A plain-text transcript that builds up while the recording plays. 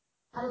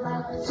I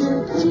love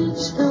to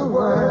teach the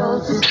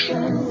world to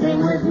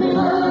sing with me. I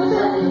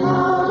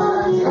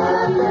like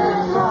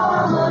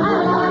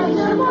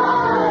to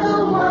buy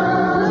the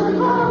world of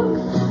folk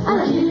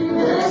and keep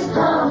this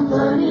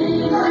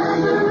company.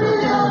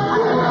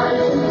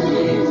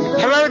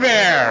 Hello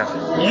there.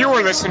 You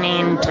are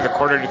listening to the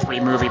Quarter to Three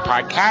movie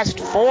podcast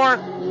for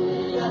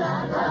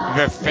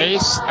The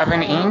Face of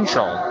an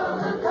Angel.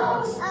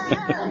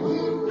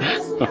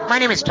 My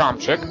name is Tom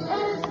Chick,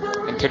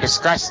 and to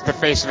discuss The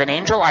Face of an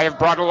Angel, I have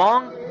brought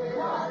along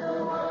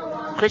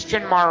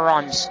Christian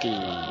Maronsky.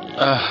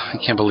 I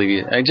can't believe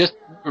you. I just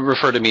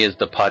refer to me as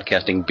the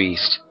podcasting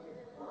beast.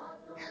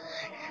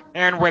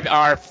 And with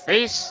our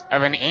Face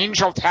of an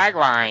Angel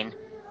tagline,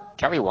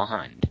 Kelly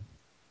Wand.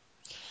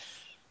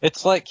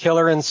 It's like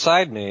Killer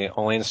Inside Me,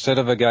 only instead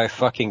of a guy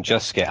fucking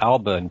Jessica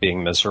Alba and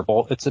being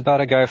miserable, it's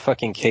about a guy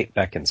fucking Kate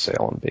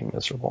Beckinsale and being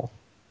miserable.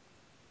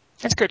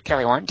 That's good,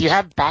 Kelly Wand. Do you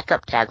have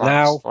backup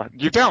taglines? No.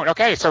 You don't?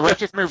 Okay, so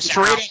let's just move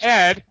straight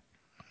ahead.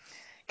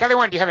 Kelly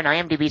Wand, do you have an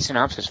IMDb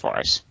synopsis for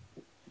us?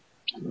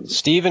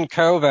 Stephen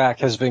Kovac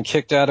has been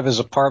kicked out of his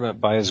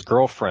apartment by his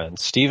girlfriend.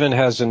 Stephen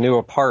has a new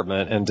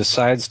apartment and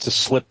decides to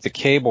slip the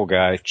cable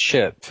guy,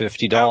 Chip,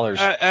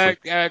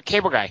 $50.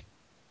 Cable Guy.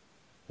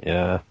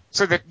 Yeah.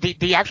 So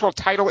the actual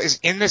title is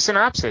in the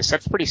synopsis.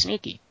 That's pretty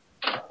sneaky.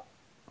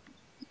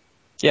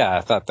 Yeah,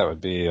 I thought that would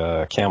be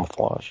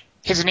camouflage.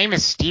 His name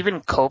is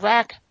Stephen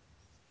Kovac?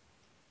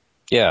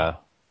 Yeah.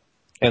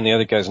 And the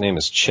other guy's name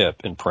is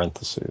Chip, in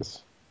parentheses.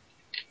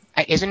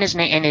 Isn't his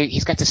name, and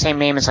he's got the same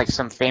name as like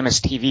some famous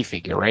TV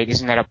figure, right?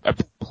 Isn't that a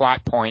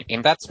plot point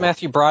in... That's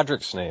Matthew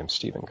Broderick's name,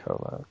 Stephen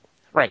Kovac.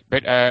 Right,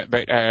 but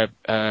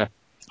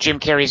Jim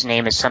Carrey's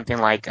name is something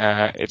like,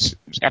 it's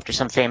after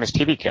some famous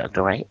TV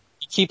character, right?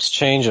 He keeps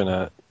changing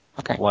it.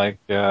 Okay. Like,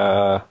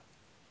 the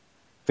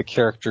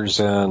characters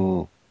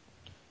in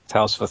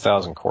House of a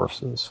Thousand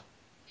Corpses.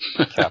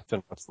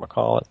 Captain,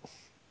 whatchamacallit.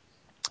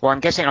 Well, I'm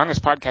guessing on this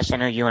podcast, I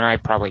know you and I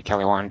probably,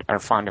 Kelly Wand, are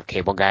fond of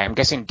Cable Guy. I'm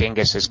guessing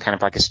Dingus is kind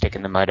of like a stick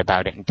in the mud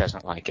about it and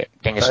doesn't like it.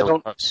 Dingus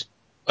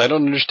I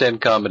don't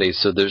understand comedy,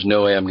 so there's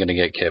no way I'm going to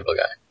get Cable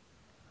Guy.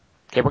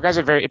 Cable Guy's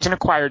it's an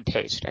acquired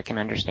taste. I can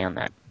understand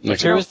that.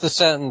 Here's the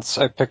sentence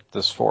I picked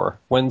this for.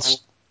 When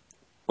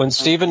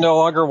Stephen no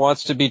longer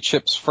wants to be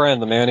Chip's friend,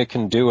 the man who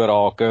can do it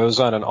all goes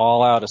on an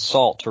all-out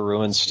assault to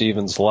ruin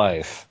Stephen's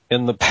life.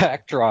 In the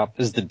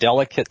backdrop is the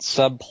delicate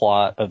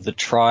subplot of the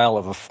trial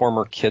of a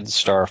former kid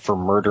star for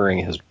murdering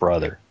his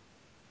brother.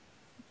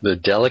 The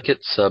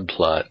delicate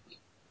subplot.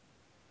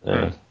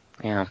 Yeah.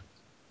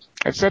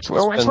 That's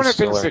one of the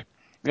things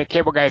that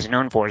Cable Guy is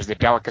known for is the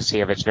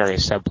delicacy of its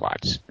various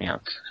subplots. Yeah.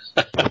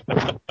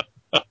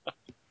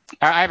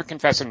 I have a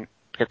confession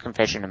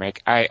to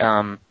make.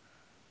 I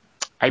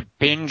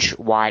binge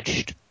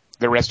watched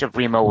the rest of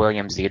Remo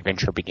Williams' The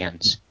Adventure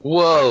Begins.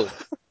 Whoa.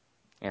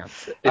 Yeah.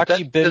 How can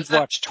you binge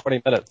watch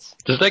 20 minutes?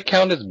 Does that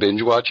count as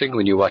binge watching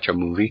when you watch a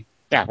movie?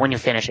 Yeah, when you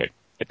finish it.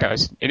 It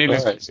does. It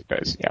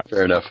does, yeah.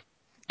 Fair enough.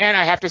 And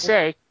I have to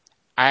say,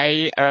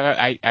 I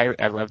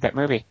love that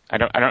movie. I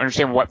don't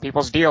understand what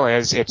people's deal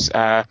is. It's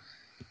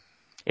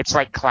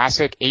like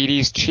classic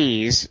 80s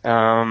cheese.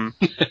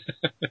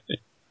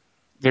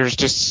 There's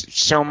just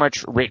so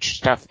much rich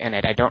stuff in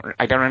it. I don't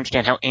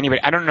understand how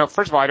anybody,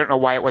 first of all, I don't know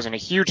why it wasn't a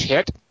huge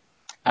hit.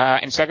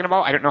 And second of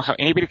all, I don't know how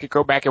anybody could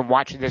go back and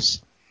watch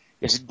this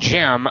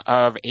gem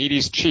of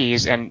 80s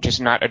cheese and just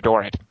not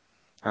adore it.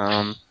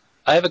 I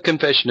have a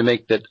confession to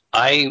make that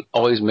I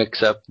always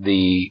mix up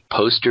the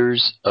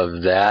posters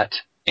of that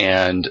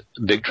and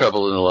Big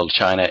Trouble in Little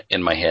China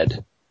in my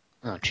head.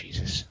 Oh,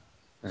 Jesus.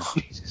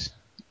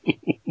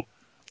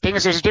 Thing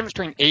is, there's a difference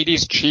between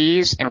 80s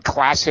cheese and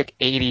classic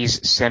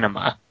 80s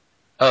cinema.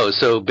 Oh,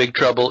 so Big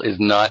Trouble is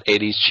not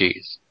 80s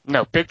cheese.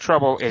 No, Big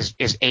Trouble is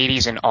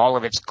 80s in all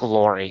of its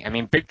glory. I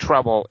mean, Big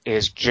Trouble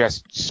is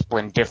just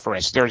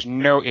splendiferous. There's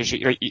no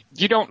issue.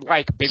 You don't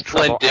like Big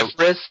Trouble.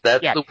 Splendiferous?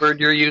 That's the word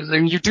you're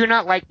using? You do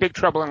not like Big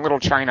Trouble in Little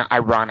China,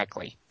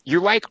 ironically. You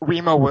like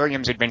Remo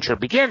Williams' Adventure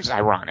Begins,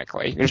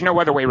 ironically. There's no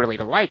other way really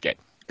to like it.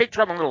 Big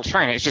Trouble in Little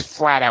China is just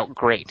flat out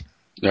great.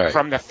 Right.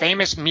 From the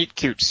famous meet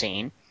cute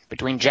scene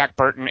between Jack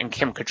Burton and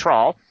Kim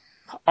Cattrall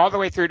all the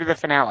way through to the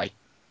finale.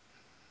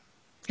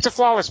 It's a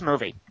flawless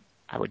movie,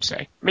 I would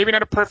say. Maybe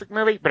not a perfect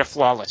movie, but a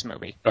flawless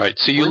movie. All right,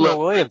 so you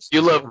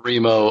love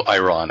Remo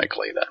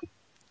ironically then.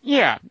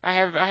 Yeah, I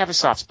have a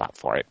soft spot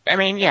for it. I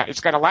mean, yeah,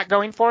 it's got a lot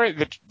going for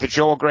it. The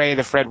Joel Grey,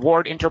 the Fred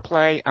Ward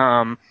interplay.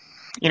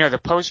 The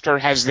poster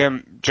has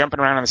them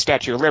jumping around on the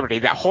Statue of Liberty.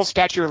 That whole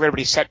Statue of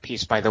Liberty set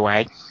piece, by the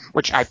way,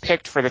 which I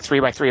picked for the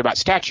 3x3 about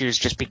statues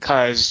just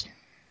because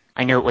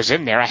I knew it was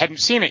in there. I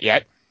hadn't seen it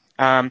yet.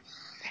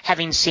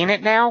 Having seen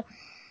it now,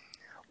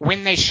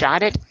 when they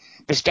shot it,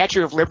 the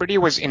Statue of Liberty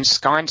was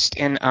ensconced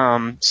in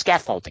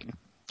scaffolding.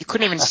 You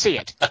couldn't even see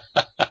it.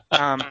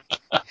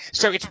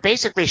 So it's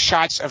basically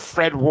shots of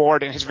Fred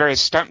Ward and his various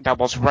stunt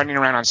doubles running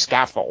around on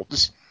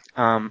scaffolds.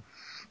 But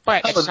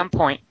at some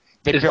point,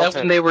 they built Is that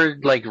when they were,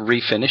 like,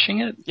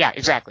 refinishing it? Yeah,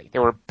 exactly. They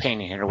were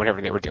painting it or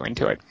whatever they were doing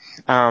to it.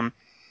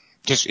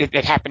 Just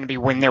it happened to be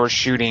when they were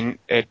shooting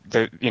at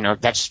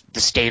that's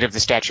the state of the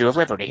Statue of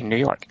Liberty in New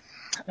York.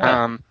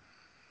 Yeah.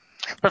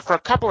 But for a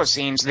couple of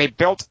scenes, they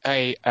built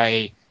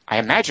I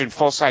imagine,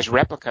 full-size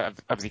replica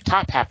of the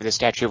top half of the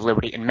Statue of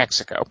Liberty in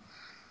Mexico.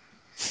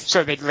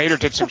 So they later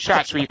did some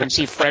shots where you can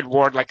see Fred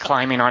Ward like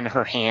climbing on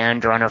her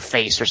hand or on her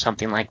face or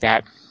something like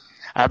that.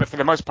 But for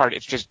the most part,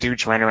 it's just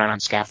dudes running around on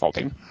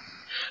scaffolding.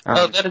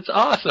 That is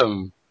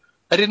awesome.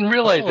 I didn't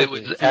realize it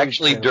was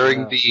actually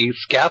during the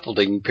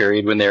scaffolding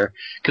period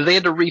because they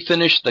had to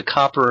refinish the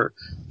copper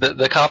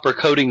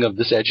coating of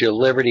the Statue of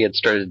Liberty had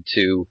started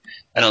to,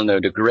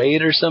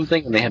 degrade or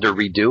something, and they had to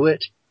redo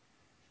it.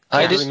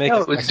 I didn't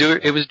know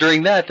it was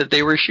during that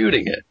they were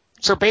shooting it.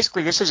 So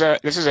basically, this is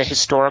a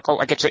historical,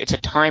 like it's a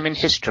time in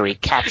history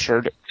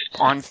captured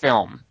on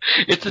film.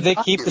 Did they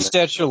keep the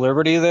Statue of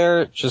Liberty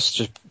there just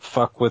to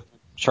fuck with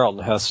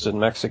Charlton Heston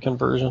Mexican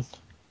version?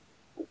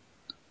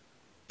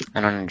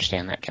 I don't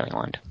understand that, Kelly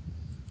Lund.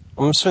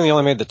 I'm assuming they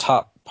only made the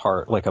top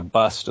part, like a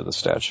bust of the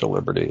Statue of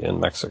Liberty in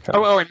Mexico.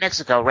 Oh, in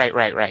Mexico, right.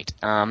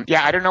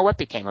 Yeah, I don't know what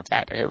became of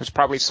that. It was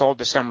probably sold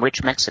to some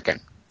rich Mexican,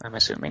 I'm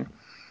assuming.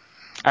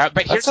 But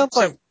that sounds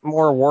like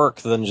more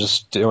work than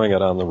just doing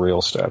it on the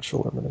real Statue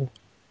of Liberty.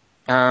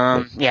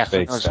 Yeah,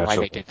 who knows why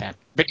they did that.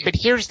 But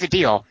here's the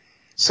deal.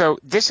 So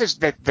this is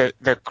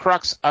the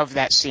crux of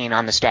that scene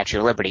on the Statue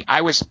of Liberty.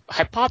 I was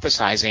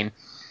hypothesizing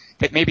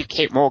that maybe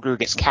Kate Mulgrew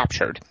gets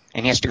captured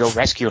and he has to go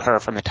rescue her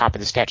from the top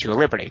of the Statue of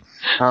Liberty.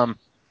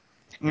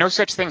 No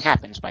such thing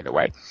happens, by the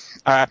way.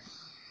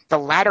 The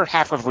latter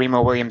half of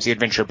Remo Williams' The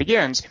Adventure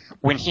begins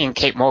when he and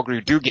Kate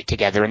Mulgrew do get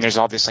together and there's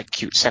all this like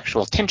cute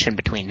sexual tension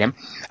between them.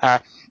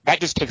 That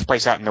just takes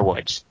place out in the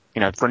woods.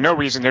 For no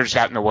reason, they're just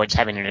out in the woods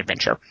having an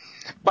adventure.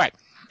 But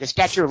the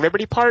Statue of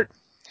Liberty part,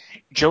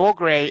 Joel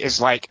Grey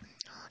is like,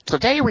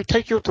 today we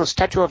take you to the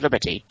Statue of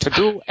Liberty to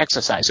do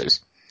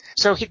exercises.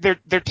 So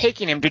they're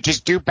taking him to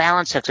just do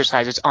balance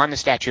exercises on the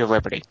Statue of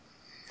Liberty.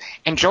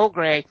 And Joel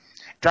Grey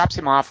drops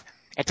him off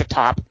at the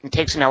top and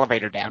takes an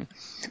elevator down.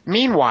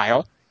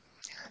 Meanwhile,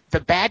 the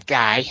bad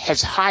guy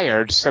has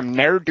hired some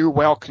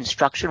ne'er-do-well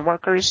construction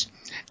workers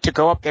to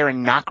go up there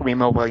and knock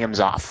Remo Williams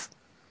off.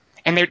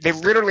 And they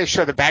literally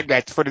show the bad guy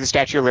at the foot of the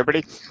Statue of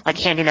Liberty, like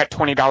handing out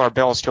 $20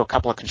 bills to a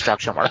couple of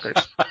construction workers.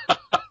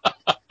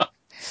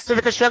 So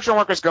the construction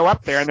workers go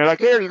up there and they're like,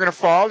 "Here, you're gonna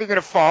fall, you're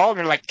gonna fall." And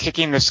they're like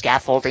kicking the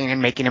scaffolding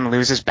and making him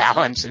lose his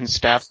balance and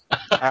stuff.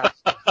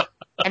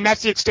 And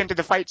that's the extent of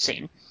the fight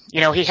scene.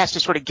 He has to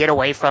sort of get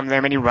away from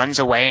them, and he runs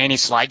away and he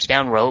slides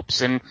down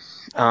ropes and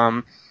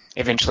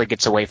eventually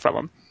gets away from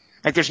them.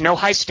 Like there's no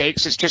high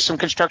stakes. It's just some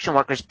construction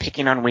workers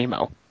picking on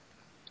Remo.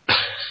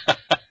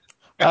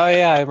 Oh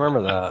yeah, I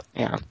remember that.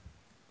 Yeah.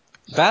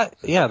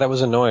 That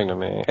was annoying to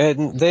me.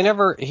 And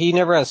he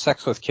never has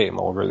sex with Kate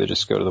Mulgrew. They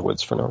just go to the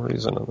woods for no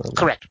reason. And then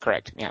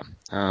Correct. Yeah.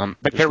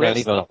 But there's not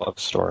even a love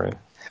story.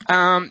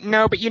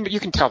 No, but you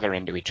can tell they're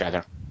into each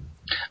other.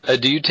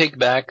 Do you take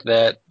back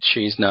that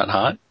she's not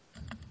hot?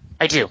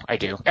 I do.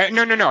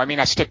 No. I mean,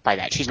 I stick by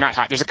that. She's not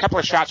hot. There's a couple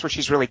of shots where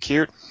she's really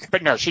cute,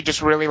 but no, she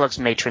just really looks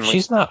matronly.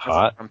 She's not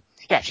hot.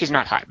 Yeah, she's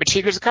not hot. But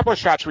there's a couple of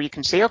shots where you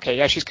can see, okay,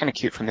 yeah, she's kind of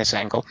cute from this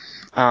angle.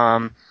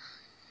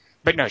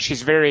 But no,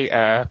 she's very,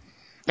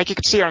 like you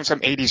could see her on some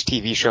 80s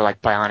TV show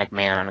like Bionic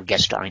Man on a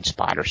guest starring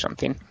spot or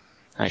something.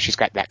 She's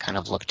got that kind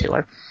of look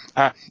to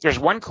her. There's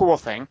one cool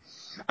thing.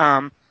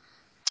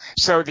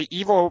 So the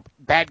evil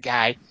bad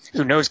guy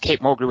who knows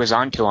Kate Mulgrew is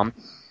onto him,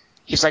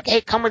 he's like,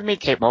 "Hey, come with me,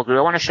 Kate Mulgrew.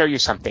 I want to show you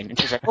something." And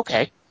she's like,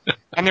 "Okay."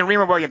 And then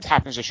Remo Williams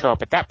happens to show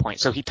up at that point,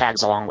 so he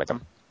tags along with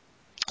him.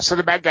 So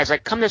the bad guy's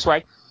like, "Come this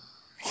way."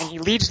 And he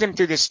leads them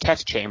through this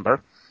test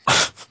chamber.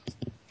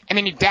 And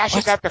then he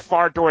dashes out the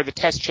far door of the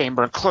test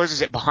chamber and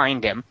closes it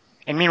behind him.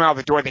 And meanwhile,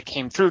 the door that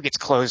came through gets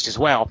closed as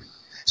well.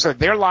 So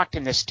they're locked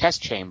in this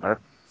test chamber.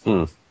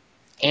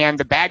 And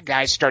the bad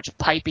guy starts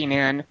piping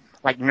in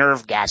like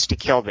nerve gas to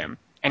kill them.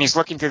 And he's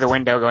looking through the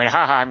window going, "Ha,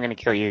 I'm going to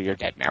kill you. You're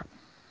dead now."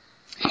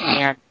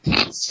 And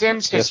he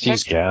sends his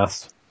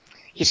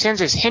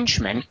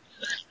henchman,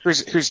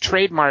 whose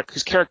trademark,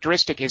 whose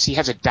characteristic is he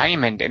has a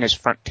diamond in his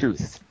front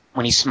tooth.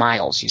 When he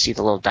smiles, you see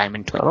the little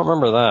diamond twinkle. I don't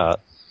remember that.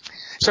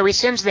 So he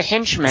sends the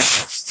henchman.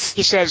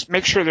 He says,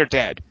 "Make sure they're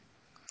dead."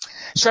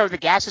 So the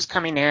gas is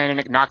coming in and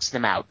it knocks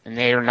them out. And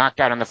they are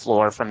knocked out on the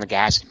floor from the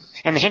gas.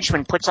 And the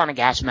henchman puts on a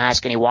gas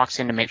mask and he walks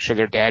in to make sure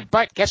they're dead.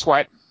 But guess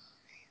what?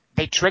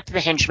 They tricked the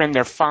henchman.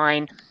 They're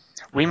fine.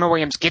 Remo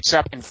Williams gets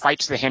up and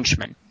fights the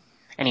henchman.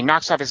 And he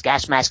knocks off his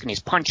gas mask and he's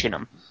punching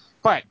him.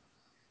 But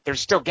there's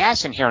still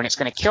gas in here and it's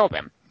going to kill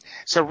them.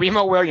 So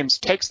Remo Williams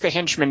takes the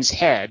henchman's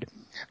head,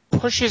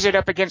 pushes it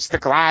up against the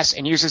glass,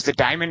 and uses the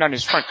diamond on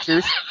his front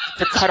tooth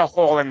to cut a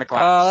hole in the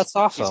glass. Oh, that's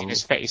awesome. In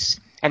his face.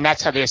 And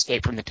that's how they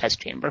escape from the test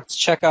chamber. It's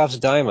Chekhov's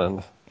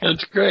diamond.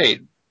 That's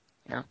great.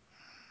 Yeah.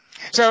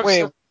 So,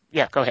 wait.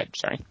 Yeah, go ahead.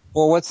 Sorry.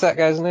 Well, what's that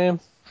guy's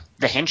name?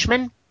 The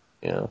henchman?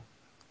 Yeah.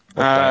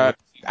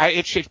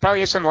 It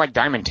probably is something like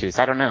Diamond Tooth.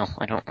 I don't know.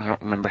 I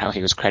don't remember how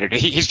he was credited.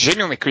 He's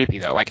genuinely creepy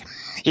though. Like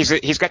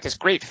he's got this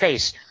great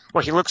face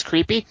where he looks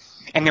creepy,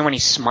 and then when he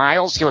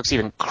smiles, he looks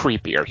even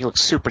creepier. He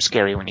looks super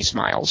scary when he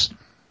smiles.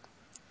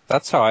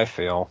 That's how I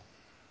feel.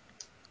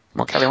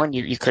 Well, Kelly, Wand,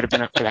 you could have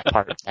been up for that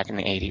part back in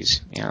the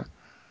 80s. Yeah.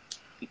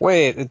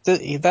 Wait,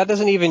 that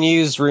doesn't even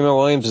use Remo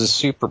Williams'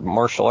 super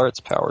martial arts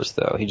powers,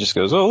 though. He just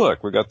goes, oh,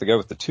 look, we got the guy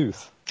with the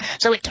tooth.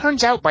 So it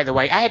turns out, by the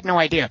way, I had no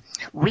idea.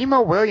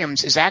 Remo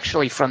Williams is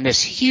actually from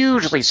this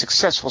hugely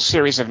successful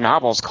series of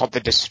novels called the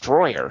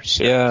Destroyer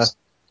series. Yeah.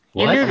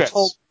 You knew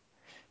this.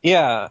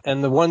 Yeah,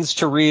 and the ones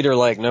to read are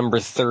like number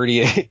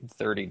 38 and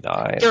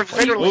 39. They're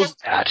literally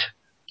that?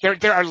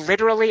 There are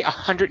literally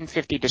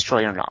 150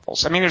 Destroyer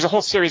novels. I mean, there's a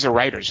whole series of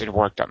writers that have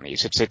worked on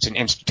these. It's an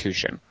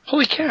institution.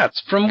 Holy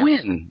cats! From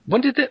when? When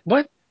did that?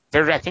 What?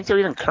 I think they're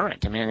even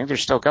current. I mean, I think they're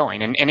still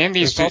going. And in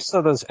these, there's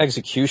also those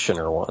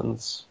Executioner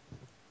ones.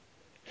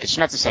 It's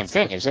not the same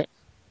thing, is it?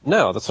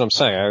 No, that's what I'm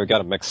saying. I got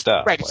them mixed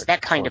up. Right, it's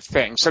that kind of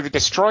thing. So the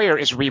Destroyer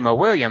is Remo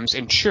Williams,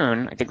 and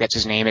Chun, I think that's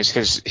his name, is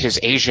his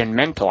Asian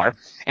mentor.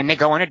 And they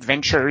go on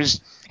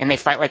adventures, and they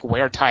fight like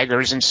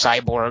were-tigers and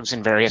cyborgs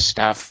and various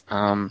stuff.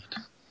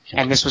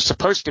 And this was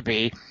supposed to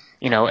be,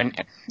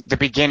 the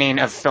beginning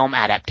of film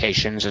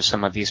adaptations of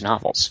some of these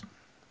novels.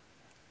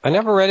 I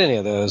never read any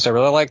of those. I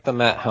really like the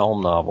Matt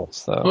Helm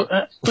novels, though.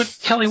 But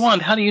Kelly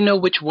Wand, how do you know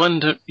which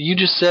one to... You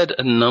just said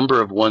a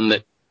number of one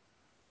that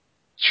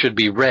should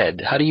be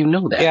read. How do you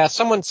know that? Yeah,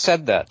 someone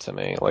said that to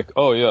me. Like,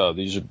 oh, yeah,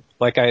 these are...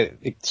 Like, I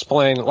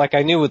explained... Like,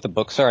 I knew what the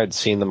books are. I'd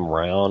seen them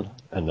around,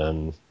 and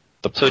then...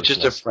 So it's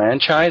just a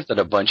franchise that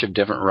a bunch of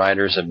different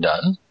writers have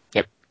done?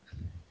 Yep.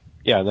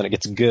 Yeah, and then it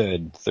gets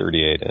good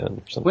 38 in.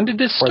 Or something. When did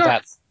this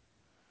start?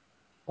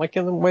 Like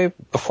in the way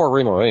before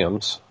Remo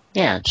Williams.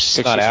 Yeah,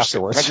 60s. Not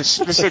afterwards.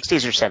 Like the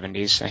 60s or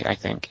 70s, I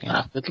think.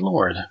 Yeah. Good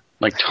Lord.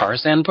 Like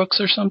Tarzan books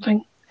or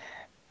something?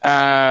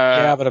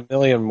 Yeah, but a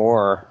million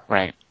more.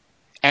 Right.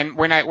 And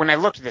when I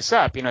looked this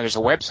up, there's a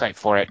website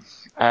for it.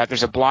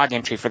 There's a blog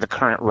entry for the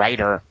current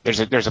writer. There's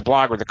a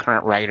blog where the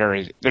current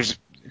writer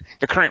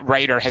the current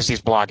writer has these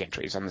blog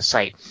entries on the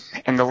site.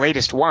 And the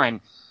latest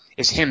one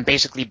is him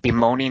basically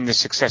bemoaning the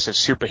success of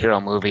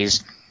superhero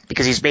movies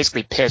because he's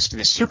basically pissed. The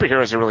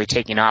superheroes are really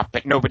taking off,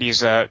 but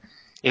nobody's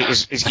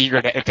is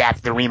eager to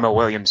adapt the Remo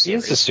Williams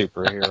series. He's a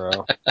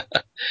superhero.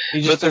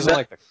 He just doesn't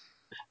like the...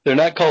 They're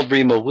not called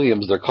Remo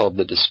Williams. They're called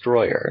The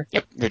Destroyer.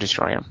 Yep, The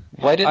Destroyer.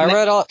 Why didn't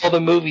they call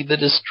the movie The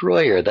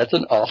Destroyer? That's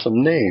an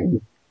awesome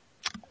name.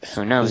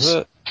 Who knows? Is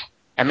it?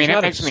 I mean,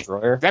 that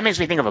makes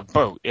me think of a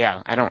boat.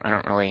 Yeah, I don't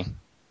really.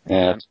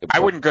 Yeah,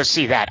 I wouldn't go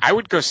see that. I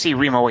would go see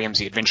Remo Williams'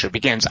 The Adventure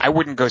Begins. I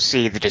wouldn't go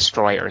see The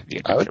Destroyer.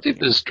 I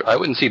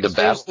wouldn't see the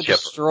Battleship. The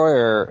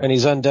Destroyer, and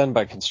he's undone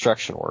by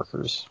construction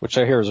workers, which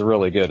I hear is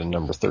really good in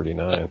number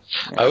 39.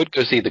 I would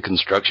go see The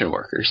Construction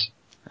Workers.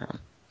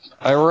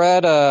 I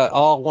read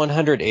all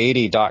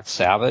 180 Doc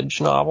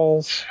Savage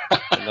novels,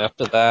 and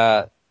after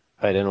that,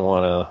 I didn't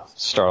want to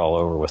start all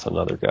over with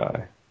another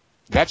guy.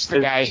 That's the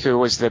guy who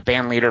was the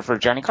band leader for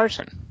Johnny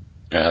Carson.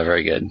 Yeah,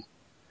 very good.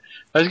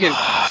 I was getting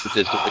confused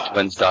as to which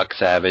one's Doc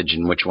Savage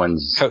and which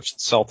one's... Coach the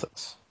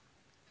Celtics.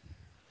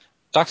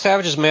 Doc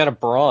Savage is Man of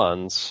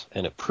Bronze,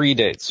 and it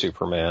predates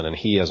Superman, and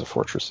he has a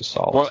Fortress of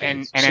Solitude. Well,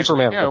 and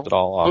Superman ripped it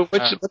all off.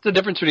 What's the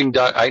difference between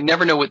Doc... I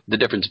never know what the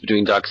difference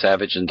between Doc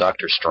Savage and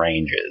Doctor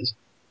Strange is.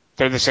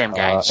 They're the same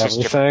guy. It's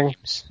just different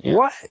names. Yeah.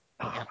 What?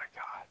 Oh, my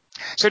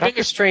God. So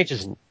Doctor Strange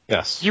is...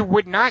 Yes. You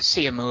would not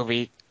see a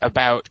movie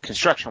about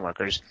construction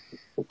workers,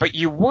 but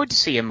you would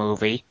see a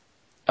movie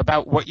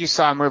about what you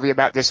saw a movie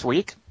about this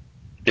week.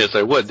 Yes,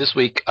 I would. This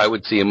week, I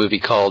would see a movie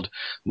called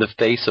The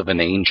Face of an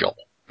Angel.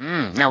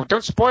 Now,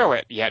 don't spoil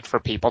it yet for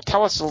people.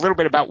 Tell us a little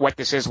bit about what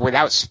this is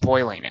without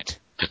spoiling it.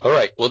 All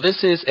right. Well,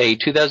 this is a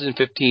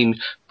 2015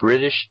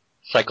 British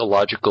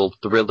psychological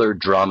thriller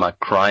drama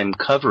crime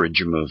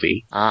coverage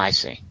movie. Ah, I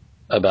see.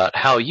 About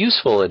how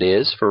useful it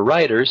is for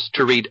writers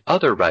to read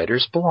other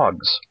writers'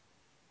 blogs.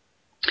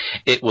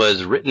 It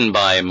was written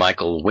by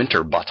Michael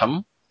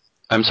Winterbottom.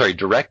 I'm sorry,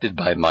 directed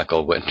by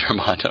Michael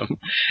Winterbottom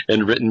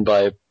and written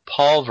by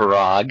Paul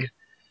Virag,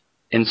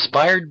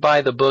 inspired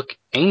by the book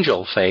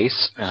Angel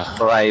Face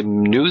by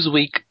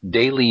Newsweek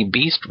Daily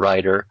Beast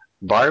writer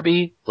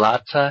Barbie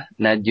Latza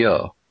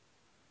Nadio.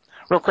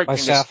 Real quick, by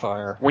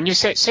Sapphire. When you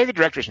say the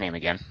director's name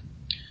again.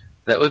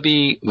 That would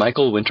be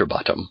Michael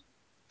Winterbottom.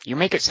 You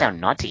make it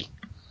sound naughty.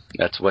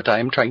 That's what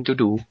I'm trying to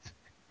do.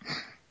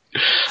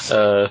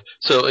 So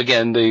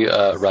again,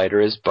 the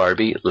writer is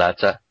Barbie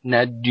Latza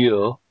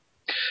Nadio.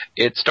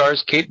 It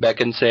stars Kate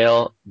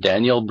Beckinsale,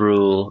 Daniel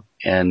Bruhl,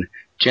 and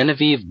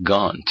Genevieve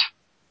Gaunt.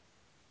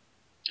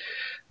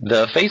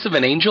 The Face of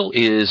an Angel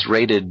is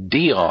rated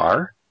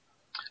DR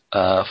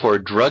for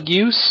drug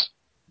use,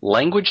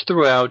 language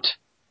throughout,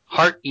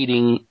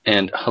 heart-eating,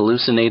 and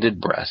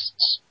hallucinated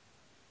breasts.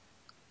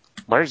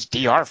 Where's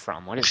DR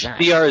from? What is that?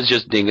 DR is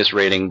just Dingus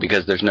rating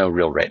because there's no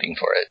real rating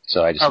for it.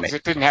 So I just because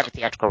it didn't have a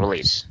theatrical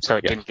release, so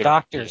it didn't get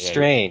Doctor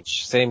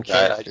Strange, same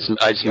character.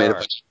 I just made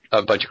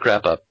a bunch of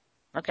crap up.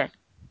 Okay.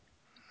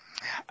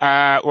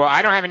 Well,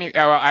 I don't have any.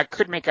 Well, I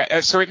could make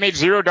so it made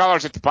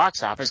 $0 at the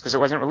box office because it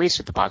wasn't released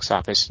at the box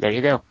office. There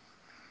you go.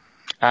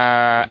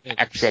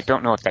 Actually, I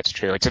don't know if that's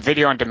true. It's a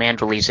video on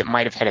demand release. It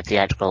might have had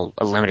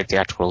a limited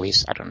theatrical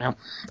release. I don't know.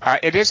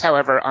 It is,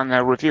 however, on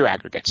the review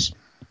aggregates.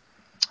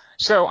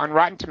 So on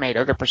Rotten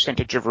Tomato, the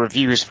percentage of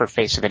reviews for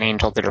Face of an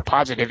Angel that are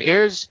positive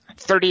is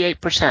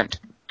 38%.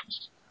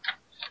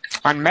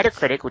 On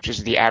Metacritic, which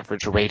is the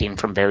average rating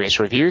from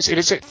various reviews, it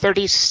is at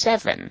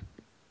 37.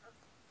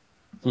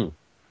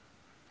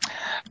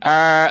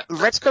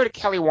 Let's go to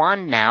Kelly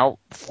Wand now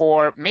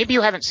for, maybe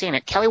you haven't seen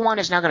it. Kelly Wand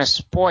is now going to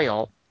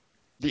spoil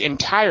the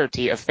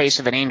entirety of Face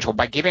of an Angel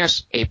by giving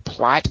us a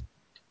plot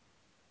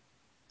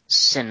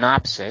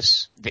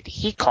synopsis that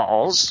he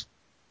calls...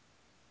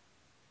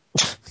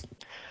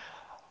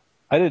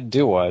 I didn't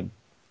do one.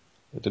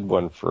 I did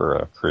one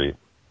for Creep.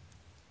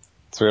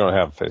 So we don't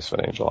have Face of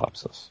an Angel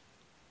opsis.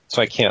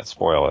 So I can't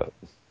spoil it.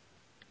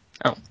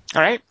 Oh,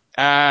 all right.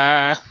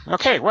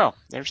 Okay, well,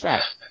 there's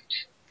that.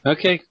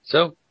 Okay,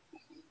 so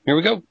here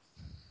we go.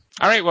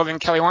 All right, well then,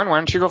 Kelly Wand, why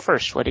don't you go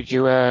first? What did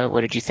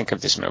you think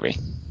of this movie?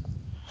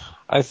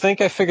 I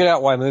think I figured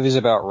out why movies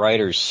about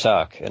writers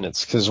suck, and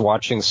it's because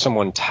watching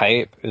someone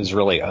type is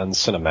really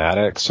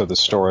uncinematic, so the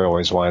story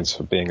always winds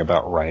up being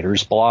about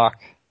writer's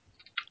block,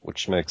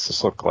 which makes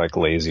us look like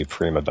lazy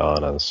prima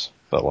donnas.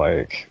 But,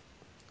 like,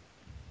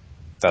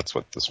 that's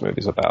what this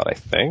movie's about, I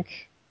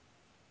think.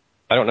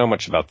 I don't know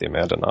much about the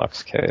Amanda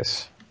Knox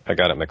case. I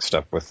got it mixed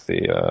up with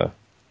the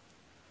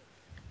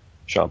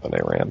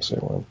JonBenet Ramsey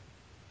one.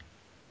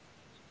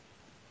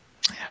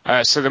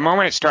 So the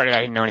moment it started,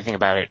 I didn't know anything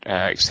about it,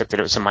 except that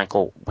it was a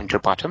Michael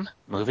Winterbottom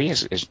movie,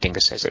 as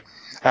Dingus says it.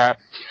 Well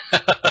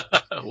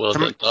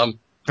done, Tom.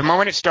 The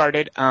moment it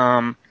started,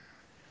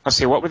 let's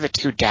see, what were the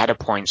two data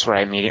points where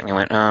I immediately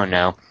went, oh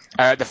no.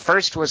 The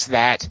first was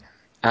that,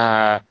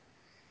 so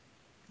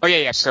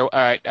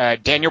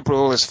Daniel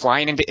Bruhl is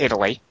flying into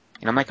Italy,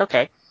 and I'm like,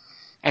 okay.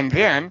 And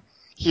then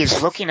he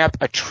is looking up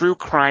a true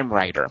crime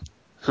writer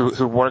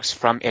who works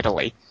from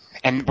Italy.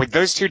 And with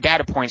those two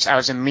data points, I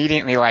was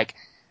immediately like,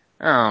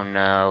 oh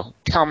no,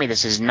 tell me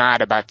this is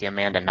not about the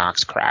Amanda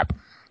Knox crap.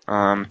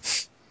 And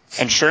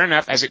sure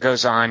enough, as it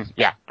goes on,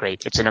 yeah,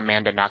 great, it's an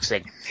Amanda Knox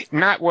thing.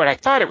 Not what I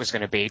thought it was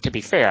going to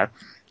be fair.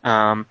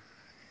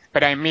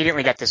 But I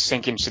immediately got this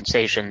sinking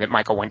sensation that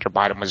Michael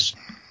Winterbottom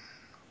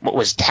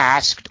was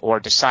tasked or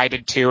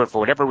decided to, or for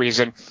whatever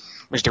reason,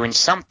 was doing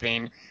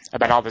something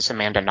about all this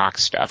Amanda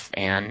Knox stuff.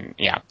 And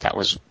yeah, that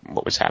was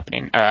what was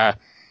happening.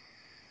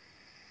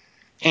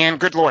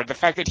 And good Lord, the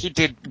fact that he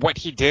did what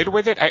he did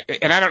with it,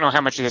 and I don't know how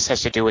much of this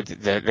has to do with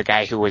the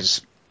guy who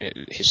was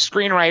his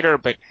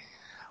screenwriter, but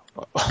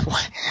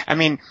I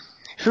mean,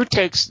 who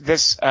takes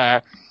this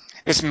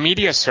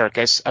media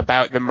circus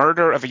about the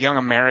murder of a young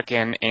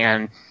American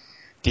and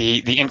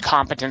the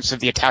incompetence of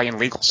the Italian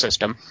legal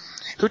system,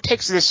 who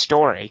takes this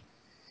story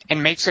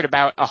and makes it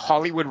about a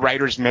Hollywood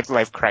writer's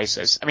midlife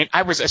crisis? I mean,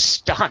 I was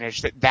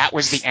astonished that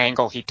was the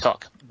angle he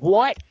took.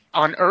 What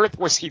on earth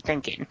was he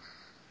thinking?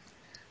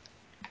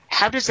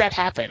 How does that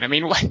happen? I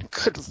mean,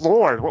 good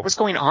Lord, what was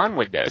going on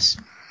with this?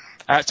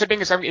 So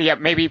Dingus,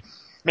 maybe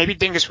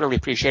Dingus really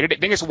appreciated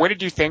it. Dingus, what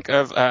did you think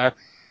of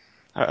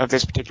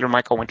this particular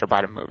Michael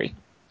Winterbottom movie?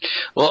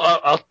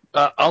 Well,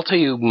 I'll tell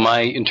you my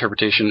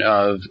interpretation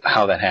of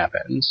how that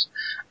happens,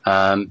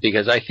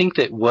 because I think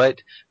that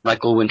what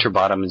Michael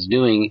Winterbottom is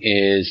doing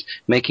is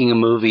making a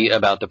movie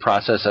about the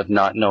process of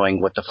not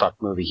knowing what the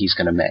fuck movie he's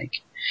going to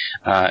make.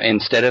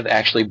 Instead of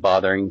actually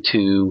bothering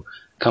to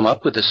come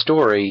up with a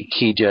story,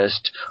 he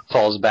just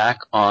falls back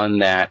on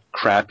that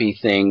crappy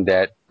thing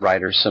that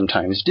writers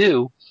sometimes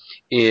do,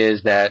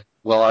 is that,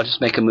 well, I'll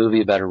just make a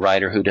movie about a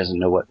writer who doesn't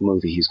know what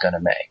movie he's going to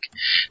make.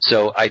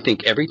 So I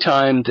think every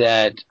time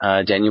that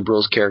Daniel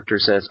Bruhl's character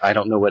says, I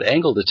don't know what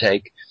angle to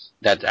take,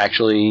 that's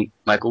actually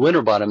Michael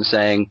Winterbottom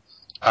saying,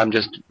 I'm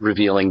just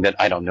revealing that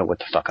I don't know what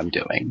the fuck I'm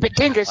doing. But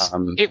Dingus,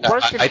 it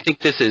worked. I think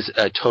this is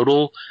a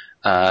total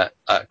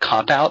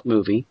cop-out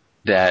movie.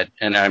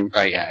 And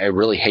I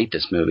really hate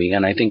this movie,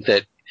 and I think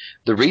that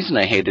the reason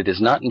I hate it is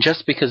not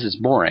just because it's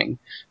boring,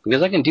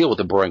 because I can deal with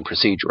a boring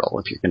procedural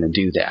if you're going to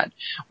do that,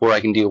 or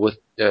I can deal with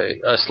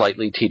a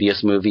slightly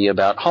tedious movie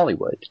about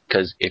Hollywood,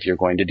 because if you're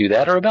going to do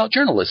that, or about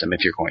journalism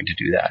if you're going to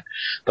do that.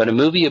 But a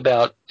movie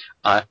about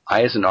I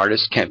as an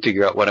artist can't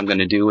figure out what I'm going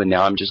to do, and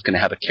now I'm just going to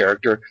have a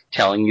character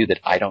telling you that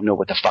I don't know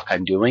what the fuck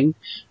I'm doing,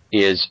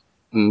 is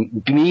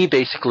me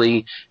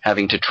basically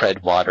having to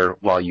tread water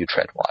while you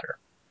tread water.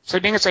 So,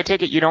 Dingus, I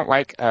take it you don't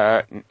like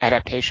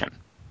adaptation.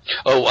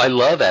 Oh, I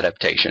love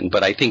adaptation,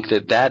 but I think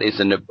that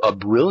is a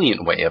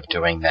brilliant way of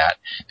doing that,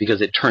 because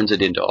it turns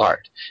it into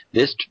art.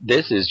 This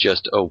is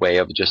just a way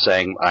of just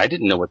saying, I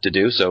didn't know what to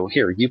do, so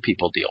here, you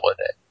people deal with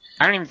it.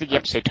 I don't even think you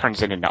have to say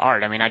turns it into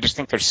art. I mean, I just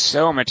think there's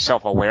so much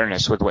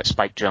self-awareness with what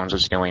Spike Jonze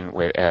was doing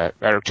with,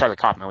 or Charlie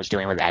Kaufman was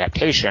doing with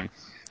adaptation,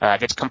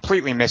 that's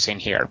completely missing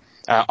here.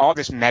 All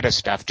this meta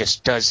stuff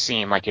just does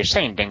seem, like you're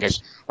saying,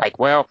 Dingus, like,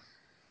 well,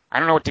 I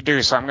don't know what to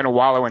do, so I'm going to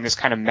wallow in this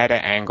kind of meta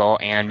angle,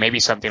 and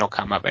maybe something will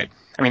come of it.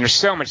 I mean, there's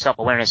so much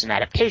self-awareness in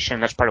adaptation.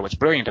 That's part of what's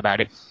brilliant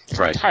about it. It's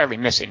right. Entirely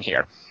missing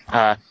here.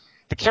 The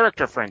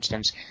character, for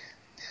instance,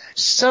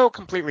 so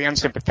completely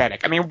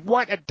unsympathetic. I mean,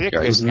 what a dick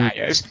this guy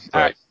is.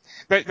 Right.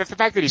 The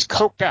fact that he's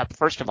coked up,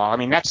 first of all, I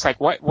mean, that's like,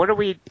 what are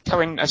we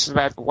telling us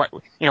about,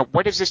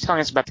 what is this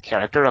telling us about the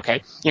character?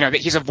 Okay, that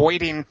he's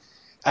avoiding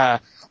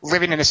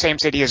living in the same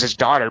city as his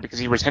daughter because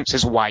he resents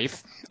his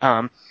wife,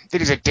 that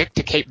he's a dick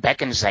to Kate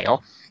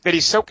Beckinsale, that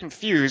he's so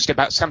confused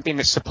about something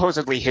that's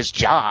supposedly his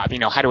job,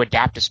 how to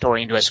adapt a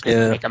story into a script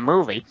and make a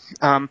movie.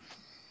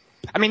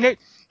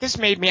 This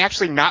made me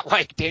actually not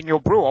like Daniel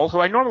Bruhl, who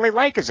I normally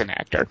like as an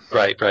actor.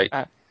 Right.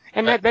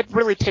 And that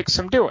really takes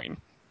some doing.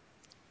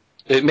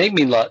 It made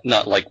me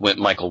not like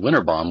Michael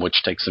Winterbottom,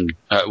 which takes some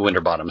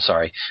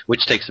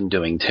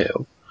doing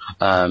too.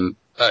 I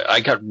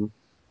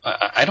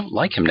don't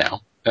like him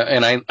now,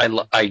 and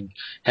I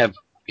have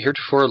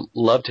heretofore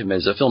loved him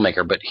as a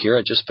filmmaker, but here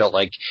I just felt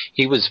like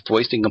he was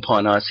foisting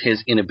upon us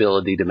his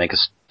inability to make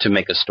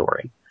a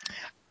story.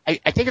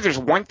 I think if there's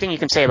one thing you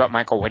can say about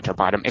Michael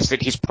Winterbottom, it's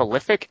that he's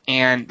prolific,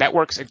 and that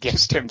works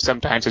against him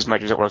sometimes as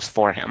much as it works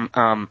for him.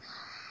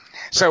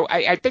 So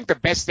I think the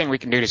best thing we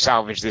can do to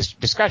salvage this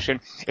discussion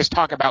is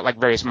talk about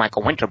various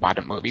Michael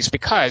Winterbottom movies,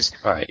 because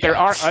there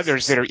are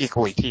others that are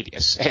equally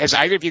tedious. Has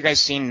either of you guys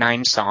seen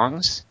 9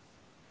 Songs?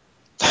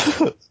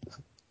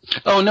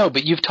 Oh, no,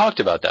 but you've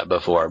talked about that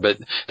before. But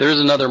there's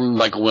another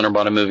Michael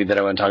Winterbottom movie that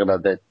I want to talk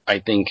about that I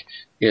think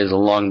is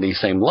along these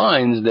same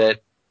lines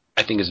that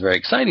I think is very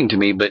exciting to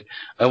me. But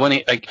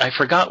I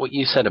forgot what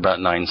you said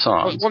about 9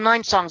 Songs. Well,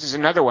 9 Songs is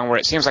another one where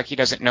it seems like he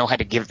doesn't know how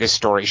to give this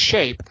story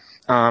shape,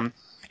 and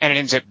it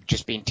ends up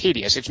just being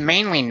tedious. It's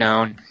mainly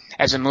known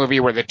as a movie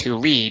where the 2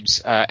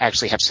 leads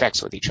actually have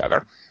sex with each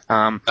other.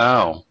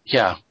 Oh,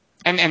 yeah.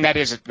 And that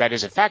is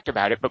a fact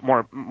about it, but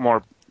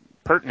more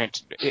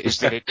pertinent is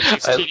that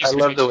it's tedious. I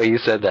love the way you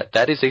said that.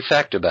 That is a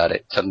fact about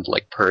it. Sounds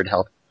like Perd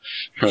help.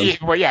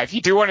 Well, yeah, if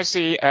you do want to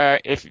see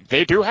if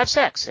they do have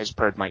sex, as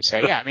Perd might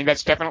say, yeah,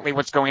 that's definitely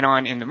what's going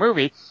on in the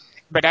movie,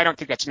 but I don't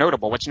think that's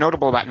notable. What's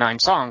notable about 9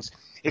 Songs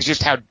is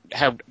just how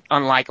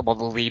unlikable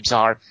the leads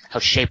are, how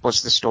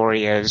shapeless the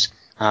story is,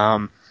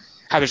 how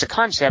there's a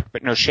concept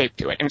but no shape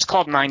to it. And it's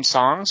called 9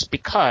 Songs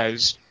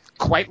because,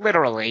 quite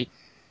literally,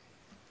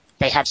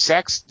 they have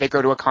sex, they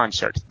go to a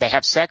concert. They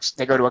have sex,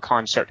 they go to a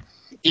concert.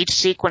 Each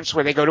sequence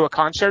where they go to a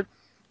concert,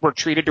 we're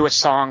treated to a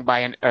song by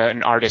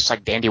an artist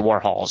like Dandy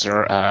Warhols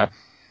or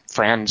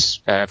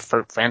Franz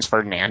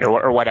Ferdinand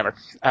or whatever.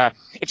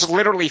 It's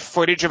literally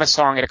footage of a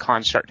song at a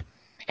concert,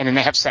 and then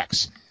they have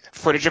sex.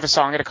 Footage of a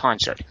song at a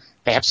concert.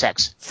 They have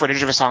sex.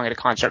 Footage of a song at a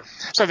concert.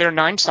 So there are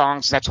 9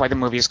 songs. That's why the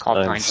movie is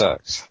called 9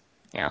 Songs.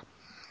 Yeah.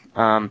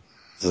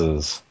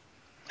 So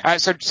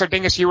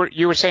Dingus, you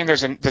were saying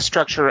the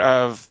structure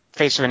of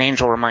Face of an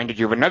Angel reminded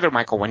you of another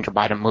Michael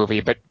Winterbottom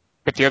movie, but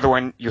the other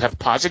one you have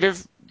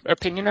positive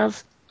opinion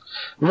of?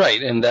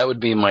 Right, and that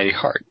would be Mighty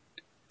Heart.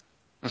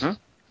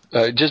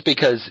 Mm-hmm. Just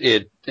because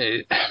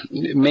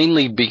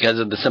mainly because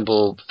of the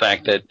simple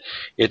fact that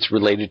it's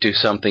related to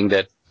something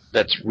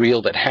that's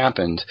real that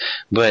happened.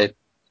 But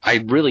I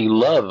really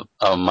love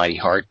Mighty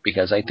Heart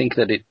because I think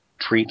that it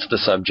treats the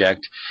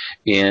subject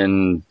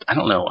in, I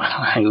don't know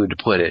how you would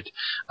put it,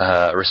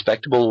 a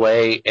respectable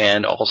way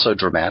and also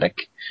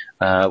dramatic,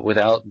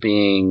 without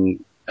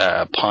being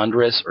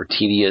ponderous or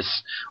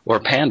tedious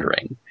or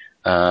pandering.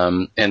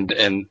 And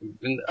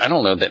I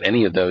don't know that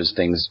any of those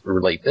things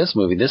relate this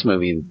movie. This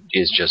movie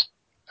is just,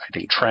 I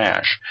think,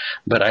 trash.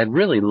 But I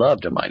really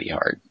loved A Mighty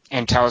Heart.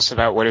 And tell us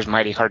about what is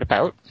Mighty Heart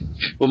about?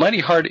 Well, Mighty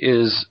Heart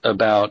is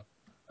about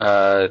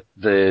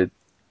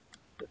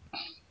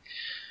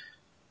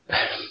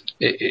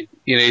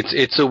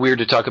it's so weird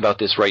to talk about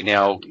this right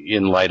now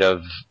in light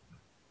of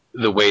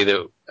the way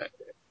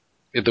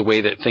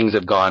that things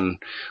have gone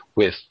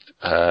with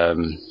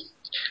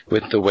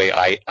the way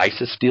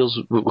ISIS deals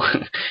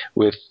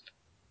with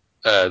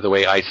the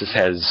way ISIS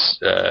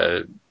has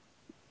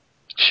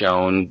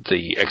shown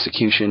the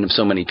execution of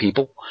so many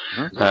people.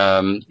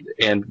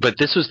 Mm-hmm. But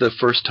this was the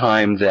first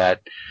time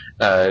that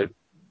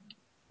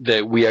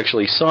we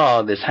actually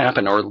saw this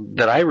happen, or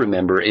that I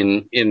remember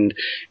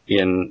in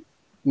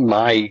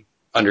my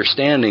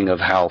understanding of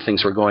how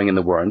things were going in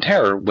the War on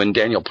Terror, when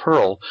Daniel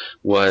Pearl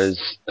was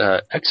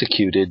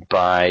executed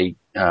by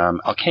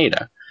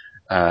Al-Qaeda.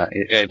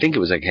 I think it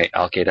was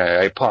Al-Qaeda.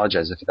 I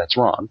apologize if that's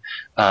wrong.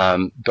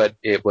 But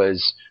it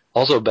was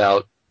also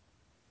about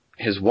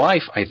his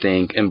wife, I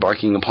think,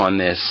 embarking upon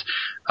this,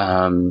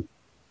 God,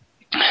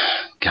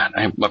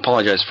 I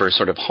apologize for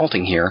sort of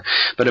halting here,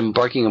 but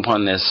embarking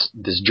upon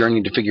this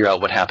journey to figure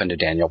out what happened to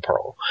Daniel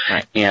Pearl.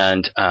 Right.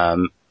 And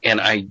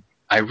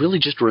I really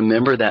just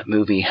remember that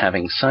movie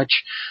having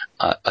such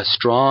a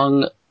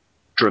strong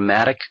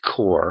dramatic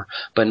core,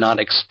 but not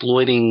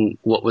exploiting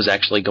what was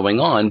actually going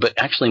on, but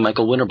actually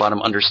Michael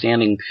Winterbottom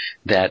understanding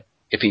that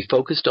if he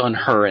focused on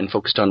her and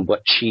focused on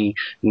what she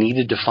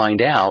needed to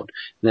find out,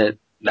 that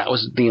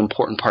was the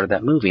important part of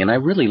that movie. And I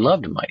really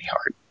loved Mighty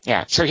Heart.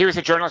 Yeah, so he was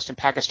a journalist in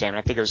Pakistan, and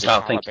I think it was the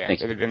Taliban.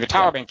 Thank you. And the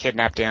Taliban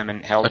kidnapped him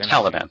and held him. The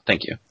Taliban,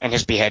 thank you. And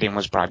his beheading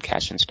was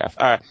broadcast and stuff.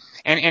 And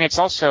it's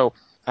also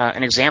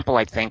an example,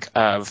 I think,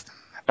 of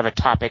a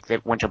topic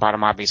that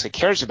Winterbottom obviously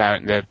cares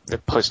about, the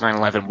post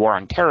 9/11 War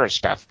on Terror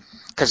stuff,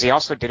 because he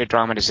also did a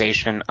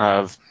dramatization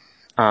of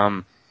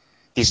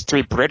these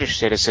 3 British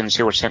citizens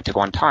who were sent to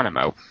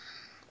Guantanamo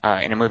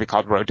in a movie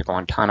called Road to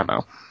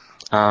Guantanamo.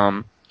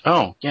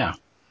 Oh, yeah.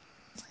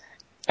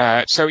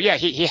 So yeah,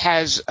 he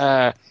has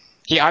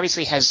he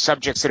obviously has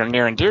subjects that are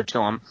near and dear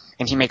to him,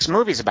 and he makes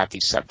movies about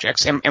these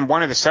subjects. And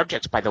one of the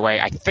subjects, by the way,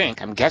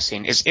 I'm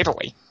guessing, is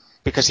Italy,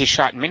 because he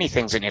shot many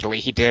things in Italy.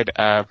 He did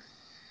a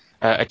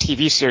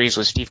TV series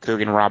with Steve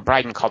Coogan and Rob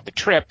Brydon called The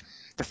Trip.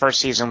 The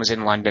first season was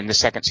in London. The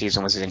second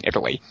season was in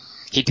Italy.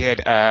 He did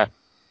a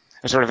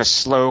sort of a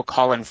slow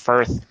Colin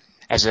Firth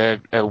as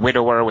a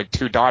widower with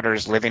 2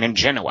 daughters living in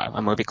Genoa,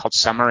 a movie called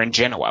Summer in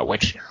Genoa,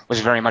 which was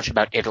very much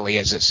about Italy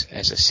as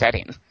a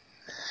setting.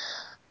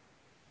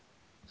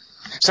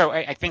 So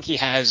I think he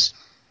has,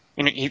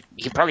 he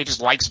probably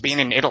just likes being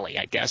in Italy,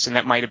 I guess, and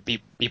that might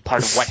be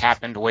part of what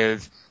happened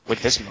with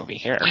this movie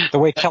here. The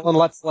way Kellen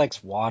Lutz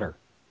likes water.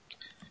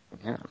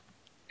 Yeah.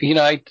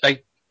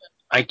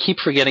 I keep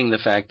forgetting the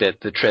fact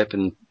that The Trip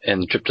and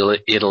Trip to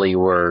Italy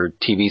were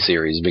TV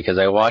series, because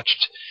I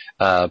watched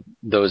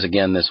those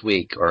again this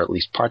week, or at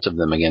least parts of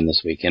them again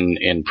this week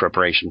in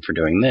preparation for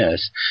doing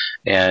this,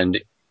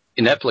 and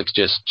Netflix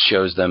just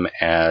shows them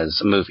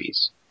as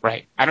movies.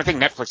 Right. I don't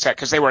think Netflix had,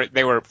 because they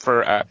were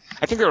for I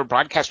think they were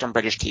broadcast on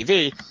British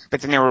TV,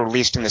 but then they were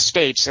released in the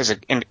States as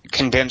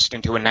condensed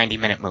into a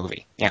 90-minute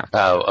movie. Yeah.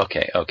 Oh,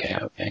 okay.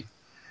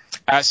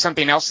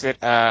 Something else that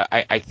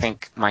I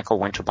think Michael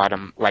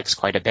Winterbottom likes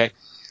quite a bit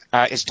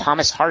is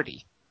Thomas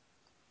Hardy.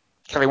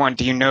 Kelly Wand,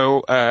 do you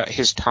know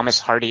his Thomas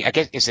Hardy? I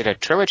guess, is it a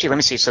trilogy? Let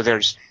me see. So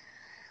there's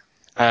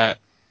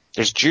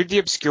Jude the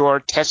Obscure,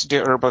 Tess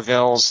de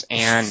Urbavilles,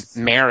 and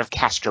Mayor of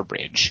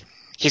Casterbridge.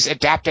 He's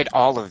adapted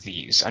all of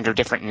these under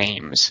different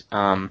names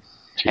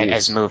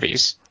as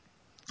movies.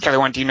 Kelly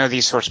Wand, do you know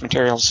these source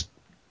materials?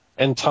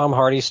 And Tom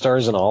Hardy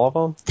stars in all of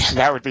them?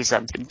 That would be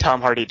something.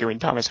 Tom Hardy doing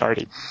Thomas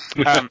Hardy.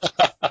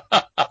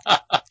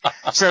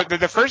 So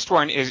the first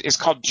one is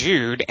called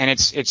Jude, and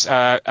it's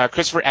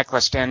Christopher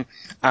Eccleston,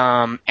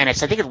 and I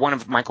think it's one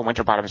of Michael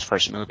Winterbottom's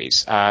first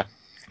movies. And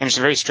it's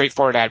a very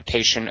straightforward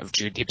adaptation of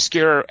Jude the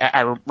Obscure.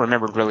 I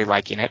remember really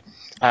liking it.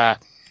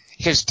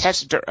 His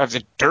Tess of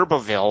the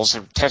D'Urbervilles,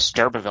 or Tess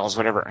D'Urbervilles,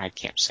 whatever, I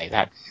can't say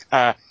that,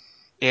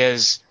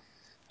 it's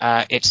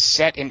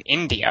set in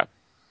India,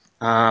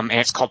 and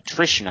it's called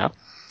Trishna.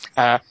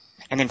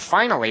 And then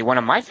finally, one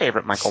of my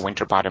favorite Michael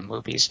Winterbottom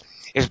movies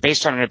is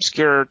based on an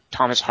obscure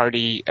Thomas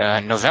Hardy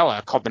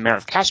novella called The Mayor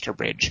of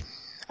Casterbridge.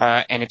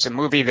 And it's a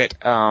movie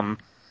that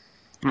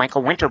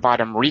Michael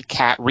Winterbottom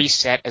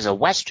reset as a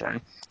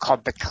Western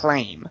called The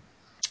Claim.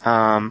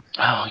 With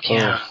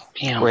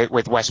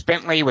Wes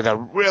Bentley, with a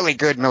really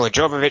good Mila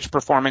Jovovich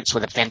performance,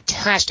 with a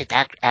fantastic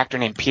actor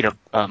named Peter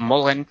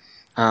Mullen.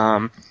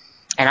 And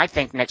I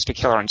think next to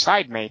Killer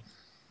Inside Me,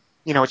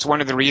 it's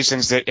one of the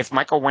reasons that if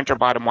Michael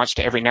Winterbottom wants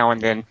to every now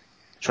and then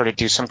sort of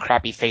do some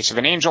crappy Face of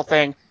an Angel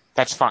thing,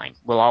 that's fine.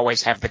 We'll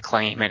always have The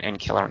Claim and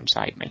Killer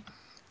Inside Me.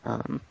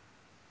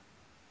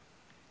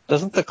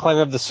 Doesn't The Claim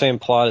have the same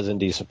plot as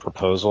Indecent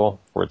Proposal,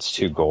 where it's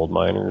 2 gold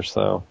miners,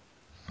 though?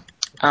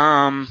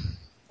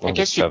 I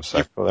guess you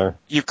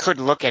could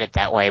look at it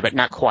that way, but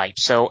not quite.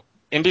 So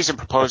Indecent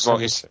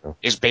Proposal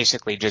is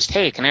basically just,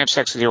 hey, can I have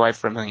sex with your wife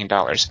for $1 million?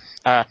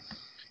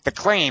 The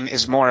Claim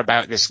is more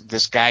about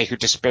this guy who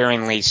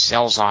despairingly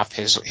sells off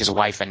his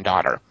wife and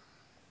daughter.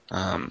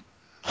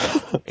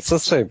 It's the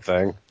same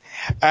thing.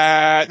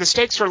 The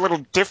stakes are a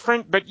little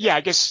different, but yeah,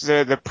 I guess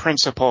the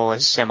principle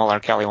is similar,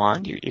 Kelly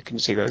Wand. You can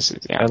see those.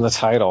 Yeah. And the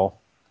title.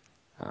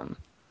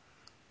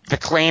 The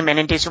Claim and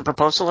Indecent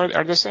Proposal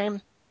are the same?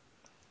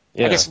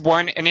 Yeah. I guess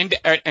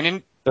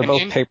they're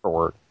both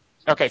paperwork.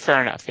 Okay,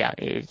 fair enough. Yeah,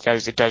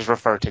 it does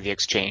refer to the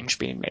exchange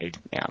being made.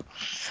 Yeah.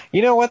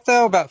 You know what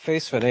though about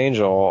Face of an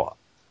Angel?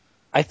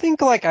 I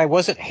think I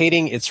wasn't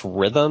hating its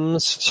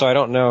rhythms, so I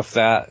don't know if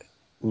that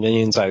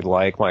means I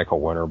like Michael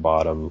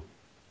Winterbottom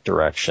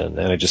direction,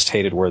 and I just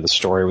hated where the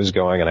story was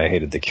going, and I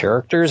hated the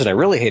characters, and I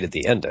really hated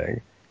the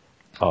ending.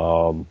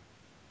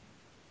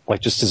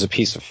 Just as a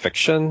piece of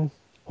fiction,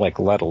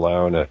 let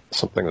alone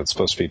something that's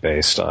supposed to be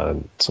based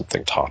on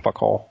something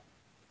topical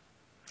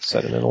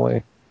set in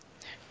Italy.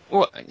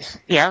 Well,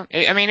 yeah,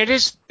 I mean, it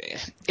is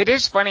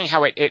funny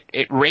how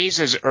it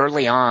raises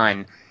early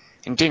on,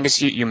 and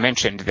Dingus, you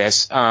mentioned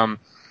this,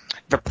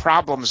 the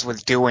problems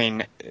with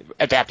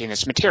adapting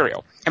this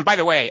material. And by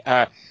the way,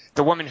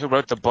 the woman who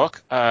wrote the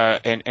book,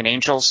 An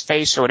Angel's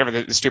Face, or whatever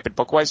the stupid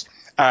book was,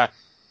 that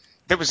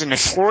was a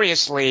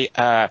notoriously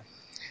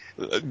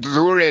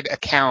lurid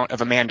account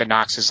of Amanda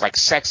Knox's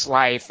sex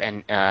life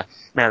and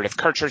Meredith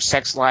Kercher's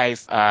sex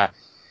life, and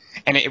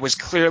it was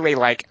clearly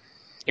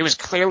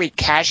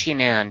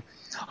cashing in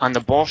on the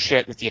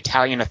bullshit that the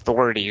Italian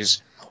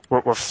authorities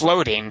were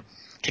floating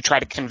to try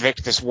to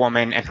convict this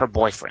woman and her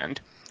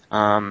boyfriend.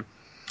 I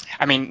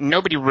mean,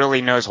 nobody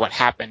really knows what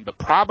happened, but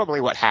probably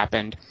what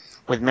happened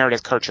with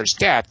Meredith Kercher's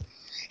death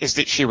is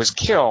that she was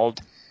killed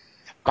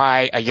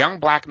by a young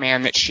black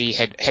man that she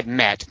had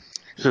met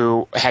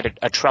who had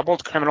a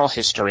troubled criminal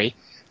history.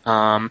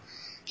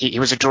 He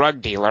was a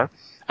drug dealer.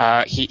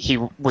 He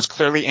was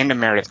clearly into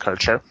Meredith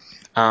Kercher.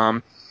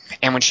 And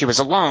when she was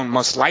alone,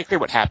 most likely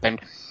what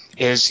happened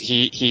is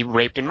he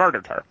raped and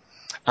murdered her.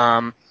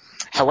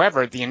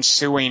 However, the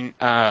ensuing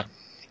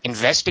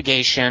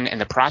investigation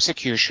and the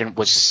prosecution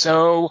was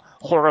so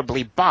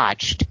horribly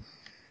botched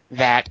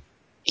that,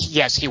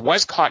 yes, he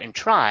was caught and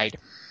tried,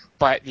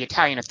 but the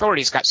Italian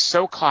authorities got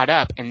so caught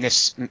up in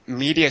this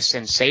media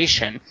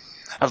sensation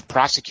of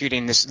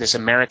prosecuting this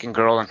American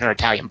girl and her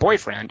Italian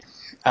boyfriend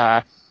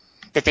that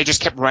they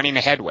just kept running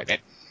ahead with it.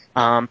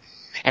 And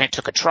it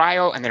took a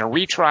trial and then a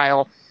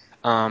retrial.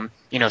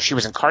 She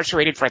was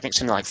incarcerated for, I think,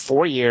 something like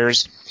 4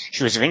 years.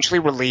 She was eventually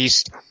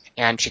released,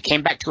 and she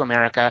came back to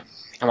America.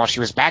 And while she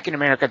was back in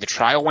America, the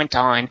trial went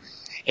on.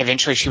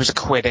 Eventually, she was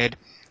acquitted.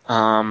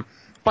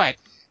 But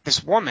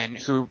this woman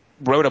who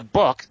wrote a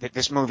book that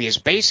this movie is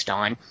based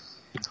on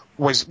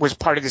was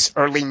part of this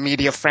early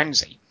media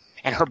frenzy.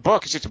 And her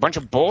book is just a bunch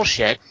of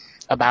bullshit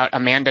about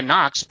Amanda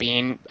Knox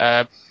being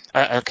a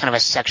kind of a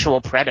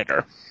sexual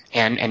predator,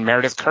 and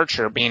Meredith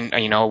Kercher being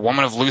a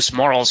woman of loose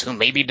morals who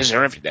maybe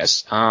deserved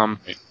this.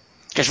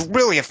 Just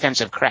really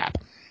offensive crap.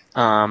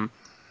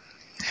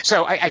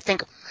 So I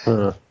think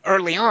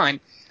early on,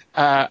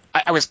 I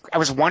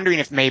was wondering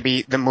if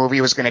maybe the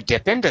movie was going to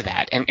dip into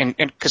that, and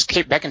because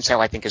Kate Beckinsale,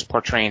 I think, is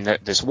portraying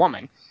this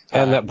woman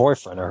and that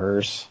boyfriend of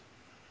hers.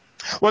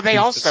 Well, they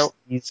also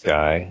this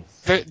guy,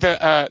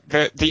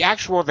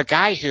 the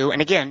guy who,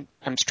 and again,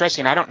 I'm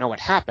stressing I don't know what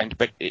happened,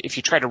 but if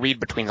you try to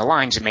read between the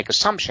lines and make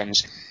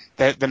assumptions,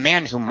 the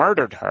man who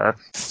murdered her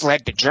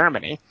fled to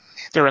Germany.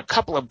 There are a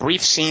couple of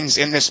brief scenes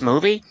in this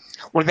movie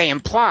where they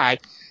imply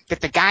that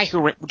the guy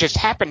who just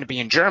happened to be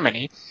in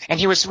Germany, and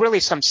he was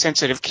really some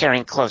sensitive,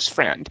 caring, close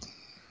friend.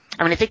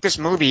 I mean, I think this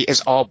movie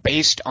is all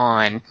based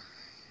on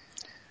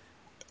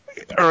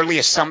early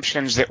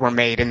assumptions that were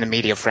made in the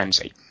media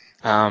frenzy.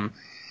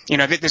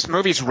 This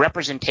movie's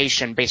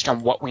representation based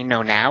on what we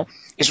know now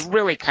is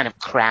really kind of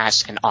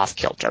crass and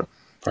off-kilter.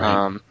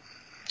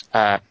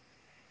 Right.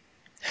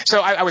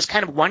 So I was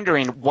kind of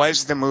wondering,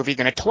 was the movie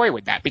going to toy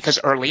with that? Because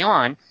early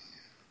on,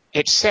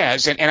 it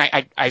says,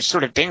 and I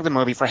sort of dinged the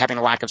movie for having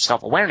a lack of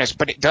self-awareness,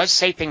 but it does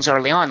say things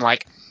early on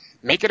like,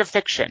 make it a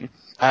fiction.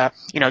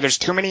 There's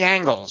too many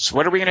angles.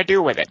 What are we going to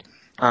do with it?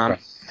 Right.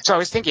 So I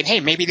was thinking, hey,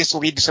 maybe this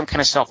will lead to some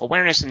kind of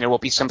self-awareness and there will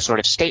be some sort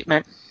of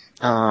statement,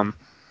 about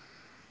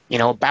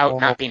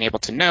not being able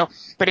to know.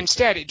 But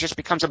instead, it just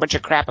becomes a bunch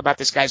of crap about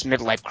this guy's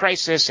midlife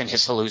crisis and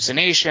his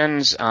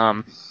hallucinations,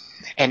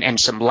 and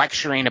some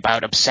lecturing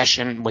about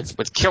obsession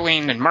with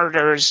killing and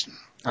murders.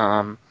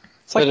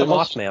 It's like the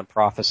Mothman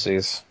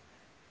prophecies.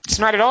 It's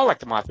not at all like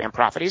the Mothman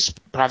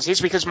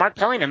prophecies because Mark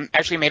Pellingham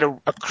actually made a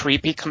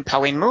creepy,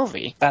 compelling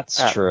movie.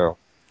 That's true.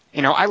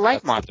 I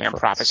like That's Mothman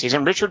prophecies,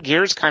 and Richard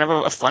Gere's kind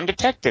of a fun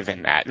detective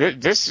in that.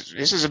 This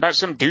is about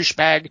some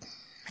douchebag,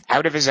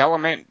 out of his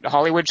element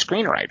Hollywood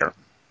screenwriter.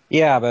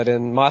 Yeah, but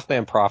in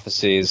Mothman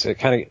prophecies,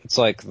 it's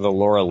like the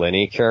Laura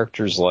Linney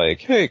character's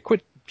like, hey,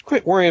 quit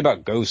worrying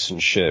about ghosts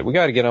and shit. We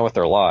got to get on with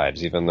our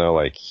lives, even though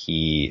like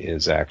he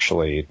is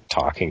actually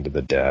talking to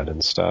the dead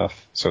and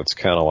stuff. So it's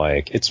kind of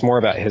like it's more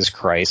about his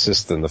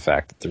crisis than the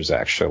fact that there's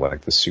actually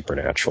like the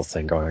supernatural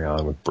thing going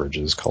on with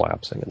bridges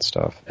collapsing and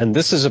stuff. And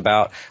this is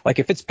about like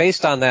if it's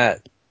based on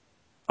that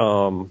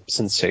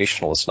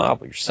sensationalist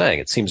novel you're saying,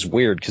 it seems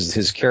weird because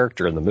his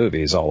character in the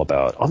movie is all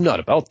about, I'm not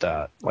about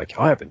that. Like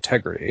I have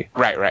integrity.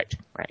 Right.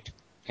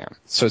 Yeah.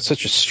 So it's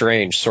such a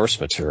strange source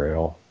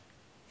material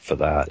for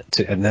that,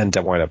 and then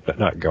to wind up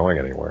not going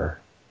anywhere.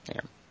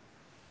 Yeah.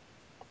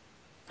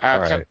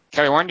 Right.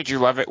 Kelly Wand, did you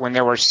love it when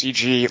there were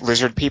CG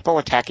lizard people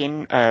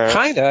attacking?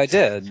 Kinda, I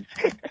did.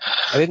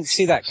 I didn't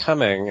see that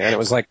coming, and it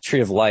was like Tree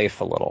of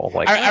Life a little.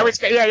 Like I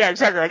was, yeah,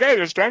 exactly. Like, hey,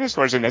 there's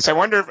dinosaurs in this. I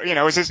wonder,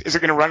 if, is it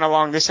going to run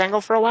along this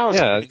angle for a while? Is it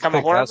going to become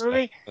a horror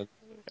movie?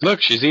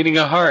 Look, she's eating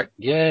a heart.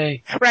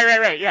 Yay.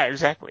 Right. Yeah,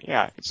 exactly.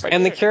 Yeah. It's like,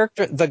 and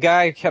the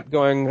guy kept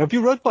going, have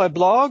you read my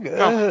blog?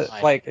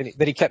 That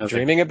he kept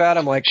dreaming about.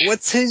 I'm like,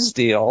 what's his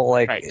deal?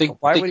 Like,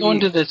 why would he go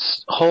into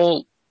this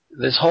whole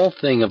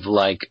thing of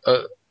like,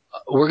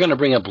 we're going to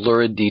bring up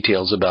lurid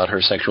details about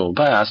her sexual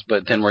past,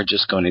 but then we're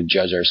just going to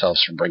judge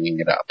ourselves for bringing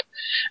it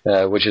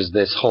up, which is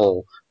this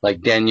whole,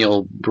 like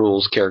Daniel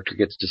Bruhl's character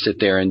gets to sit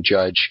there and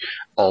judge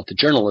all the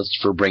journalists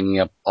for bringing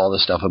up all the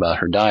stuff about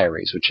her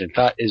diaries, which I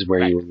thought is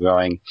where you were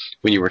going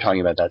when you were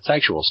talking about that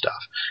sexual stuff.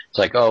 It's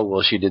like, oh,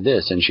 well, she did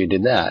this and she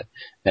did that.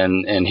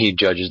 And he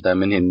judges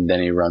them and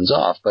then he runs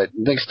off, but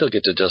they still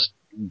get to just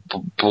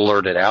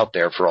blurt it out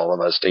there for all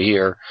of us to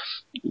hear.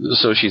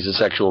 So she's a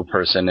sexual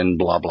person and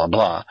blah, blah,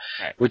 blah,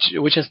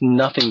 which has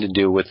nothing to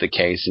do with the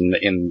case.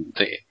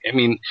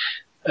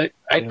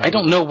 I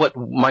don't know what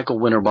Michael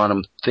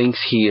Winterbottom thinks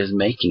he is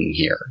making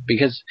here,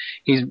 because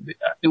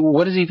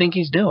what does he think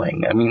he's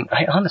doing? I mean,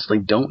 I honestly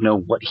don't know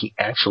what he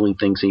actually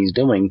thinks he's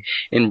doing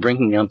in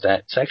bringing up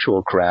that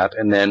sexual crap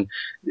and then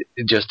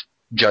just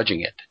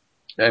judging it.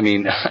 I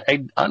mean,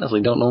 I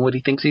honestly don't know what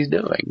he thinks he's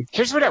doing.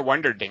 Here's what I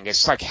wondered,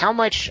 Dingus. Like, how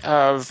much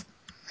of...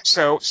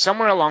 So,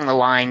 somewhere along the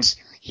lines,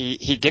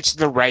 he gets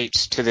the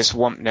rights to this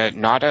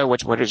woman, Nada,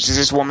 what is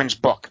this woman's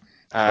book?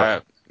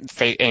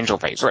 Angel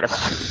Face, whatever.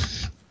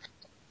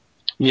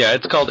 Yeah,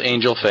 it's called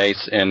Angel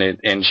Face,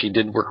 and she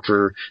did work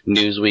for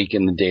Newsweek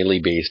and the Daily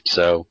Beast,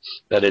 so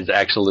that is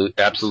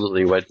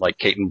absolutely what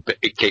Kate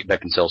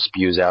Beckinsale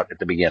spews out at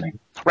the beginning.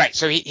 Right.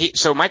 So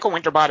so Michael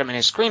Winterbottom and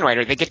his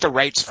screenwriter, they get the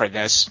rights for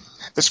this.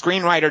 The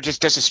screenwriter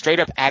just does a straight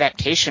up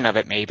adaptation of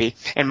it, maybe.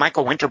 And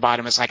Michael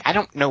Winterbottom is like, I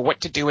don't know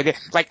what to do with it.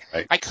 Like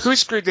who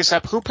screwed this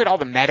up? Who put all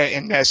the meta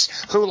in this?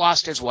 Who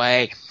lost his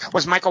way?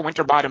 Was Michael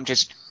Winterbottom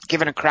just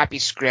given a crappy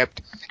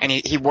script? And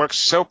he works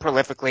so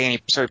prolifically,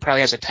 and so he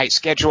probably has a tight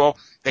schedule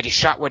that he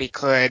shot what he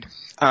could.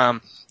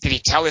 Did he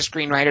tell his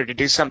screenwriter to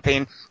do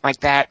something like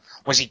that?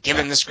 Was he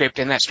given the script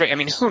in that straight? I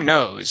mean, who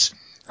knows?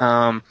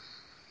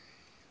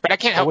 But I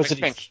can't help but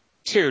think,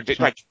 too,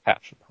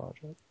 Passion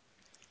project.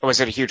 Was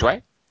it a huge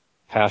what?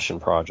 Passion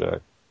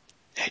project.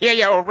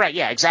 Yeah, right,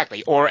 yeah,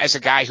 exactly. Or as a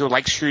guy who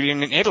likes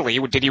shooting in Italy,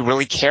 did he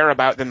really care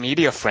about the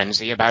media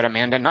frenzy about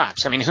Amanda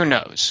Knox? I mean, who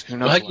knows?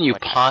 How can you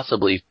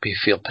possibly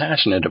feel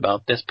passionate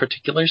about this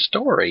particular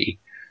story?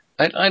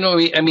 I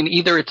don't. I mean,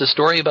 either it's a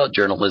story about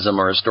journalism,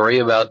 or a story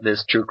about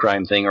this true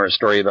crime thing, or a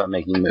story about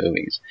making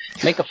movies.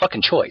 Make a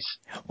fucking choice.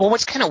 Well,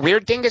 what's kind of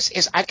weird, Dingus,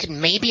 is I could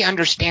maybe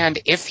understand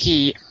if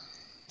he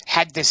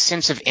had this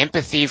sense of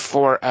empathy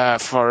for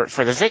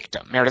the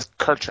victim, Meredith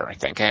Kercher, I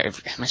think. Am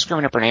I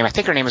screwing up her name? I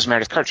think her name was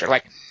Meredith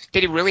Kercher.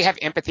 Did he really have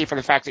empathy for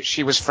the fact that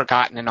she was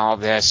forgotten in all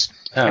this?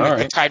 Oh, and all right.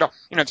 The title,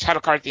 the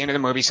title card at the end of the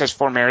movie says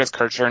for Meredith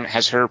Kercher, and it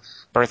has her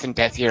birth and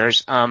death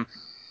years.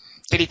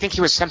 Did he think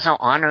he was somehow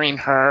honoring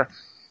her?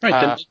 Right,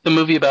 then make the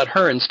movie about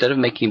her instead of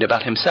making it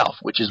about himself,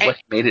 which is what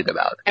he made it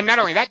about. And not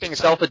only that, Dingus,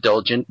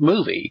 self-indulgent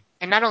movie.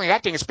 And not only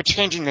that, Dingus, but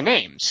changing the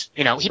names.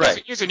 He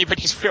doesn't use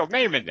anybody's real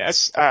name in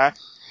this.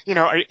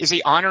 Is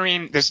he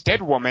honoring this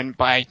dead woman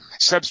by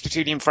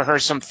substituting for her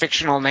some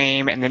fictional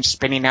name and then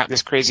spinning out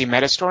this crazy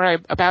meta story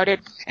about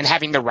it, and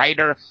having the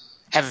writer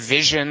have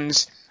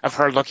visions of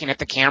her looking at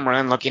the camera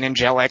and looking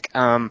angelic?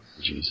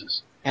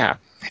 Jesus. Yeah.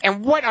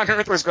 And what on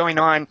earth was going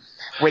on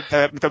with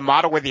the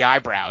model with the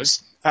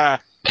eyebrows?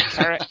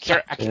 Kara,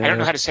 I don't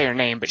know how to say her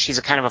name, but she's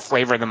a kind of a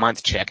flavor of the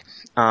month chick.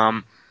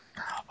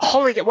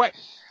 Holy, what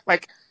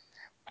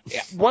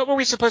were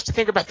we supposed to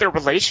think about their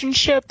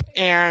relationship?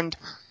 And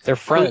they're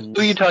friends.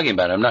 Who are you talking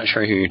about? I'm not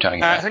sure who you're talking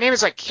about. Her name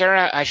is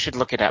Kara. I should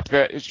look it up.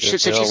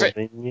 She's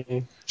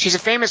a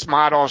famous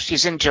model.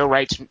 She's in Joe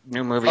Wright's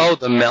new movie. Oh,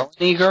 the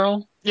Melanie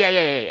girl?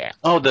 Yeah.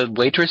 Oh, the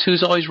waitress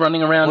who's always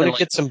running around. Want to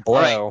get some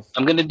blow. Right,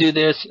 I'm going to do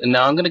this, and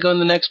now I'm going to go in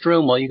the next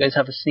room while you guys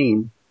have a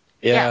scene.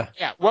 Yeah.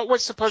 What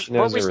was supposed?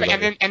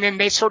 And then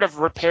they sort of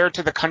repair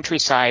to the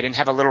countryside and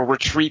have a little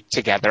retreat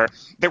together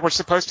that we're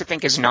supposed to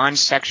think is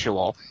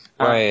non-sexual.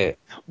 Right.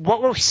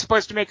 What were we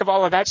supposed to make of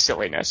all of that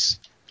silliness?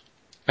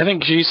 I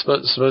think she's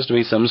supposed to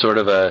be some sort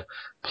of a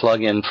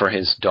plug-in for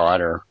his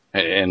daughter,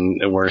 and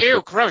we're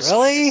ew, gross.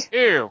 Really?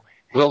 Ew.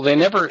 Well, they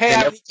never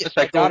have a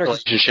sexual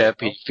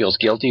relationship. He feels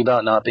guilty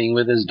about not being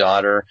with his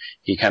daughter.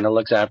 He kind of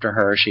looks after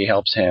her. She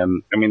helps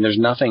him. I mean, there's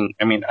nothing.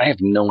 I mean, I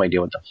have no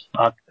idea what the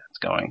fuck that's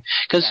going.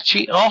 Because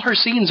all her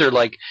scenes are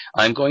like,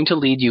 I'm going to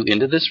lead you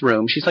into this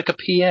room. She's like a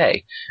PA,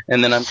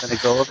 and then I'm going to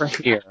go over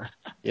here.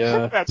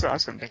 Yeah, that's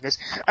awesome.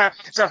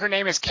 So her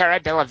name is Cara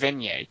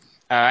Delevingne,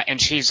 and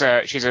she's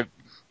a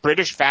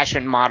British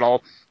fashion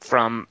model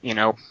from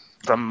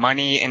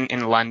Money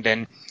in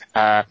London.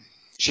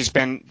 She's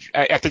been,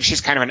 I think she's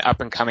kind of an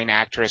up-and-coming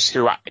actress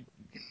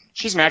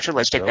she's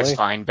naturalistic, really? That's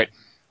fine, but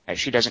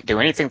she doesn't do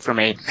anything for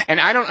me. And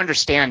I don't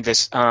understand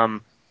this,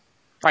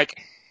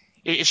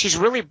 if she's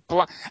really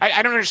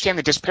I don't understand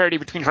the disparity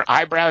between her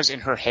eyebrows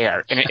and her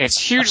hair, and it's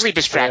hugely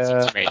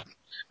distracting to me.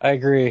 I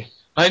agree.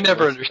 I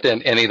never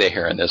understand any of the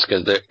hair in this,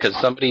 because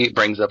somebody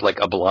brings up like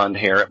a blonde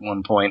hair at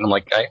one point, and I'm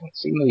like, I haven't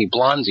seen any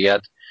blondes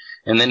yet.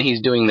 And then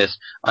he's doing this,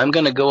 I'm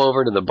going to go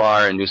over to the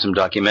bar and do some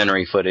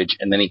documentary footage,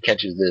 and then he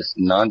catches this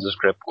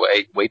nondescript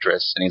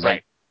waitress, and he's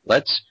like,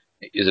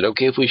 is it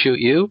okay if we shoot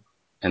you?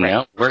 And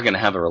now we're going to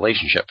have a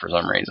relationship for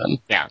some reason.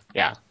 Yeah.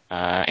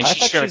 And I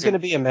thought she was going to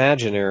be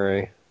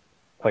imaginary.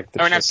 I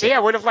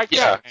would have liked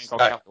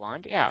that.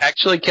 Blonde. Yeah.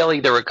 Actually,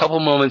 Kelly, there were a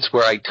couple moments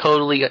where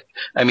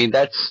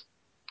that's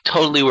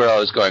totally where I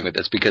was going with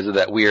this, because of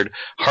that weird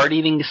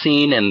heart-eating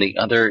scene and the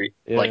other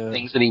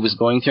things that he was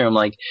going through. I'm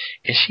like,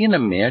 is she an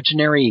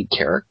imaginary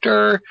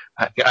character?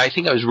 I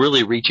think I was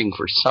really reaching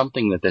for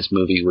something that this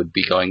movie would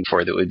be going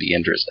for that would be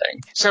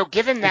interesting. So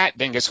given that,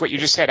 Dingus, what you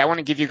just said, I want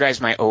to give you guys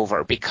my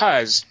over,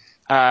 because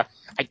I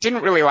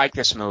didn't really like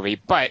this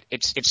movie, but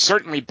it's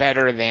certainly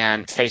better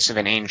than Face of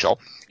an Angel.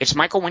 It's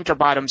Michael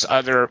Winterbottom's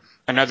another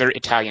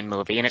Italian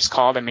movie, and it's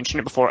called, I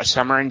mentioned it before, A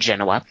Summer in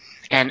Genoa.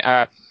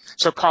 And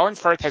so Colin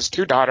Firth has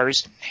two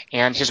daughters,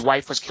 and his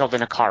wife was killed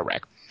in a car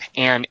wreck.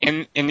 And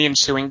in the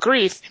ensuing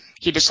grief,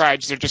 he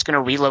decides they're just going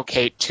to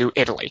relocate to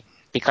Italy,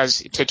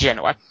 to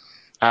Genoa,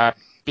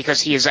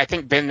 because he has, I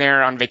think, been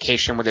there on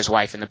vacation with his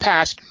wife in the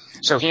past.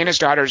 So he and his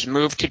daughters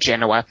moved to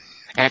Genoa,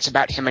 and it's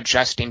about him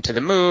adjusting to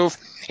the move.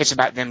 It's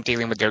about them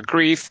dealing with their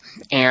grief.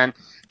 And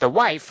the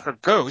wife, her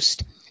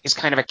ghost, is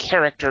kind of a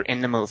character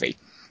in the movie.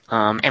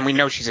 And we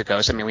know she's a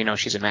ghost. I mean, we know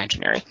she's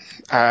imaginary.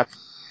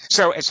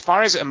 So as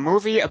far as a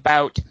movie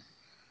about,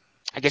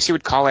 I guess you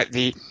would call it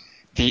the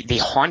the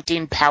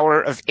haunting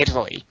power of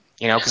Italy.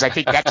 Because I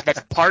think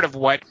that's part of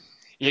what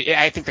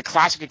I think the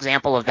classic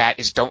example of that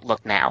is Don't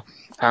Look Now.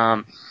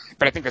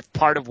 But I think that's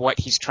part of what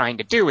he's trying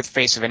to do with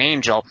Face of an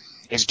Angel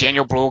is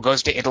Daniel Bruhl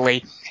goes to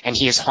Italy and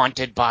he is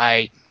haunted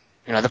by,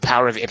 the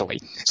power of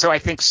Italy. So I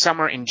think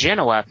Summer in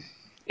Genoa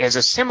is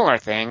a similar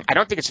thing. I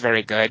don't think it's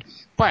very good,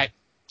 but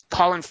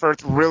Colin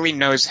Firth really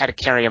knows how to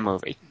carry a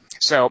movie.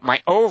 So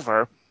my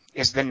over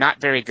is the not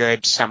very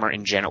good Summer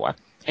in Genoa.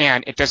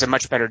 And it does a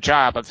much better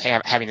job of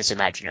having this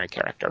imaginary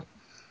character.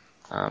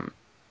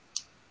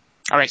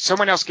 All right,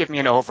 someone else give me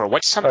an over.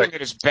 What's something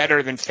that is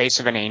better than Face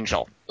of an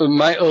Angel?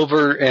 My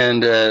over,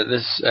 and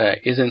this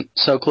isn't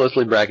so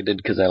closely bracketed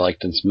because I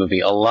liked this movie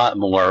a lot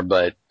more,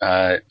 but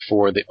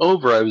for the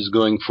over, I was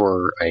going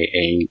for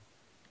a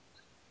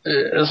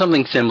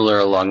something similar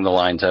along the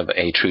lines of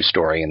a true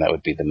story, and that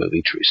would be the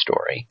movie True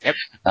Story,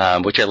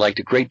 which I liked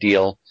a great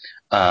deal.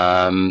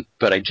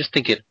 But I just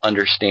think it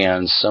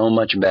understands so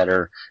much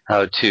better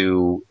how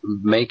to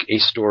make a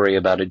story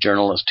about a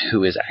journalist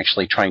who is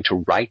actually trying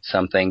to write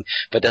something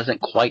but doesn't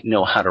quite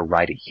know how to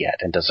write it yet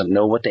and doesn't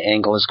know what the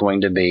angle is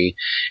going to be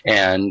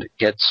and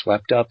gets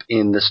swept up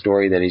in the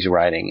story that he's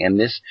writing. And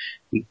this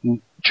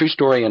True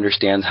Story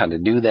understands how to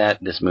do that.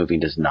 This movie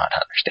does not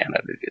understand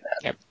how to do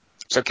that. Yep.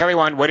 So, Kelly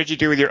Wand, what did you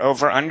do with your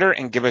over-under?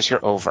 And give us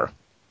your over.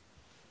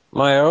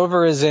 My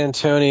over is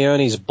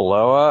Antonioni's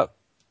blow-up,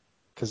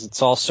 because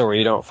it's also where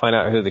you don't find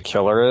out who the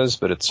killer is,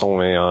 but it's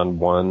only on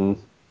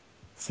one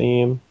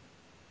theme.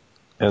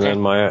 And then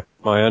my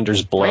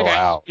under's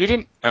Blowout. You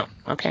didn't... Oh,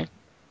 okay.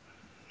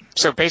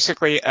 So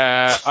basically,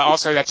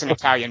 also that's an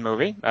Italian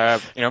movie.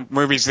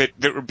 Movies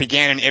that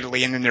began in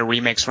Italy and then their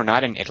remakes were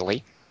not in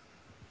Italy.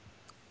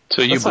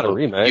 So that's not a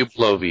remake. You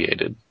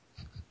bloviated.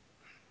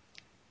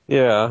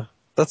 Yeah.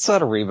 That's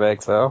not a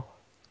remake, though.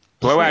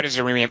 Blowout is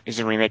a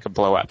remake of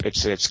Blow Up.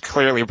 It's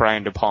clearly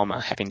Brian De Palma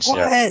having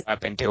stepped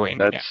up and doing.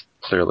 That's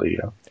clearly,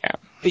 yeah.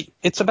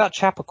 It's about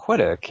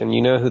Chappaquiddick, and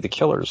you know who the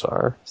killers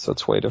are, so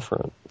it's way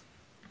different.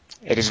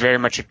 It is very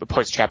much a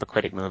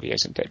post-Chappaquiddick movie,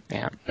 isn't it?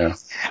 Yeah.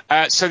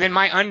 So then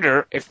my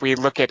under, if we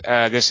look at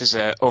this as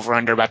a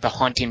over-under about the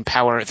haunting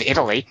power of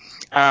Italy,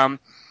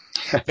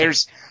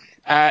 there's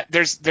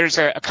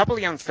a couple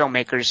of young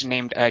filmmakers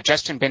named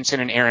Justin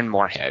Benson and Aaron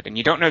Moorhead, and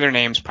you don't know their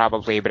names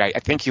probably, but I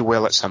think you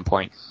will at some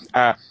point.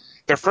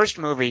 Their first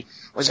movie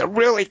was a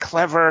really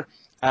clever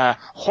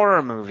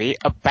horror movie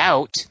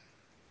about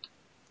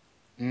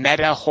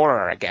meta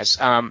horror, I guess.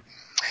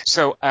 What's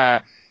the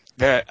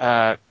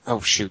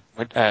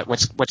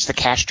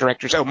Cash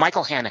directors? Oh,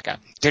 Michael Haneke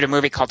did a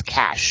movie called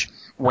Cash,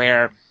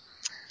 where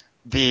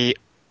the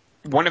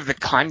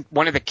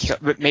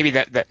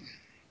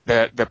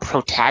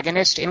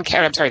antagonist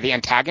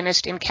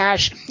in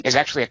Cash is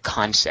actually a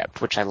concept,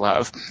 which I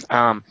love.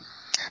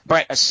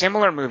 But a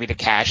similar movie to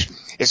Cash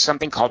is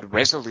something called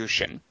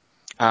Resolution.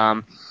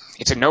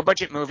 It's a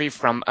no-budget movie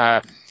from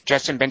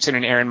Justin Benson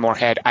and Aaron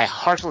Moorhead. I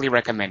heartily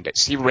recommend it.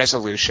 See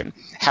Resolution.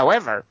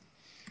 However,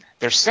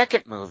 their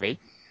second movie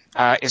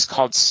is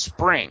called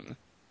Spring.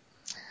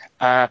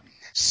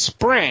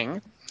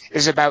 Spring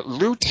is about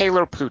Lou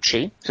Taylor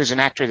Pucci, who's an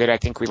actor that I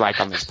think we like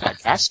on this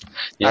podcast.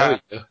 Yeah,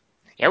 we do.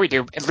 Yeah, we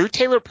do. And Lou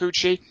Taylor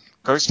Pucci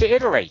goes to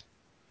Italy.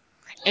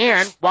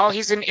 And while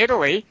he's in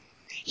Italy,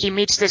 he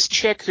meets this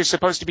chick who's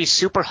supposed to be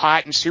super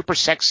hot and super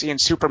sexy and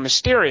super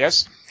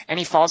mysterious, and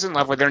he falls in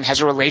love with her and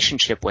has a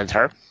relationship with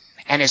her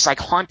and is like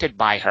haunted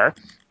by her.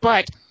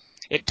 But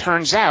it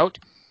turns out,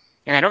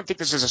 and I don't think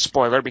this is a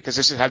spoiler because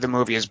this is how the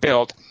movie is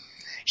built,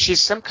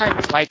 she's some kind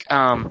of like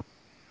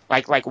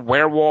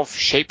werewolf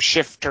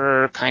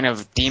shapeshifter kind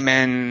of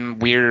demon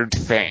weird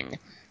thing.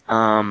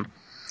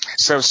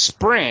 So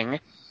Spring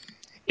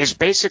is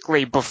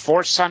basically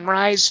Before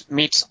Sunrise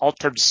meets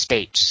Altered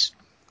States.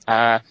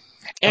 And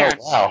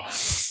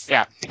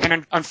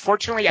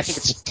unfortunately, I think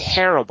it's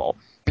terrible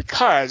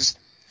because,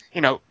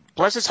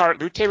 bless his heart,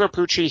 Lou Taylor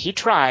Pucci, he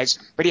tries,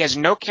 but he has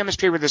no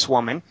chemistry with this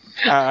woman.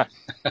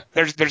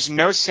 There's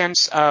no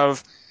sense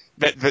of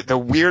the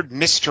weird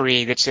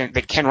mystery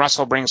that Ken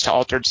Russell brings to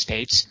Altered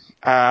States.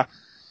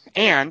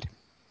 And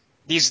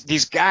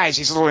these guys,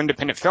 these little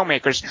independent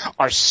filmmakers,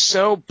 are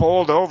so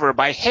bowled over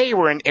by, hey,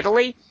 we're in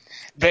Italy,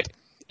 that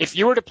if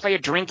you were to play a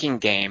drinking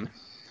game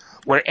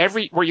where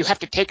you have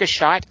to take a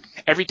shot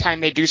every time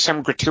they do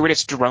some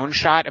gratuitous drone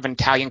shot of an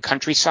Italian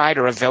countryside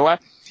or a villa,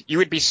 you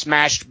would be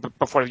smashed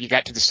before you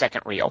got to the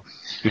second reel.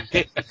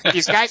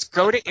 These guys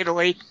go to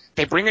Italy,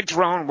 they bring a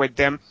drone with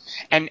them,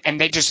 and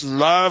they just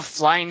love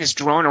flying this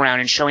drone around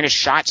and showing us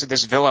shots of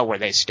this villa where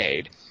they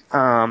stayed.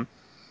 And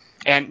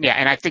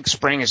I think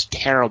Spring is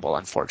terrible,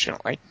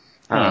 unfortunately.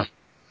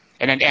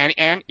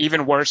 And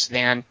even worse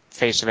than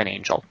Face of an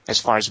Angel, as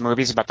far as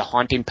movies about the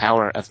haunting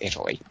power of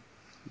Italy.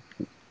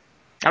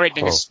 All right,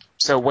 Dingus.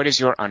 So what is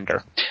your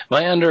under?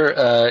 My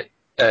under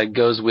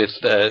goes with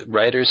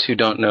writers who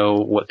don't know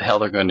what the hell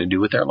they're going to do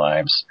with their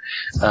lives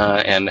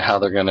and how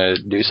they're going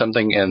to do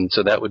something. And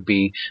so that would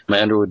be,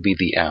 my under would be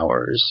The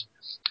Hours.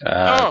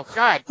 Oh,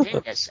 God,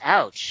 dingus.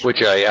 Ouch.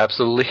 Which I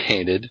absolutely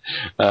hated.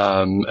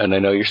 And I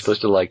know you're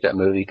supposed to like that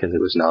movie because it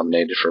was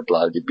nominated for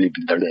blah, blah, blah,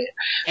 blah, blah.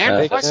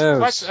 And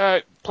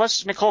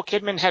plus Nicole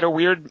Kidman had a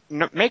weird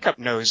makeup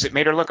nose that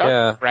made her look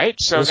ugly, right?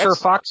 So it was her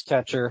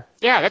foxcatcher.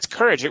 Yeah, that's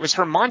courage. It was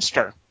her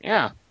monster.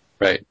 Yeah.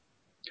 Right.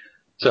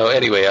 So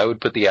anyway, I would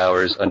put the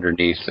hours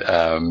underneath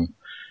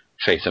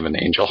Face of an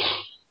Angel.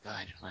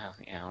 God, wow,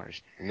 the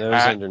hours. Nose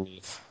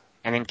underneath.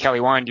 And then Kelly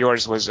Wand,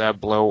 yours was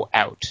Blow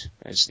Out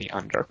as the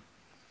under.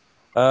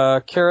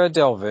 Cara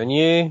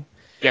Delevingne.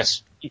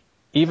 Yes.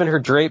 Even her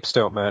drapes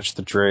don't match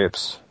the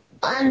drapes.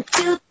 1,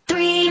 2,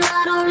 3,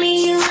 not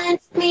only you and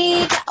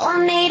me, got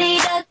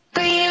 180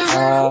 degrees,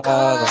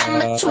 in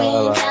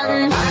between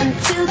them. 1,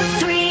 2,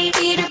 3,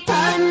 Peter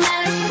Pan,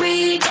 let it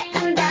free,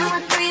 getting down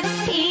with 3 to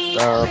P,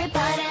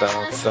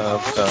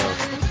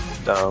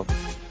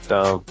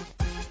 Down.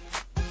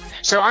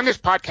 So on this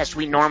podcast,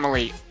 we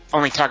normally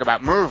only talk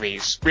about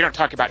movies. We don't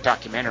talk about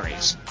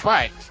documentaries.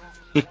 But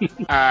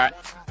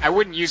I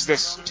wouldn't use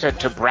this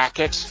to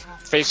bracket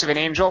Face of an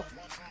Angel.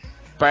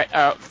 But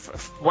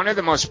one of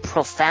the most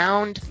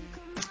profound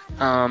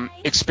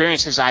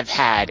experiences I've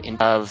had in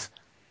terms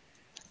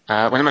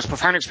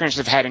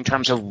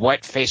of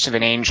what Face of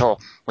an Angel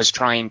was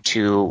trying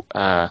to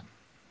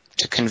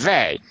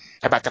convey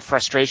about the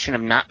frustration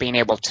of not being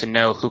able to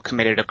know who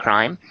committed a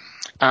crime.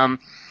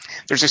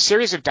 There's a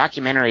series of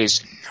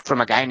documentaries from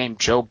a guy named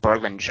Joe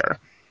Berlinger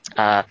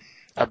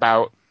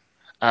about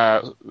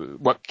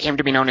what came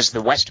to be known as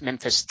the West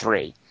Memphis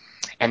Three.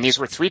 And these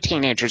were 3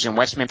 teenagers in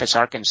West Memphis,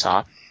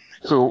 Arkansas,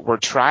 who were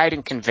tried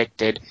and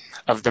convicted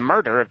of the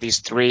murder of these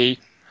three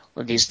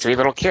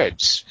little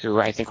kids, who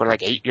I think were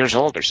like 8 years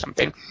old or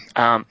something.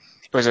 It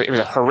was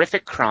a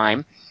horrific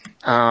crime.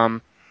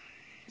 And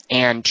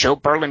Joe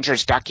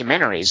Berlinger's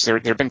documentaries, there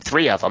have been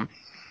 3 of them.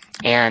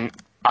 And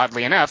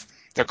oddly enough,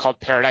 they're called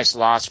Paradise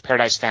Lost,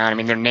 Paradise Found. I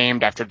mean, they're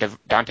named after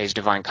Dante's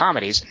Divine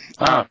Comedies.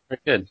 Very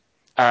good.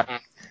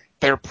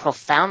 They're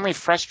profoundly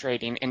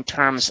frustrating in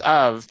terms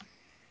of,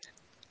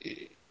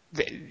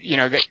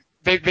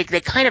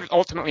 they kind of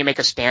ultimately make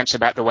a stance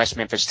about the West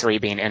Memphis Three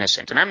being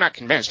innocent. And I'm not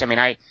convinced. I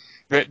mean,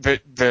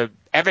 the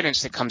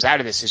evidence that comes out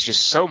of this is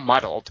just so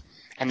muddled,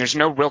 and there's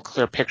no real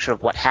clear picture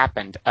of what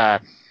happened.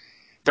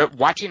 But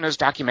watching those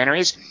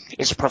documentaries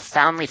is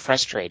profoundly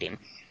frustrating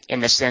in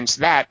the sense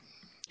that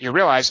you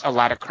realize a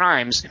lot of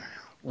crimes,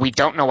 we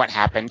don't know what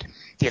happened.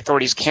 The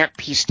authorities can't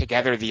piece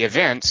together the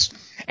events.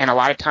 And a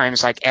lot of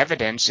times, like,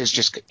 evidence is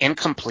just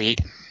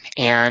incomplete,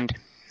 and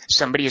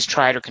somebody is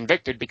tried or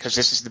convicted because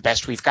this is the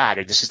best we've got,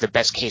 or this is the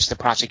best case the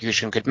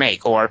prosecution could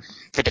make, or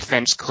the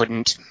defense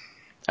couldn't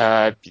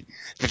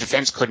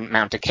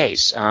mount a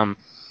case. To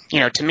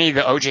me,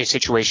 the OJ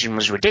situation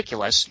was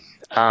ridiculous,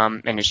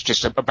 and it's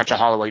just a bunch of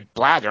Hollywood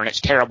blather, and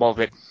it's terrible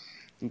that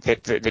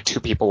the 2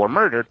 people were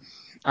murdered.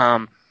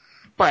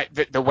 But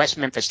the West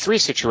Memphis Three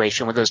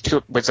situation with those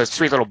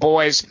 3 little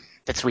boys,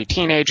 the 3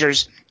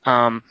 teenagers,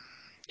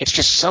 it's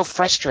just so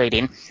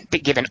frustrating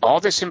that given all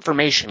this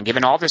information,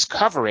 given all this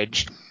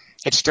coverage,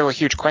 it's still a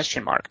huge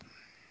question mark.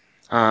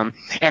 And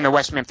the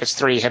West Memphis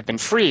Three have been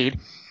freed,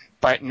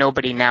 but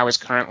nobody now is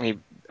currently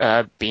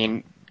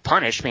being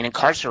punished, being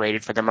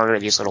incarcerated for the murder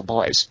of these little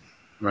boys.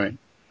 Right.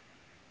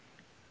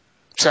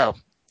 So,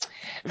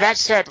 that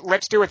said,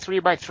 let's do a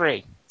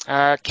 3x3.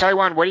 Kelly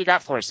Wand, what do you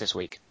got for us this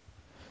week?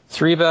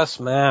 3 best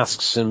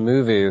masks in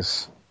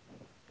movies.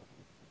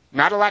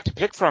 Not a lot to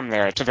pick from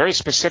there. It's a very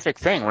specific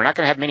thing. We're not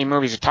going to have many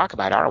movies to talk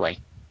about, are we?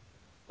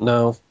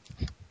 No.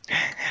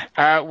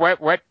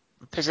 What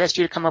possessed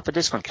you to come up with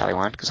this one, Kelly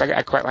Wand? Because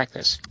I quite like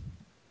this.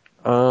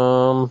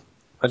 I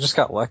just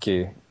got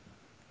lucky.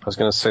 I was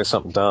going to say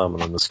something dumb,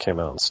 and then this came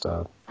out instead.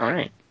 All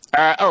right.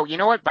 You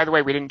know what? By the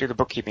way, we didn't do the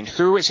bookkeeping.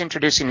 Who is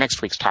introducing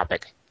next week's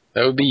topic?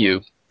 That would be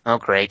you. Oh,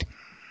 great.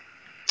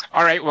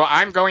 All right. Well,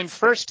 I'm going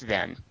first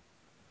then.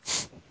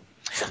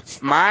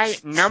 My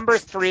number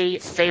 3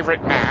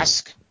 favorite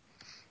mask.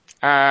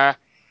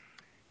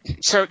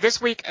 So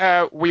this week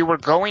we were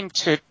going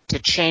to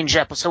change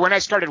up. So when I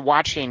started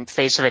watching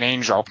Face of an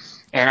Angel,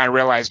 and I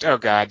realized, oh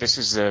God, this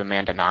is the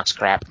Amanda Knox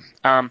crap.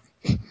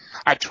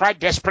 I tried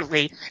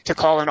desperately to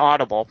call an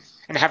audible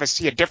and have us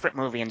see a different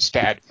movie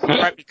instead,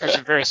 but because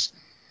of various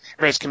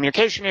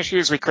communication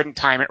issues, we couldn't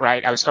time it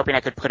right. I was hoping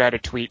I could put out a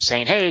tweet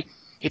saying, hey,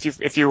 if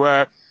you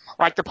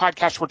like the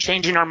podcast, we're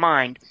changing our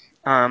mind.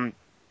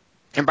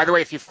 And by the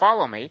way, if you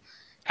follow me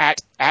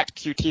at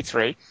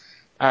QT3,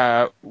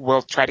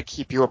 we'll try to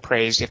keep you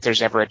appraised if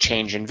there's ever a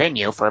change in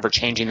venue for ever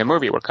changing the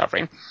movie we're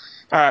covering.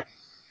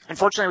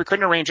 Unfortunately, we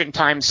couldn't arrange it in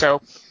time,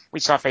 so we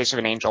saw Face of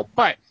an Angel.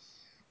 But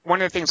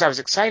one of the things I was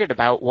excited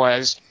about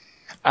was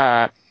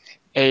a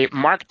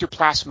Mark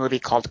Duplass movie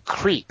called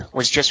Creep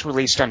was just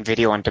released on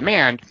video on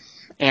demand,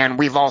 and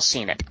we've all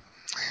seen it.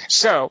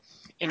 So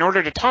in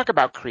order to talk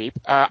about Creep,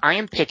 I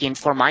am picking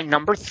for my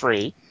number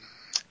 3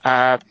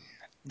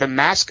 the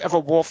mask of a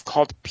wolf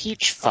called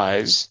Peach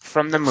Fuzz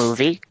from the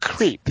movie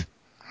Creep.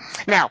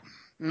 Now,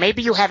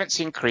 maybe you haven't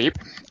seen Creep.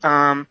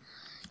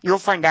 You'll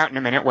find out in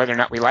a minute whether or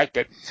not we liked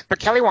it. But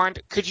Kelly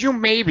Wand, could you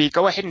maybe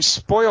go ahead and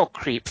spoil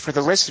Creep for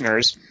the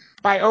listeners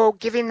by,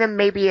 giving them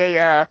maybe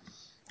a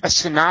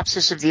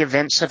synopsis of the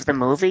events of the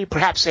movie?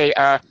 Perhaps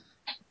a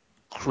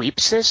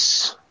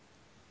creepsis?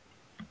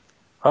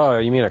 Oh,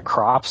 you mean a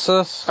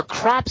cropsis? A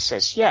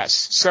cropsis, yes.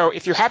 So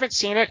if you haven't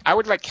seen it, I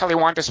would like Kelly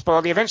Wand to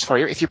spoil the events for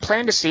you. If you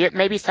plan to see it,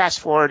 maybe fast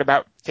forward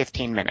about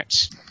 15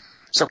 minutes.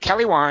 So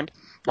Kelly Wand,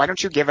 why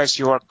don't you give us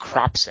your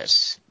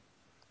cropsis?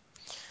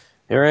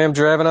 Here I am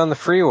driving on the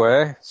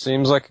freeway.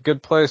 Seems like a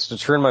good place to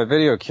turn my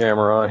video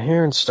camera on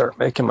here and start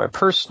making my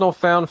personal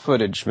found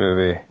footage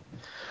movie.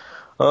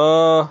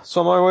 So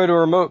on my way to a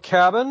remote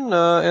cabin,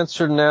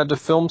 answered an ad to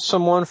film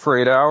someone for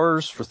 8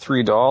 hours for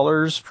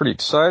 $3. Pretty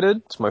excited.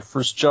 It's my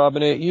first job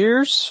in 8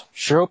 years.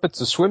 Sure hope it's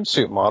a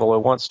swimsuit model who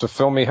wants to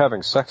film me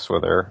having sex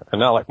with her,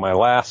 and not like my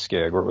last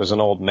gig where it was an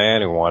old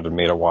man who wanted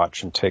me to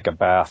watch him take a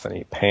bath and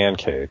eat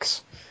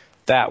pancakes.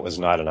 That was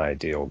not an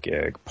ideal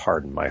gig,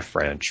 pardon my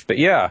French. But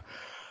yeah,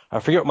 I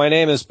forget what my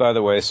name is, by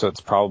the way, so it's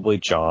probably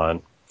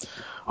John.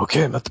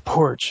 Okay, I'm at the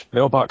porch.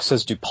 Mailbox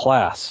says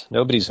Duplass.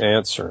 Nobody's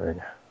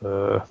answering.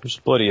 There's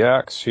a bloody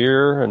axe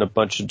here and a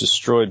bunch of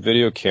destroyed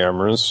video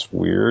cameras.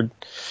 Weird.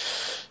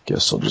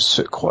 Guess I'll just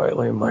sit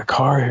quietly in my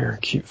car here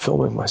and keep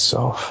filming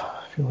myself.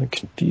 Feeling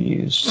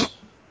confused.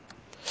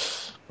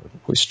 My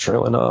voice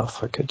trailing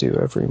off like I do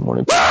every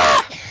morning.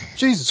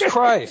 Jesus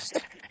Christ!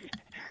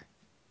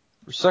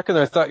 For a second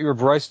I thought you were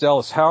Bryce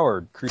Dallas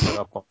Howard creeping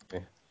up on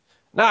me.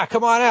 Nah,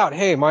 come on out.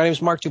 Hey, my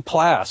name's Mark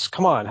Duplass.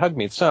 Come on, hug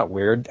me. It's not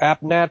weird.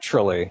 Act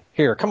naturally.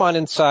 Here, come on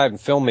inside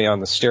and film me on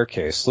the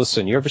staircase.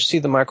 Listen, you ever see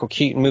the Michael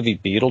Keaton movie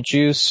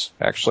Beetlejuice?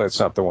 Actually, it's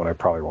not the one I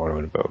probably want to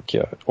invoke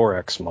yet. Or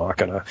Ex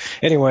Machina.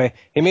 Anyway,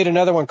 he made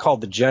another one called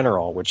The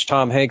General, which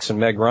Tom Hanks and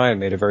Meg Ryan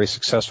made a very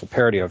successful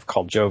parody of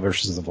called Joe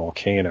versus the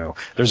Volcano.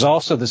 There's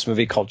also this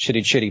movie called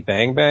Chitty Chitty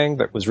Bang Bang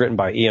that was written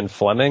by Ian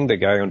Fleming, the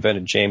guy who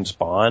invented James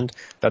Bond.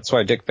 That's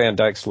why Dick Van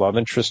Dyke's love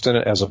interest in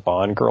it has a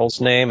Bond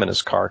girl's name and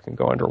his car can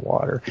go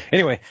underwater.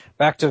 Anyway,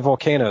 back to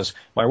volcanoes.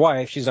 My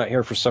wife, she's not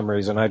here for some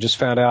reason. I just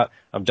found out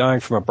I'm dying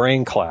from a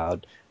brain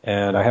cloud,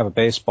 and I have a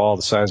baseball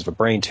the size of a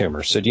brain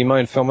tumor. So do you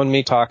mind filming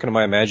me talking to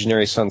my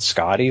imaginary son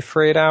Scotty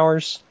for 8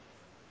 hours?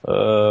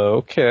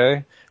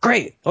 Okay.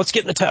 Great. Let's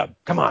get in the tub.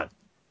 Come on.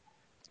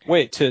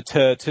 Wait, tub?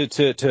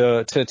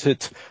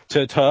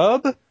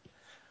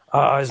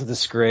 Oh, isn't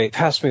this great?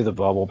 Pass me the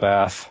bubble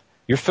bath.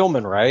 You're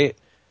filming, right?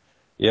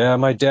 Yeah,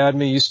 my dad and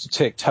me used to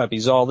take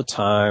tubbies all the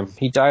time.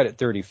 He died at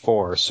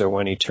 34, so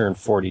when he turned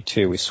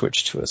 42, we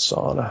switched to a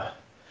sauna.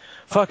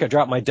 Fuck, I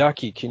dropped my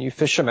ducky. Can you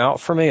fish him out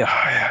for me? Oh,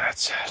 yeah,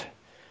 that's it.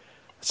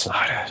 That's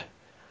not it.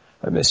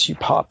 I miss you,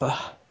 Papa.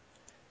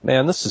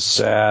 Man, this is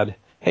sad.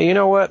 Hey, you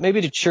know what?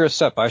 Maybe to cheer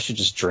us up, I should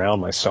just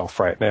drown myself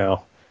right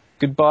now.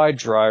 Goodbye,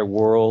 dry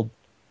world.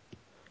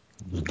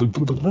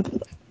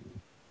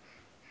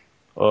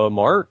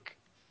 Mark?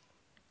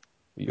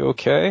 You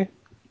okay?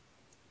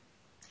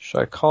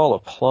 Should I call a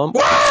plumber?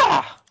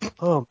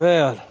 Oh,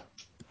 man.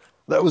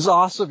 That was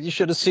awesome. You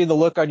should have seen the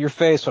look on your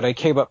face when I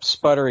came up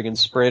sputtering and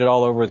sprayed it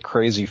all over with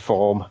crazy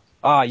foam.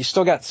 Ah, you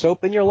still got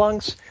soap in your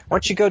lungs? Why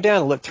don't you go down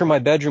and look through my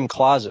bedroom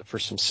closet for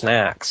some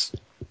snacks?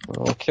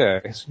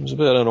 Okay, seems a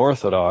bit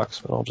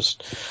unorthodox, but I'll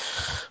just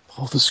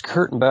pull this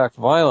curtain back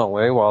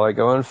violently while I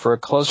go in for a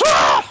close...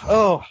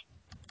 Oh,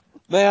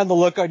 man, the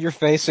look on your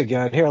face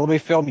again. Here, let me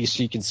film you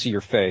so you can see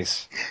your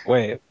face.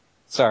 Wait.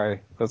 Sorry,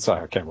 that's not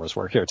how cameras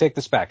work. Here, take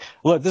this back.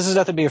 Look, this is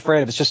nothing to be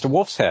afraid of. It's just a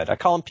wolf's head. I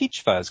call him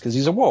Peach Fuzz because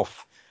he's a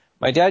wolf.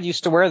 My dad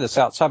used to wear this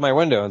outside my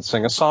window and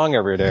sing a song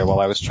every day while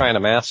I was trying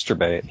to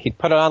masturbate. He'd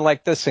put it on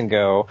like this and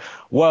go,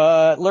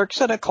 what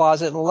lurks in a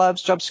closet and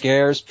loves jump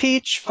scares?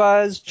 Peach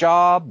Fuzz,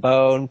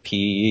 jawbone,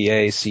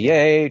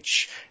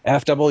 P-A-C-H,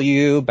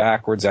 F-W,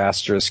 backwards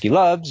asterisk. He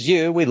loves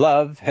you, we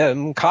love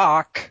him,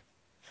 cock.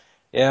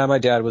 Yeah, my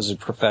dad was a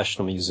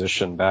professional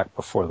musician back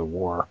before the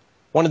war.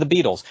 One of the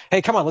Beatles.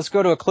 Hey, come on, let's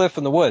go to a cliff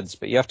in the woods,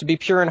 but you have to be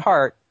pure in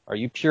heart. Are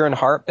you pure in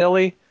heart,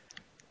 Billy?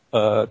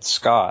 It's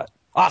Scott.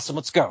 Awesome,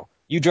 let's go.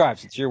 You drive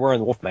since you're wearing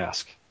the wolf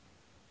mask.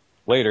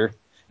 Later.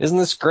 Isn't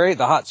this great?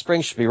 The hot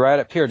spring should be right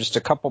up here, just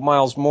a couple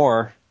miles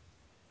more.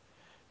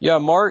 Yeah,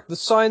 Mark, the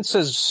sign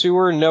says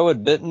sewer, no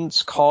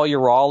admittance, call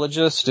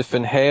urologist if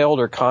inhaled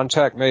or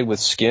contact made with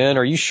skin.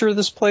 Are you sure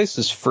this place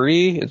is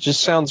free? It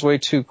just sounds way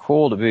too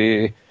cool to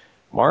be.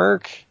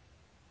 Mark?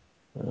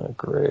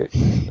 Great.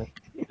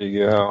 There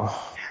you go.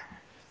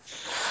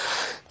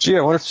 Gee,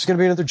 I wonder if there's going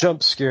to be another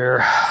jump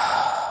scare.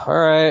 All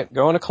right,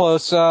 going to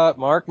close-up.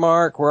 Mark,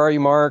 where are you,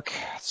 Mark?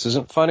 This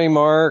isn't funny,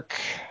 Mark.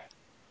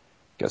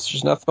 Guess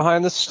there's nothing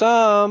behind the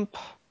stump.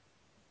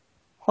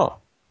 Huh.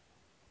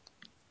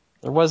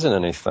 There wasn't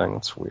anything.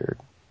 That's weird.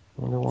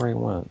 I wonder where he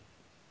went.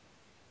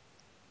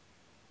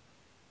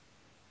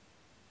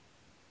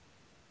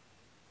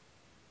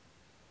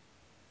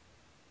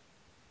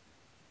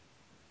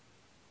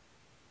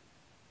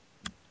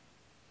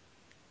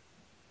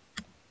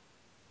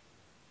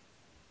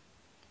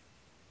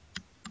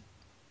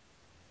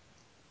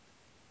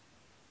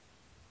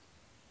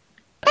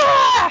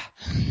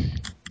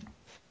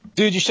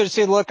 Dude, you should have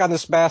seen the look on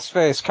this bass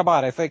face. Come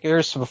on, I think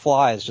here's some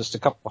flies just a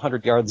couple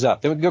 100 yards up.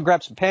 Then we can go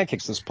grab some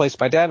pancakes at this place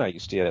my dad and I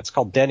used to eat. It's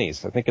called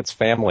Denny's. I think it's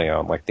family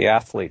owned, like the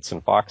Athletes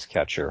and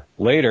Foxcatcher.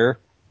 Later.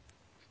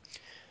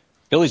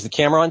 Billy's the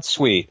camera on?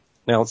 Sweet.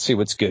 Now let's see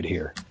what's good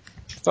here.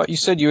 Thought you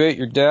said you ate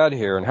your dad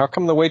here, and how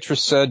come the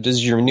waitress said,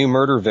 does your new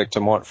murder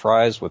victim want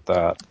fries with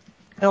that?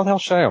 How the hell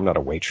should I? I'm not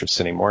a waitress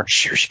anymore.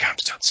 Here she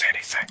comes, don't say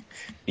anything.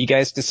 You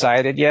guys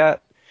decided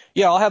yet?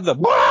 Yeah, I'll have the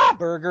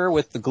burger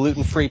with the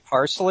gluten-free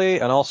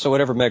parsley, and also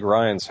whatever Meg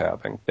Ryan's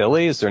having.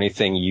 Billy, is there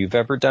anything you've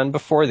ever done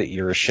before that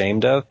you're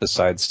ashamed of,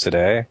 besides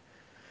today?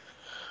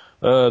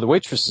 The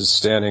waitress is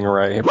standing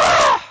right here.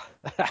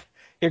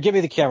 Here, give me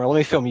the camera. Let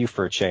me film you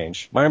for a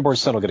change. My onboard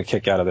son will get a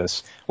kick out of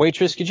this.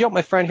 Waitress, could you help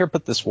my friend here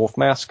put this wolf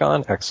mask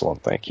on?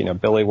 Excellent, thank you. Now,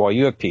 Billy, while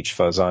you have peach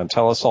fuzz on,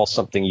 tell us all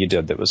something you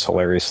did that was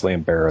hilariously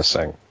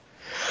embarrassing.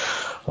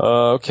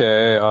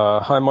 Okay.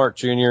 Hi, Mark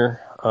Jr.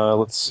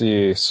 Let's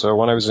see. So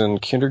when I was in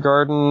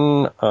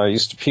kindergarten, I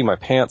used to pee my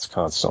pants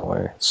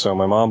constantly. So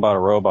my mom bought a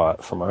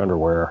robot for my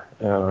underwear.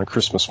 And on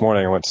Christmas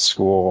morning, I went to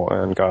school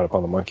and got up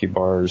on the monkey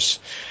bars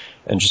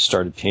and just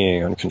started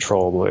peeing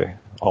uncontrollably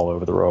all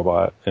over the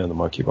robot and the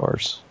monkey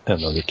bars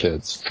and other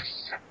kids.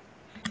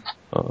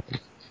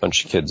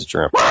 Bunch of kids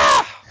dreamt.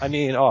 I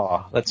mean,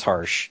 that's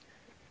harsh.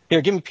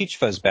 Here, give me peach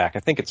fuzz back. I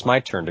think it's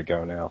my turn to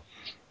go now.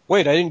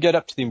 Wait, I didn't get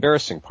up to the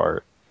embarrassing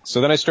part. So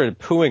then I started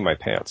pooing my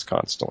pants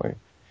constantly.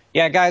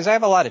 Yeah, guys, I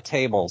have a lot of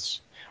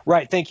tables.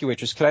 Right, thank you,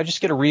 waitress. Could I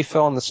just get a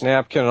refill on this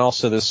napkin and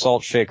also this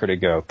salt shaker to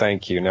go?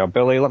 Thank you. Now,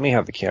 Billy, let me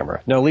have the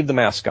camera. No, leave the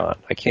mask on.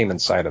 I came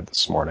inside it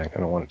this morning. I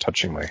don't want it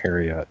touching my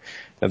hair yet.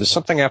 Now, there's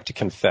something I have to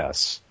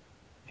confess.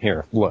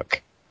 Here,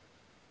 look.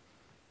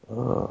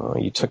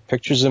 You took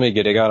pictures of me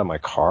getting out of my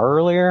car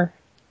earlier?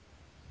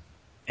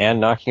 And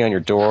knocking on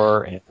your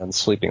door and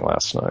sleeping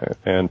last night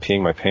and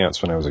peeing my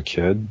pants when I was a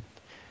kid?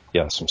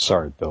 Yes, I'm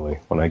sorry, Billy.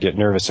 When I get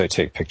nervous, I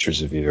take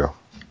pictures of you.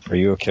 Are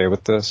you okay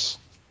with this?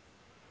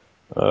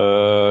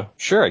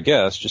 Sure, I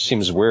guess. Just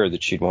seems weird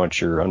that you'd want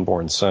your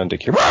unborn son to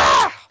carry.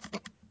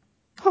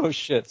 Oh,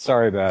 shit.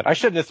 Sorry about it. I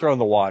shouldn't have thrown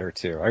the water,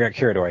 too. I got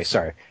carried away.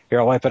 Sorry. Here,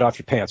 I'll wipe it off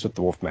your pants with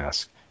the wolf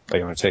mask. Oh,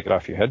 you want to take it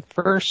off your head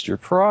first? Your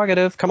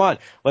prerogative. Come on.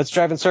 Let's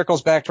drive in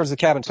circles back towards the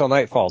cabin until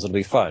night falls. It'll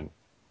be fun.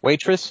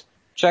 Waitress,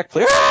 check,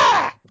 please.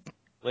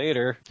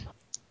 Later.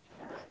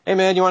 Hey,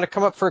 man, you want to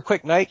come up for a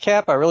quick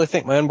nightcap? I really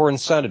think my unborn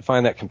son would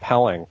find that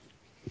compelling.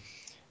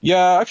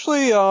 Yeah,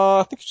 actually,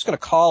 I think I'm just going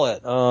to call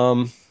it.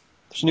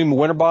 There's a new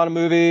Winterbottom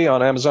movie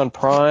on Amazon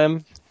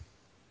Prime.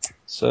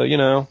 So, you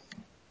know.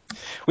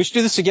 We should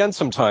do this again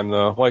sometime,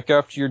 though, like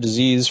after your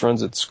disease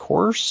runs its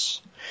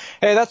course.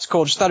 Hey, that's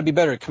cool. Just thought it'd be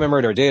better to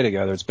commemorate our day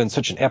together. It's been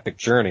such an epic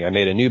journey. I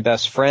made a new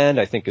best friend.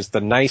 I think is the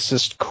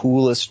nicest,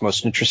 coolest,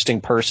 most interesting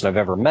person I've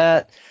ever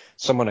met.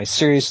 Someone I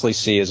seriously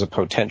see as a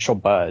potential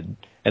bud.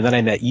 And then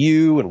I met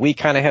you, and we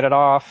kind of hit it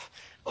off.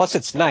 Plus,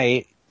 it's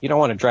night. You don't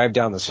want to drive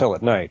down this hill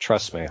at night.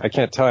 Trust me. I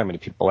can't tell how many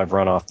people I've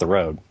run off the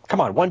road. Come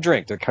on, one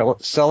drink to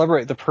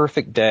celebrate the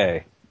perfect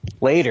day.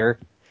 Later.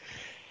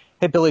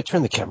 Hey, Billy,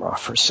 turn the camera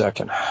off for a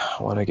second. I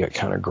want to get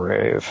kind of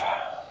grave.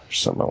 There's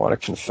something I want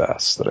to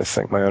confess that I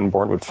think my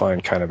unborn would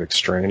find kind of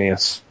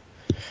extraneous.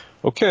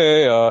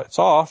 Okay, it's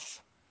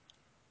off.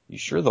 You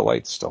sure the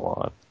light's still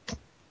on?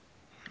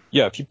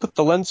 Yeah, if you put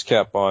the lens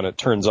cap on, it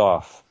turns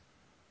off.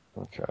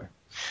 Okay.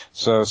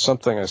 So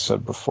something I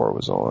said before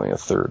was only a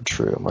third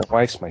true. My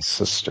wife's my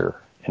sister,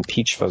 and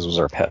Peach Fuzz was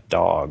our pet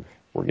dog.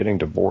 We're getting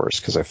divorced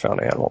because I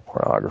found animal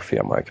pornography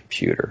on my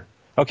computer.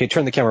 Okay,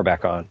 turn the camera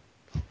back on.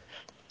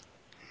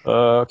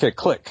 Okay,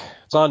 click.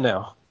 It's on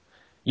now.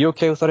 You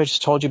okay with what I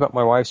just told you about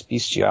my wife's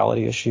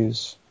bestiality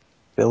issues,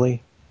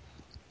 Billy?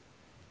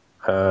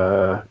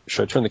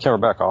 Should I turn the camera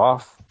back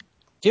off?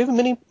 Do you have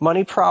any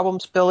money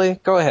problems, Billy?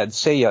 Go ahead,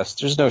 say yes.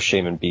 There's no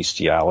shame in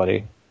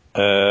bestiality.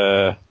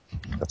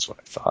 That's what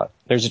I thought.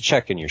 There's a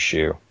check in your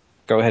shoe.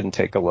 Go ahead and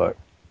take a look.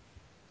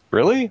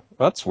 Really?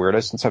 That's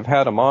weird, since I've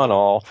had them on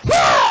all...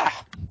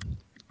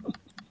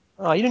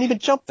 Oh, you didn't even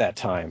jump that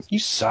time. You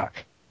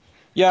suck.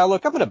 Yeah,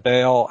 look, I'm gonna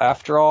bail.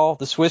 After all,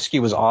 this whiskey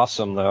was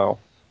awesome, though.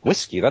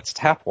 Whiskey? That's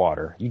tap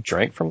water. You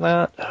drank from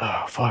that?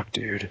 Oh, fuck,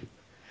 dude.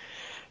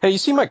 Hey, you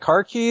see my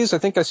car keys? I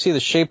think I see the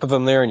shape of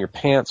them there in your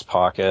pants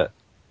pocket.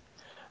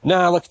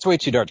 Nah, look, it's way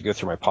too dark to go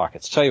through my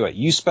pockets. Tell you what,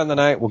 you spend the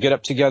night, we'll get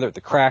up together at the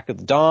crack of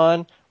the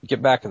dawn, we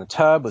get back in the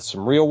tub with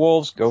some real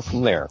wolves, go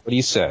from there. What do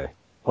you say?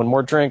 One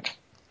more drink?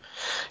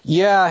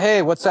 Yeah,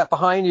 hey, what's that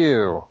behind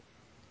you?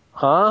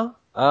 Huh?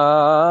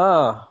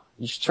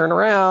 You should turn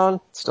around.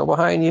 It's still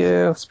behind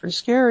you. It's pretty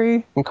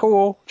scary and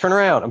cool. Turn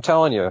around, I'm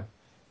telling you.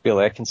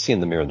 Billy, I can see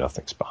in the mirror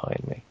nothing's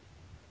behind me.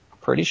 I'm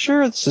pretty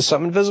sure this is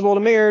something invisible to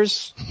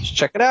mirrors. Just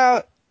check it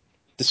out.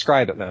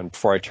 Describe it then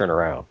before I turn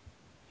around.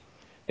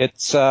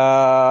 It's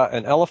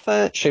an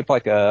elephant shaped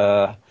like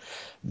a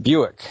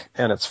Buick,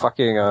 and it's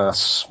fucking a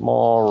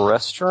small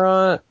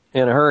restaurant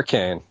in a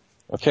hurricane.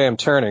 Okay, I'm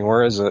turning.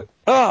 Where is it?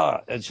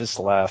 It just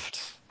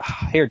left.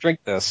 Here,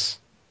 drink this.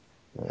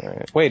 All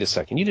right. Wait a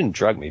second. You didn't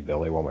drug me,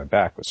 Billy, while my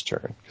back was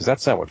turned, because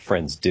that's not what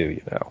friends do,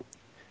 you know.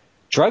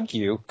 Drug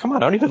you? Come on,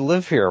 I don't even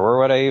live here. Where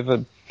would I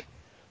even...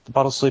 The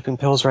bottle of sleeping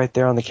pills right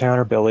there on the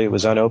counter, Billy. It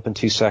was unopened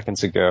 2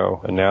 seconds ago,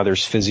 and now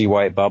there's fizzy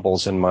white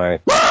bubbles in my...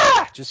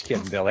 Ah! Just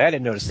kidding, Billy. I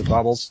didn't notice the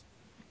bubbles.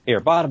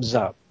 Here, bottoms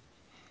up.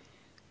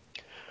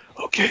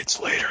 Okay, it's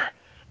later.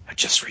 I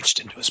just reached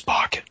into his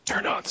pocket,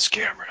 turned on this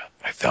camera.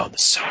 I found the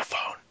cell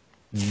phone.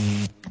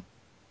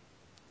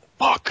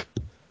 Fuck.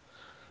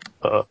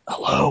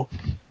 Hello?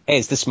 Hey,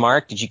 is this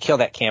Mark? Did you kill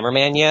that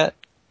cameraman yet?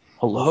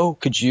 Hello?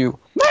 Could you...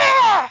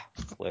 Ah!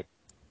 Click.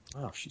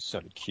 Oh, she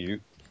sounded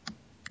cute.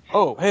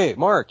 Oh, hey,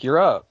 Mark, you're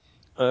up.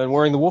 And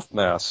wearing the wolf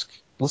mask.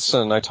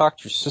 Listen, I talked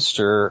to your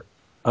sister.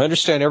 I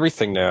understand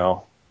everything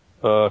now.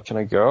 Can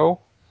I go?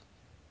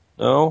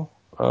 No?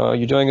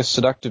 You're doing a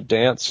seductive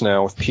dance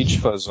now with peach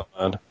fuzz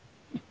on. Are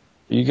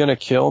you gonna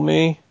kill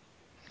me?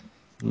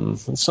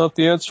 That's not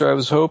the answer I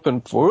was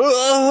hoping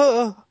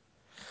for.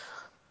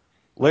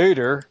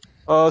 Later.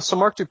 So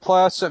Mark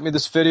Duplass sent me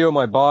this video of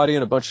my body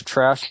in a bunch of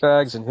trash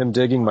bags and him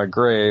digging my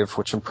grave,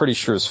 which I'm pretty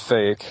sure is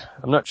fake.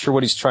 I'm not sure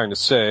what he's trying to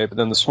say, but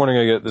then this morning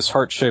I get this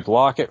heart-shaped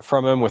locket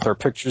from him with our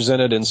pictures in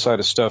it inside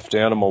a stuffed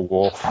animal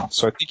wolf.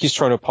 So I think he's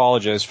trying to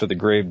apologize for the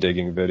grave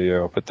digging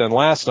video. But then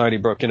last night he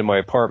broke into my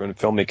apartment and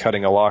filmed me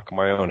cutting a lock of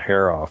my own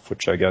hair off,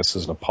 which I guess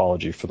is an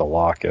apology for the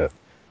locket.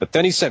 But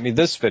then he sent me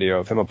this video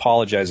of him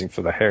apologizing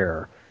for the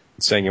hair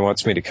and saying he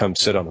wants me to come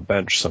sit on a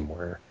bench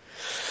somewhere.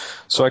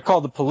 So I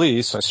called the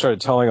police. I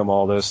started telling them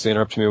all this. They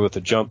interrupted me with a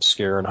jump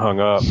scare and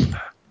hung up.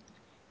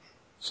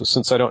 So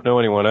since I don't know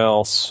anyone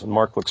else, and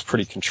Mark looks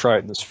pretty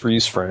contrite in this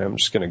freeze frame, I'm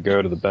just going to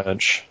go to the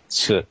bench,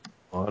 sit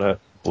on it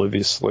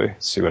obliviously,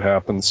 see what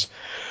happens.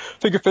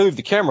 Figure if I leave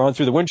the camera on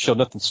through the windshield,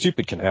 nothing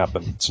stupid can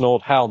happen. It's an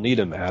old Hal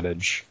Needham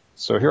adage.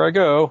 So here I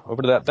go,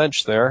 over to that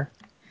bench there.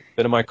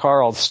 Been in my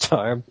car all this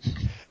time.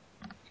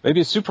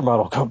 Maybe a supermodel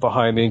will come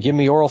behind me and give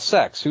me oral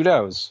sex. Who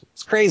knows?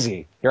 It's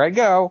crazy. Here I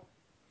go.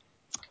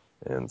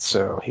 And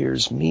so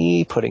here's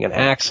me putting an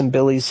axe in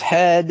Billy's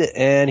head,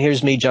 and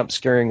here's me jump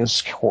scaring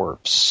his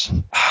corpse.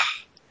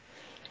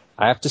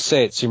 I have to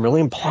say, it seemed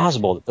really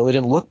implausible that Billy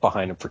didn't look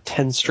behind him for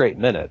 10 straight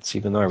minutes,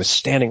 even though I was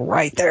standing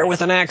right there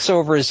with an axe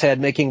over his head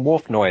making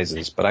wolf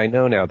noises. But I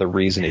know now the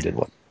reason he didn't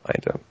look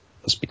behind him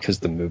was because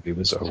the movie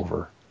was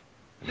over.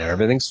 Now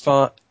everything's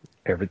fun,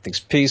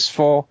 everything's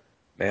peaceful,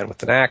 man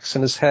with an axe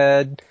in his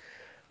head.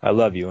 I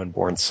love you,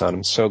 unborn son.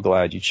 I'm so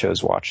glad you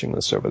chose watching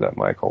this over that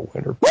Michael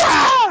Winter.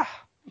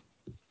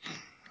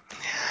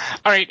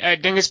 All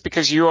right, Dingus,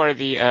 because you are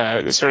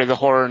the sort of the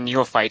horror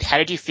neophyte, how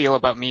did you feel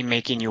about me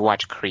making you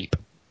watch Creep?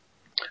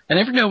 I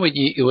never know what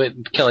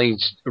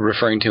Kelly's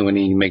referring to when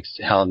he makes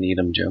Hal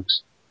Needham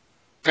jokes.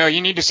 No,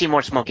 you need to see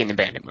more Smokey and the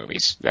Bandit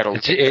movies.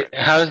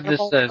 How's the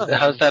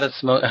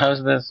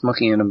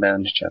Smokey and the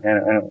Bandit joke?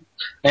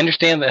 I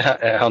understand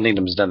that Hal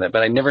Needham's done that,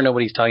 but I never know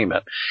what he's talking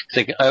about. It's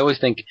like, I always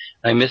think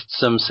I missed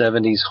some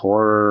 70s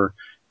horror,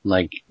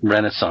 like,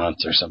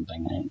 renaissance or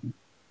something.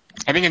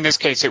 I think in this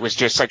case it was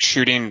just like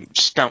shooting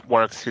stunt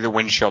work through the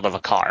windshield of a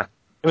car.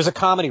 It was a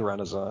comedy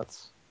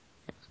renaissance.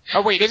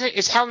 Oh, wait,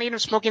 is Hal Needham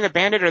Smoking the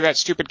Bandit or that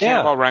stupid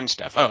Cannonball Run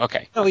stuff? Oh,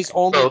 okay. No, he's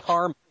only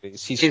car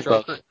movies. He's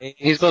both.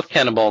 He's both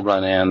Cannonball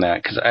Run and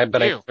that,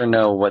 but I never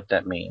know what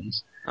that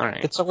means. All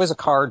right. It's always a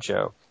car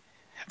joke.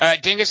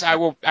 Dingus, I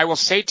will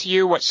say to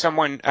you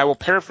I will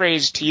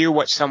paraphrase to you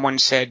what someone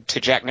said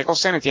to Jack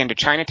Nicholson at the end of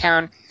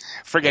Chinatown.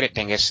 Forget it,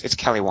 Dingus. It's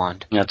Kelly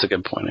Wand. That's a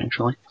good point,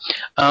 actually.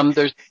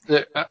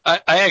 I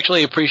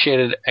actually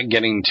appreciated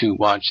getting to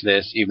watch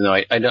this, even though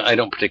I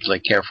don't particularly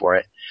care for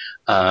it.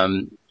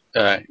 In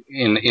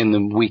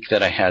the week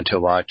that I had to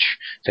watch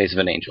Face of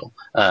an Angel,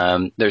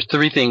 there's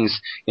 3 things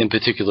in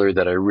particular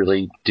that I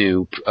really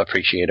do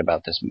appreciate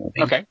about this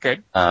movie. Okay,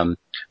 good.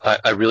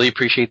 I really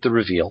appreciate the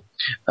reveal,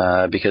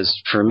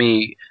 because for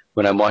me,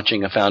 when I'm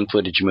watching a found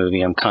footage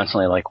movie, I'm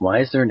constantly like,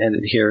 why is there an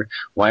edit here?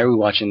 Why are we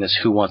watching this?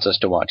 Who wants us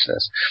to watch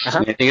this? Uh-huh.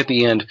 And I think at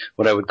the end,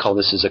 what I would call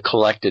this is a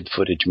collected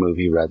footage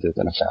movie rather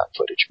than a found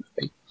footage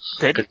movie.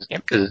 Good.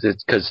 Because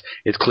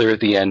it's clear at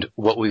the end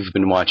what we've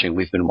been watching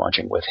with him,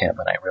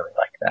 and I really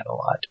like that a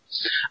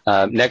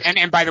lot. Next,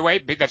 and by the way,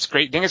 that's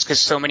great, Dingus, because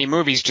so many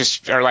movies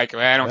just are like,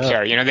 well, I don't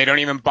care. You know, they don't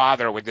even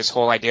bother with this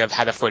whole idea of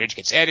how the footage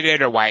gets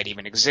edited or why it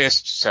even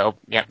exists. So,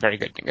 yeah, very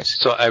good, Dingus.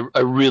 So I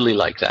really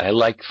like that. I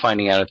like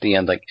finding out at the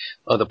end, like,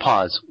 oh, the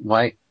pause.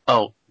 Why?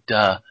 Oh,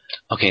 duh.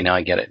 Okay, now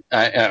I get it.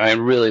 I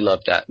really love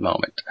that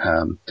moment.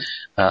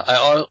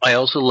 I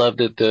also love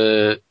that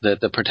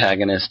the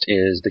protagonist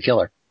is the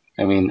killer.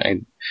 I mean,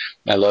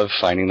 I love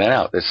finding that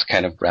out. This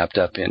kind of wrapped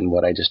up in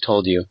what I just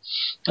told you,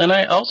 and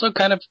I also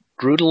kind of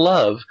grew to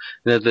love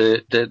that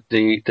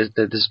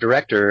this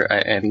director.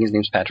 I think his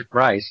name's Patrick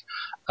Rice,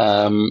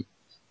 who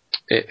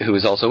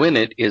is also in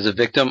it, is a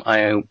victim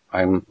I'm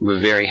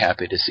very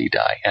happy to see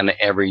die. And at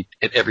every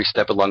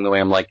step along the way,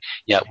 I'm like,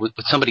 yeah, would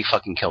somebody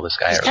fucking kill this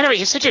guy?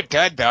 He's such a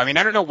dud, though. I mean,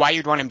 I don't know why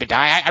you'd want him to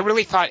die. I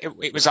really thought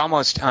it was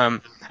almost, I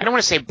don't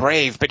want to say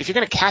brave, but if you're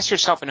going to cast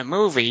yourself in a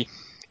movie,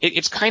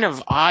 it's kind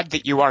of odd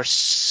that you are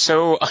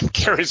so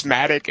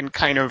uncharismatic and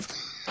kind of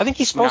I think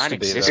he's supposed to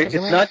be. It's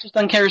not just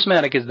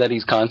uncharismatic, it's that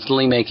he's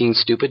constantly making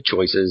stupid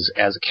choices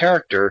as a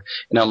character.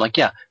 And I'm like,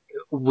 yeah,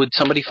 would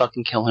somebody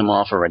fucking kill him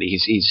off already?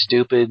 He's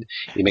stupid.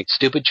 He makes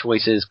stupid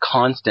choices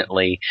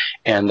constantly,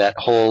 and that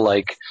whole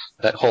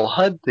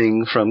HUD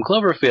thing from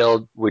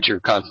Cloverfield, which you're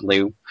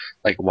constantly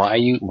like, why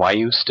are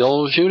you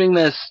still shooting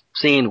this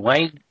scene?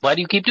 Why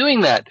do you keep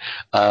doing that?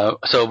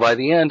 So by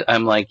the end,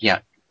 I'm like, yeah,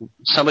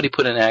 somebody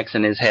put an axe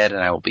in his head,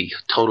 and I will be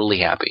totally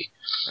happy.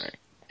 Right.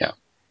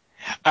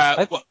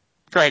 Yeah. Well,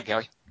 go ahead,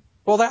 Kelly.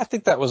 Well, I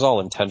think that was all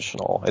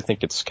intentional. I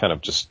think it's kind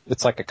of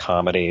it's like a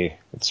comedy.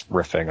 It's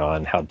riffing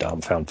on how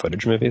dumb found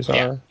footage movies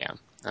are. Yeah.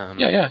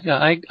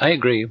 I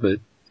agree, but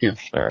yeah.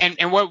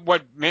 And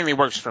what mainly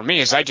works for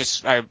me is I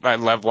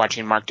love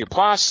watching Mark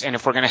Duplass, and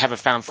if we're going to have a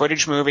found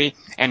footage movie,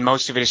 and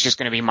most of it is just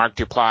going to be Mark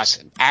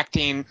Duplass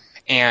acting,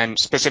 and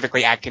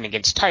specifically acting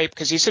against type,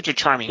 because he's such a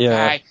charming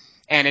guy,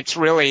 and it's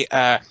really,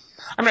 I'm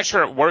not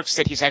sure it works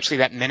that he's actually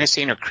that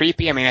menacing or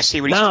creepy. I mean, I see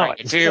what he's trying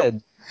to do.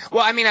 Good.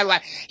 Well, I mean,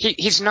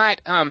 he's not,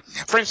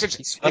 for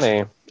instance,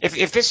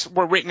 if this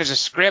were written as a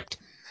script,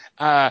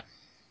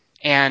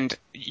 and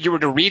you were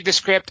to read the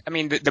script, I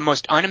mean, the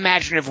most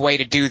unimaginative way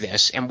to do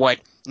this, and what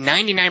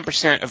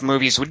 99% of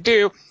movies would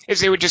do, is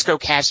they would just go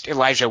cast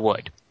Elijah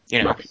Wood,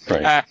 you know.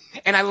 Right.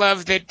 And I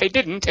love that they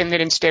didn't, and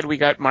that instead we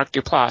got Mark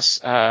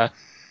Duplass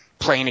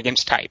playing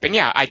against type. And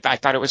yeah, I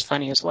thought it was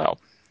funny as well.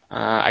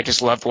 I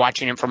just loved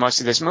watching him for most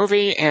of this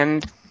movie,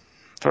 and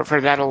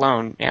for that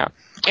alone, yeah.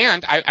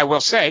 And I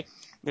will say,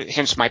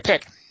 hence my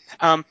pick,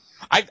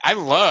 I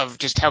love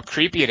just how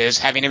creepy it is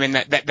having him in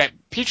that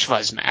Peach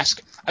Fuzz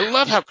mask. I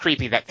love how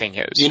creepy that thing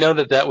is. Do you know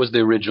that was the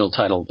original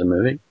title of the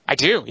movie? I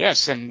do,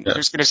 yes. And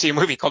who's going to see a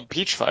movie called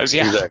Peach Fuzz?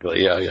 Yeah.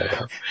 Exactly.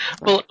 Yeah.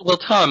 Well,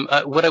 Tom,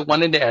 what I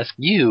wanted to ask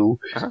you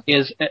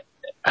is,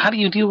 how do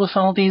you deal with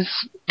all these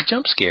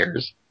jump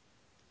scares?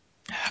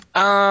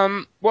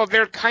 Well,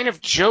 they're kind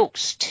of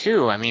jokes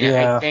too. I mean,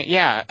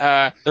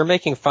 they're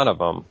making fun of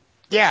them.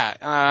 Yeah.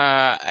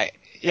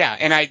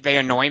 And they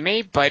annoy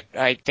me, but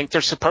I think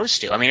they're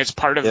supposed to. I mean, it's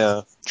part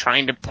of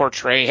trying to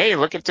portray, hey,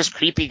 look at this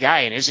creepy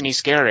guy, and isn't he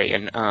scary?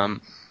 And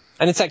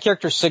it's that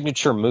character's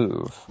signature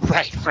move.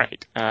 Right.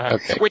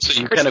 Okay. So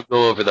you kind of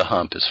go over the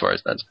hump as far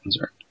as that's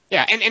concerned.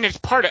 Yeah, and it's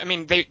part of, I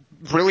mean,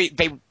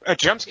 a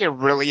jump scare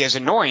really is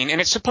annoying, and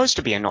it's supposed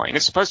to be annoying.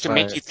 It's supposed to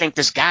make you think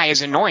this guy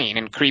is annoying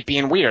and creepy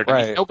and weird.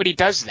 Right. I mean, nobody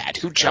does that.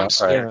 Who jump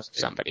scares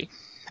somebody?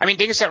 I mean,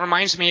 Dingus, that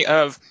reminds me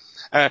of,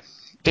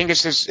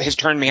 Dingus has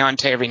turned me on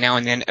to every now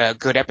and then a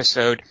good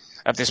episode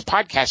of this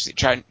podcast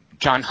that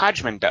John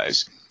Hodgman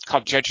does,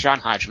 called Judge John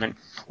Hodgman,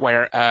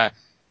 where,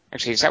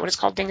 actually, is that what it's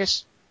called,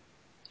 Dingus?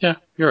 Yeah,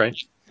 you're right.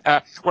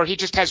 Where he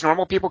just has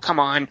normal people come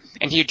on,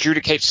 and he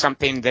adjudicates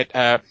something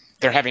that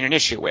they're having an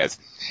issue with.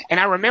 And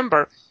I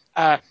remember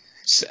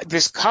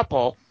this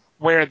couple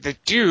where the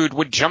dude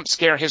would jump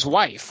scare his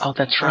wife. Oh,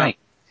 that's right.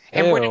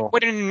 And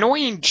what an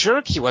annoying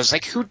jerk he was.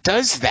 Like, who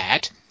does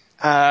that?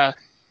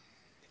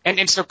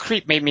 And so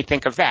Creep made me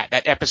think of that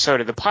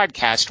episode of the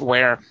podcast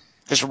where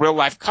this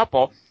real-life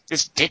couple,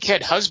 this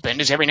dickhead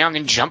husband, is every now and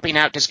then jumping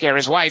out to scare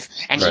his wife,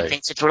 and he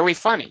thinks it's really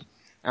funny.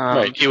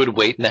 Right. He would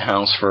wait in the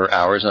house for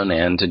hours on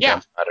end to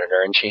jump out at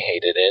her, and she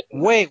hated it.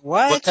 Wait,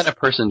 what? What kind of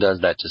person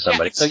does that to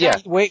somebody?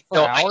 Wait for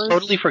hours? I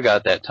totally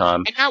forgot that,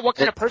 Tom. And now what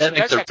kind of person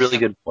does that? That makes a really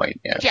good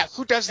point, yeah. Yeah,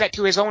 who does that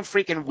to his own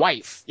freaking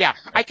wife? Yeah,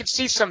 I could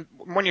see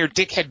one of your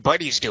dickhead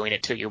buddies doing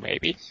it to you,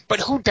 maybe. But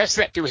who does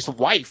that to his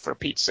wife, for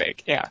Pete's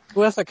sake? Yeah.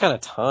 Who has that kind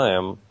of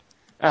time?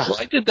 Well,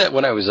 I did that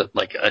when I was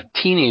a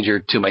teenager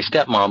to my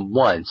stepmom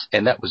once,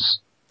 and that was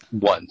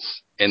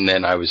once. And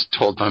then I was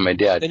told by my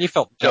dad. Then you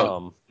felt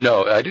dumb.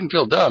 No, I didn't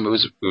feel dumb. It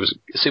was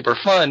super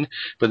fun.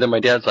 But then my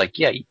dad's like,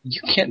 yeah,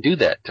 you can't do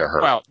that to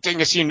her. Well,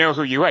 Dingus, you know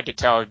who you had to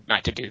tell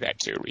not to do that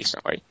to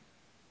recently.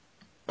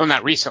 Well,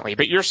 not recently,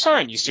 but your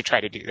son used to try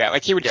to do that.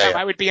 Like, he would come,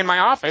 I would be in my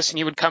office, and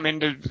he would come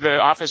into the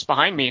office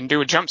behind me and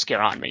do a jump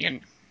scare on me.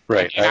 And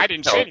I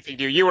didn't say anything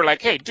to you. You were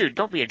like, hey, dude,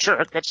 don't be a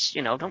jerk. That's,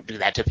 don't do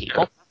that to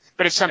people.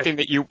 But it's something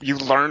that you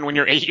learn when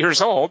you're 8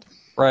 years old.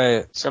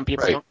 Right. Some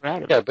people don't know how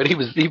to. Yeah, but he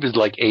was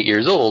like 8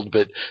 years old.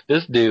 But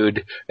this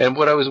dude, and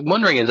what I was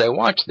wondering is, I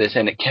watched this,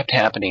 and it kept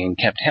happening,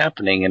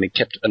 and it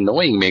kept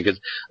annoying me, because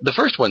the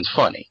first one's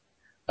funny.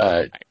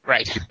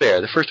 Right. To be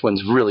fair, the first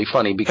one's really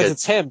funny because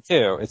it's him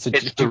too. It's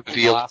the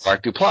reveal of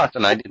Mark Duplass,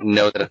 and I didn't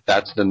know that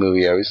that's the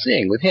movie I was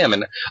seeing with him.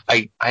 And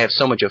I have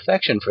so much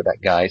affection for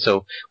that guy.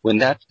 So when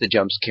that's the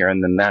jump scare,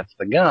 and then that's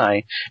the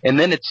guy, and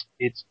then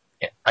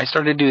I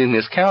started doing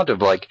this count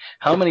of like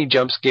how many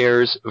jump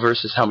scares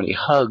versus how many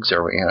hugs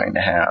are we going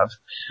to have.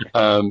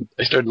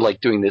 I started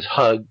like doing this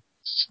hug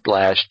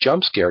 /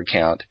 jump scare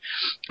count.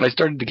 I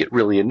started to get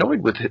really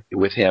annoyed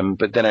with him,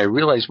 but then I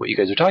realized what you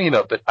guys are talking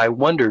about. But I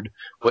wondered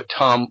what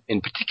Tom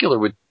in particular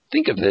would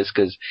think of this,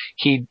 because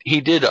he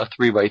did a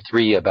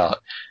 3x3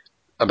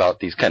 about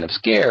these kind of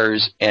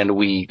scares, and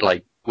we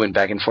like went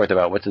back and forth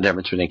about what's the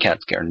difference between a cat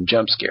scare and a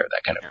jump scare,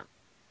 that kind of.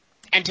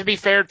 And to be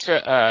fair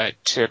to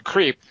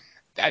Creep,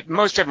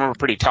 most of them were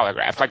pretty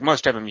telegraphed. Like,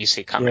 most of them you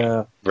see coming.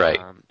 Yeah. Right.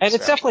 And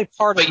it's definitely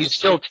part of it. But you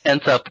still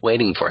tense up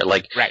waiting for it.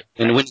 Like,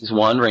 when he's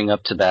wandering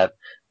up to that,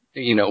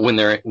 when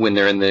they're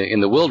in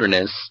the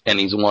wilderness, and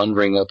he's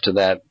wandering up to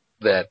that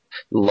that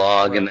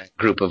log and that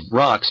group of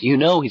rocks, you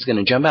know he's going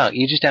to jump out.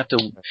 You just have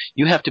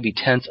to be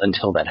tense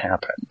until that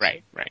happens.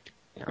 Right.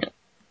 Yeah.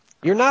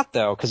 You're not,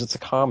 though, because it's a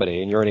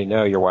comedy, and you already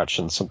know you're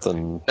watching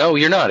something. No,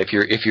 you're not. If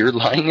you're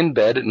lying in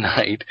bed at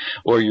night,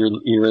 or you're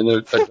in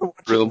a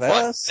room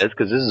watching this,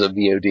 because this is a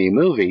VOD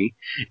movie,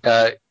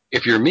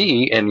 if you're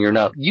me and you're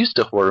not used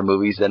to horror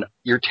movies, then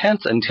you're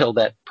tense until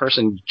that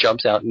person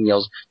jumps out and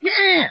yells,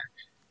 "Yeah!"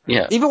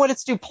 Yeah. Even when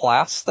it's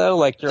Duplass, though,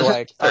 like you're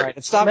like, all right,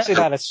 it's obviously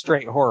not a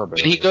straight horror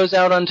movie. He goes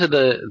out onto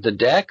the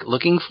deck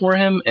looking for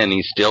him, and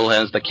he still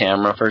has the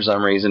camera for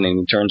some reason, and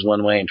he turns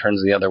one way and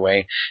turns the other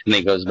way, and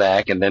he goes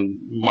back, and then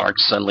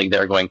Mark's suddenly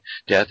there going,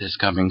 "Death is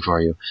coming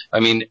for you." I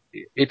mean,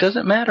 it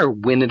doesn't matter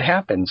when it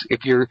happens.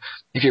 If you're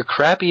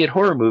crappy at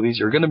horror movies,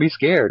 you're going to be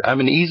scared.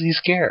 I'm an easy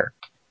scare.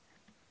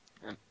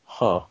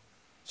 Huh.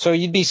 So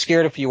you'd be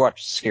scared if you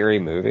watched a scary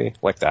movie?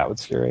 Like that would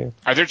scare you?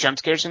 Are there jump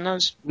scares in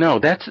those? No,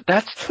 that's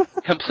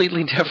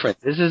completely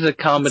different. This is a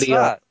comedy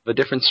of a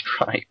different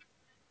stripe.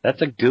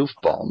 That's a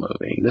goofball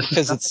movie. This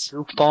is a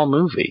goofball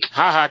movie.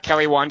 Haha,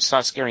 Kelly once saw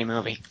a scary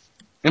movie.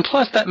 And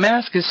plus, that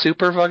mask is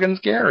super fucking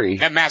scary.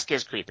 That mask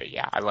is creepy,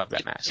 yeah. I love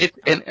that mask.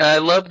 And I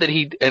love that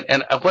he...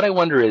 And what I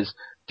wonder is,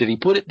 did he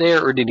put it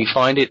there, or did he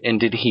find it, and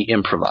did he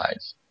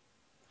improvise?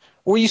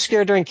 Were you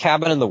scared during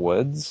Cabin in the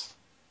Woods?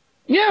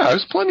 Yeah, I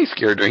was plenty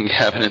scared during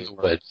Cabin in the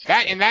Woods.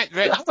 How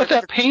about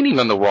that painting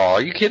on the wall?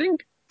 Are you kidding?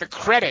 The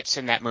credits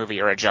in that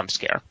movie are a jump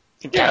scare.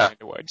 In Cabin in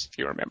the Woods, if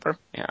you remember.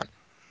 Yeah.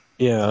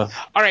 Yeah.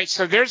 All right,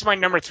 so there's my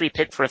number 3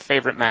 pick for a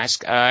favorite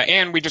mask.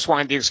 And we just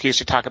wanted the excuse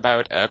to talk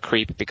about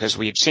Creep because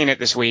we had seen it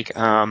this week.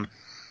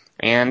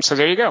 And so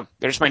there you go.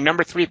 There's my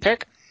number 3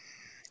 pick.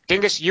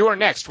 Dingus, you are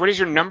next. What is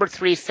your number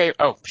 3 favorite?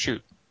 Oh,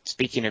 shoot.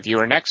 Speaking of you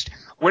are next.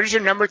 What is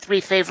your number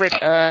 3 favorite?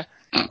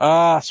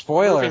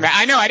 Spoiler.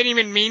 I know. I didn't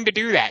even mean to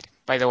do that,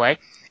 by the way.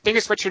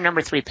 Dingus, what's your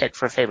number 3 pick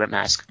for a favorite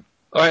mask?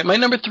 All right, my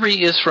number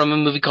 3 is from a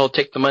movie called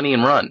Take the Money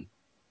and Run.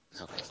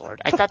 Oh,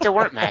 Lord. I thought there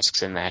weren't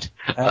masks in that.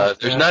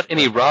 There's not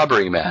any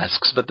robbery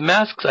masks, but the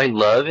masks I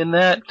love in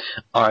that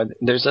are,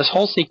 there's this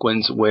whole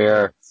sequence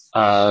where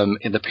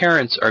the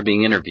parents are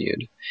being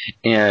interviewed,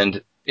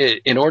 and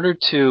in order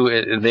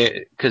to,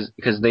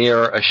 because they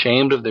are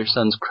ashamed of their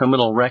son's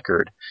criminal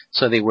record,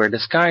 so they wear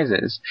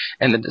disguises,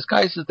 and the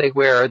disguises they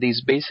wear are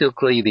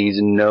basically these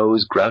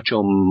nose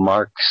Groucho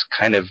Marx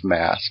kind of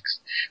masks,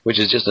 which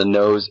is just a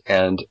nose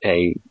and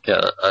a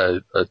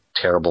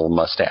terrible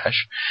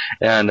mustache,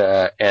 and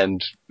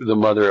the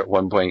mother at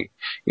one point,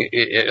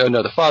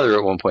 the father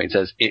at one point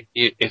says,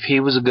 if he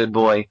was a good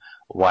boy,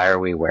 why are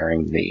we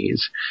wearing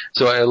these?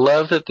 So I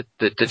love that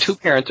the two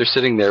parents are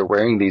sitting there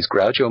wearing these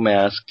Groucho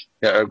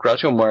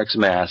Marx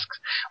masks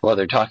while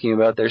they're talking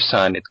about their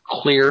son. It's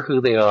clear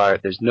who they are.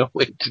 There's no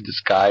way to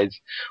disguise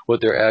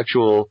what their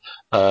actual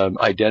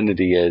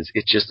identity is.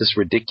 It's just this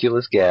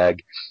ridiculous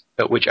gag,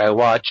 which I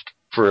watched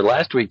for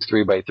last week's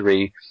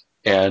 3x3,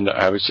 and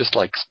I was just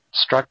like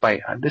struck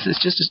by, this is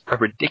just a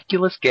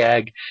ridiculous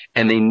gag,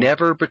 and they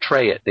never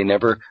betray it. They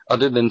never,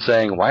 other than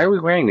saying, why are we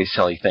wearing these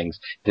silly things?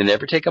 They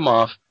never take them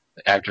off.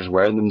 The actors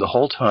wear them the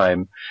whole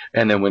time.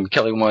 And then when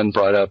Kelly One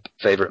brought up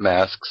favorite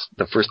masks,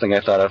 the first thing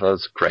I thought of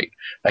was, great,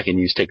 I can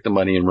use Take the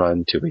Money and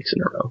Run 2 weeks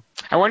in a row.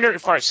 I wonder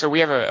if so we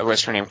have a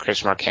listener named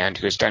Chris Marquand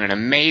who has done an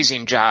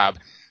amazing job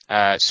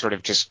sort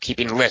of just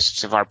keeping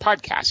lists of our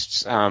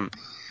podcasts.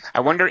 I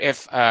wonder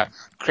if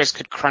Chris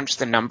could crunch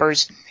the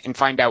numbers and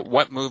find out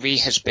what movie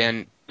has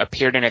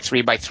appeared in a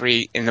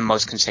 3x3 in the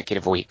most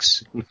consecutive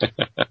weeks.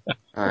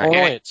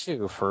 Only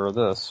 2 for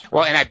this.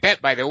 Well, and I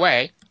bet, by the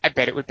way,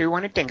 it would be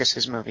one of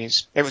Dingus's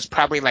movies. It was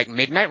probably like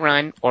Midnight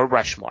Run or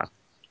Rushmore.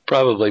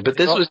 Probably, but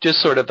this was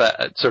just sort of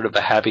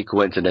a happy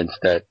coincidence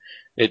that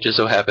it just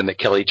so happened that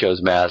Kelly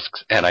chose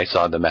masks, and I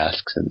saw the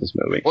masks in this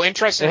movie. Well,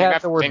 interestingly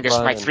enough, Dingus,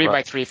 my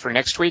 3x3 for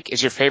next week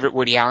is your favorite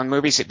Woody Allen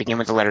movies that begin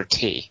with the letter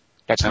T.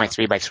 That's my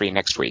 3x3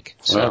 next week.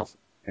 So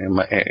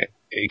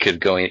it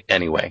could go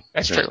anyway.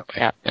 That's true.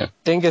 Yeah.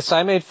 Dingus,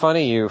 I made fun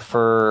of you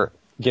for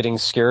getting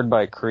scared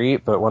by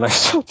Creep, but when I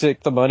saw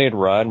Take the Money and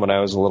Run when I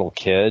was a little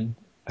kid,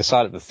 I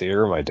saw it at the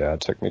theater. My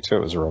dad took me to it.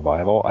 It was a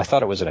revival. I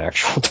thought it was an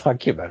actual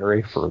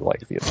documentary for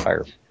like the entire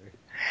movie.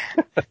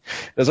 I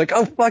was like,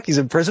 oh fuck, he's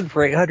in prison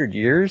for 800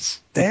 years?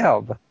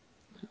 Damn.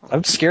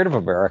 I'm scared of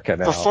America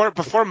now.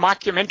 Before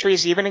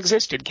mockumentaries even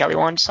existed, Kelly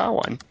Wand saw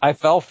one. I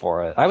fell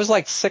for it. I was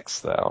like 6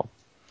 though.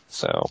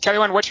 So Kelly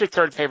Wand, what's your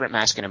third favorite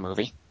mask in a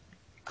movie?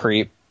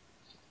 Creep.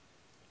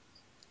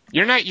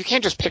 You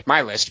can't just pick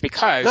my list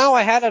because... No,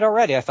 I had it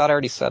already. I thought I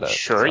already said it.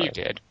 Sure, you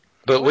did.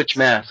 But which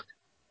mask?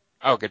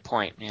 Oh, good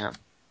point, yeah.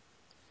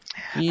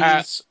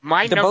 Both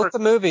the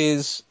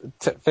movies,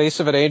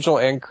 Face of an Angel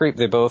and Creep,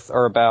 they both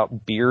are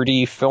about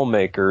beardy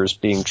filmmakers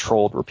being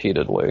trolled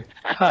repeatedly.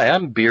 Hi,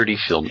 I'm beardy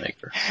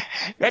filmmaker.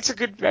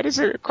 That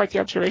is quite the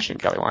observation,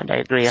 Kelly Wand. I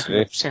agree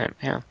 100%,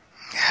 yeah.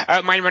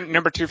 My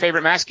number 2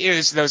 favorite mask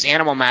is those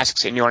animal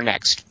masks in You're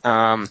Next.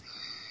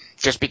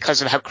 Just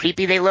because of how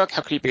creepy they look,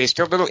 how creepy they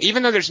still look.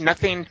 Even though there's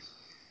nothing...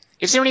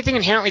 Is there anything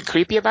inherently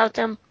creepy about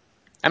them?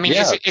 I mean,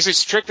 yeah. Is it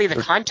strictly the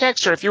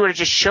context, or if you were to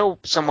just show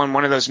someone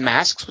one of those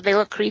masks, would they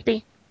look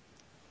creepy?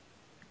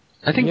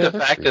 I think the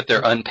fact that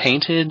they're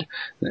unpainted,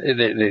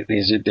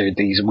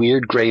 these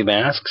weird gray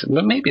masks,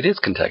 maybe it is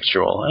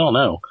contextual. I don't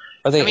know.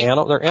 Are they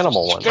they're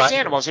animal ones? There's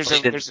animals. There's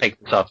take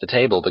this off the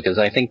table because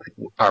I think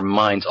our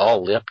minds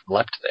all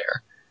leapt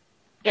there.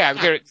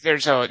 Yeah,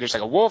 there's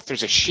like a wolf,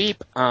 there's a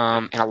sheep,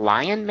 and a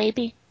lion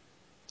maybe.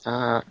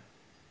 And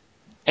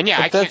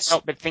yeah, I can't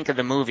help but think of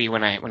the movie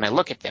when I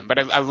look at them. But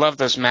I love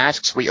those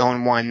masks. We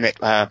own one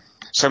that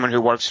someone who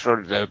works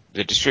for the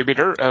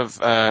distributor of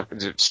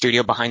the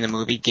studio behind the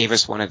movie gave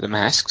us one of the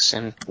masks.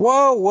 And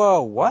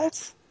whoa,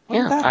 what?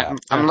 Yeah,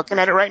 I'm looking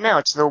at it right now.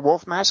 It's the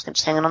wolf mask.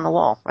 It's hanging on the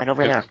wall right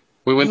over there.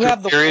 We went through a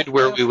period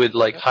where we would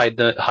like hide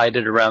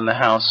it around the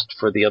house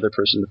for the other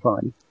person to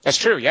find. That's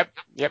true. Yep.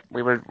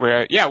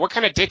 We're yeah. What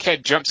kind of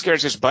dickhead jump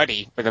scares his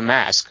buddy with a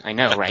mask? I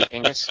know, right,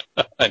 Dingus?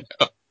 I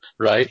know,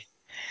 right?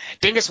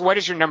 Dingus, what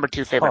is your number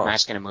 2 favorite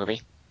mask in a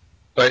movie?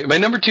 All right, my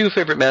number 2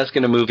 favorite mask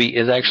in a movie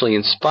is actually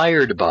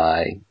inspired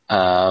by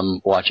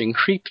watching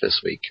Creep this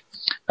week,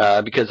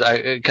 because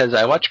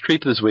I watched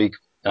Creep this week.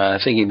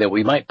 Thinking that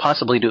we might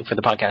possibly do it for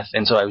the podcast,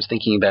 and so I was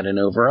thinking about an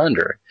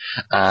over-under.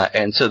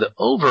 And so the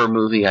over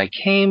movie I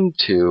came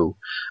to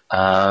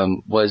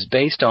was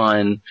based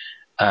on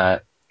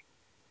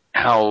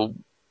how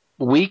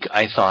weak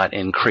I thought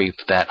in Creep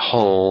that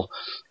whole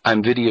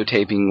I'm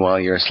videotaping while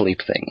you're asleep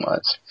thing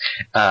was.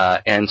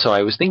 And so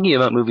I was thinking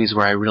about movies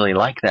where I really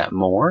like that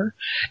more,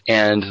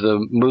 and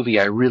the movie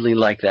I really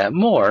like that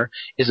more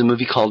is a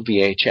movie called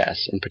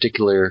VHS, in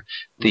particular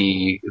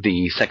the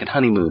second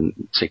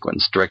honeymoon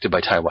sequence directed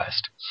by Ty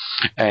West.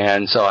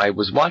 And so I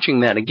was watching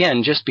that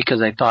again just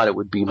because I thought it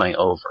would be my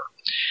over.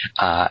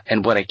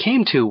 And what I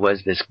came to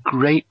was this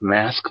great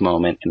mask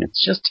moment, and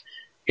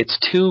it's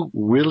 2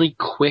 really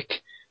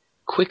quick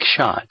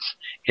shots.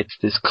 It's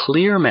this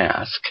clear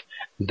mask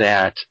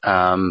that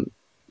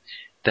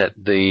that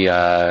the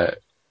I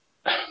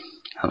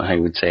don't know how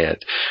you would say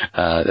it,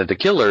 that the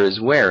killer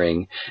is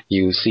wearing.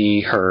 You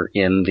see her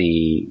in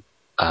the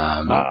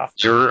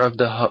mirror of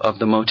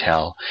the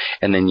motel,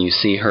 and then you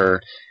see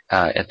her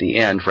at the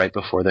end, right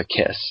before the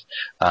kiss,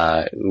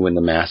 when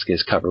the mask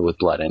is covered with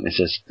blood, and it's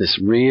just this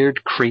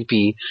weird,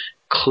 creepy,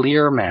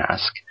 clear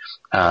mask.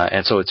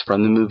 And so it's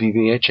from the movie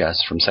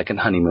VHS, from Second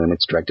Honeymoon.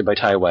 It's directed by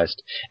Ty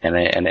West, and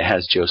it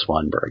has Joe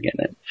Swanberg in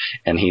it,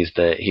 and he's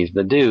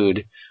the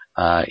dude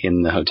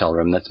in the hotel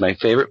room. That's my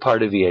favorite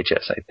part of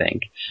VHS, I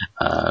think.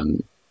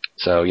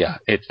 So yeah,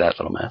 it's that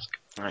little mask.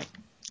 All right,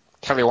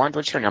 Kelly Wand,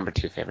 what's your number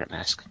 2 favorite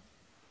mask?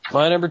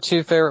 My number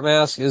 2 favorite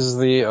mask is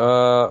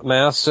the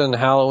mask in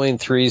Halloween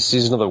 3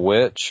 Season of the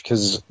Witch,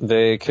 because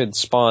they could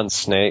spawn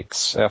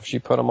snakes after you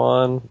put them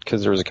on,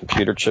 because there was a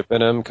computer chip in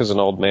them, because an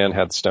old man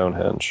had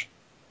Stonehenge.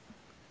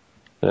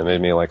 And it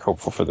made me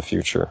hopeful for the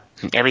future.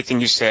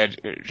 Everything you said,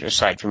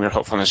 aside from your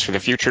hopefulness for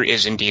the future,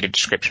 is indeed a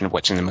description of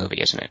what's in the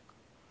movie, isn't it?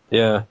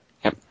 Yeah.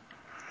 Yep.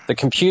 The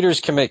computers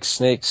can make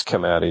snakes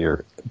come out of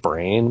your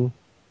brain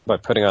by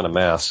putting on a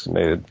mask. It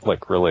made it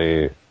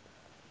really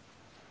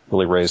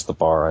raised the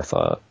bar, I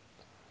thought.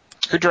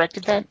 Who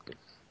directed that?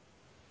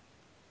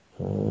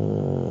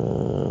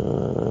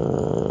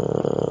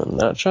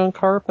 Not John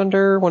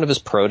Carpenter, one of his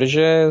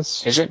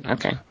proteges. Is it?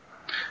 Okay.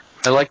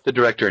 I like the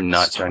director,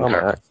 not John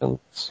Carpenter.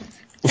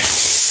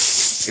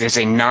 It is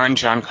a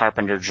non-John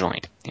Carpenter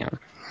joint. Yeah.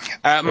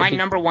 My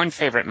number 1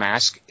 favorite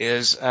mask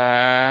is it's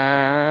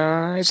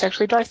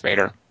actually Darth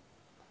Vader.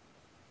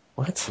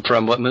 What?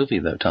 From what movie,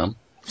 though, Tom?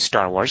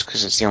 Star Wars,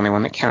 because it's the only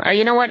one that counts.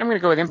 You know what? I'm going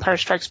to go with Empire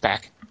Strikes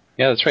Back.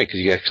 Yeah, that's right, because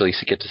you actually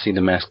get to see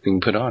the mask being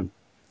put on.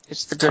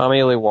 It's the good.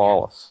 Tommy Lee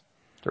Wallace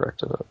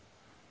directed it.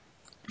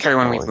 Kelly,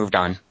 when we've moved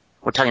on.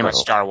 We're talking about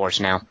Star Wars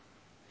now.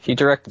 He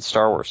directed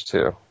Star Wars,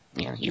 too.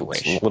 Yeah, you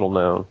wish. It's little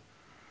known.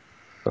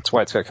 That's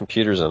why it's got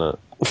computers in it.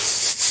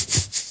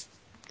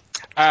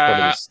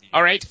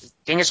 All right.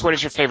 Dingus, what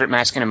is your favorite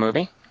mask in a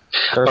movie?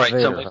 All right,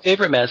 so my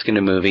favorite mask in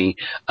a movie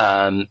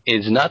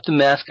is not the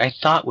mask I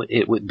thought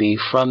it would be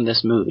from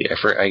this movie.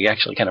 I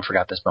actually kind of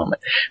forgot this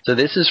moment. So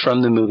this is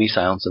from the movie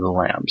Silence of the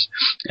Lambs.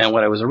 And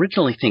what I was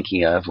originally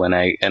thinking of when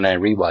I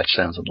rewatched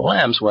Silence of the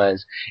Lambs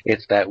was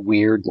it's that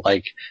weird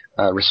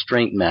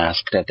restraint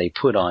mask that they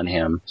put on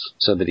him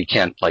so that he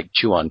can't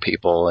chew on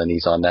people, and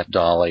he's on that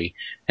dolly.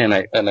 And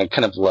I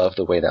kind of love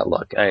the way that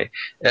looked.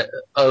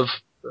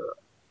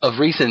 Of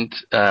recent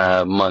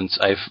months,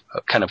 I've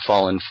kind of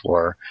fallen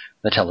for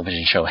the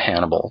television show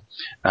Hannibal.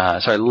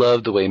 So I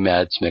love the way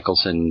Mads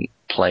Mikkelsen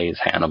plays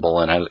Hannibal,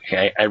 and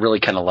I really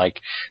kind of like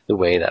the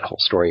way that whole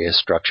story is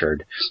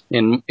structured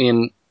in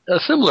a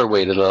similar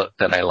way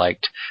that I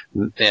liked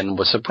and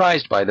was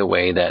surprised by the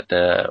way that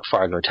the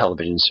Fargo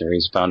television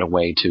series found a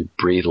way to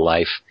breathe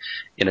life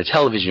in a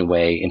television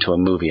way into a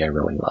movie I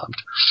really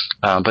loved.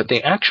 But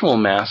the actual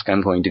mask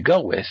I'm going to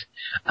go with,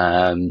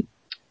 and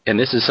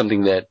this is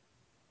something that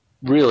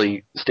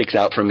really sticks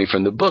out for me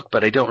from the book,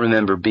 but I don't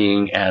remember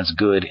being as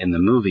good in the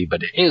movie,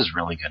 but it is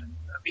really good in the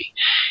movie,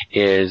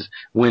 is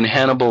when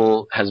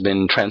Hannibal has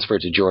been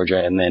transferred to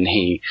Georgia, and then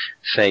he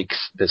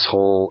makes this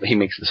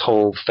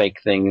whole fake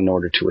thing in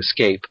order to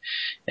escape,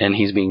 and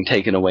he's being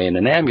taken away in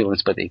an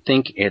ambulance, but they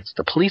think it's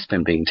the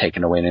policeman being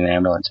taken away in an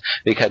ambulance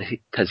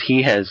because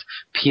he has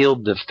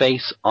peeled the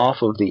face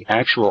off of the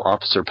actual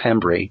Officer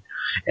Pembry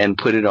and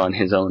put it on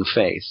his own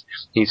face.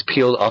 He's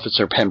peeled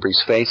Officer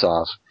Pembry's face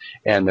off,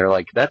 and they're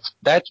like,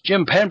 that's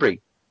Jim Pembry.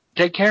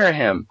 Take care of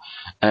him.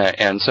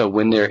 And so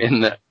when they're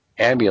in the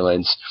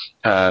ambulance,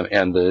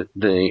 and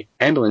the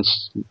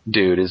ambulance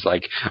dude is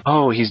like,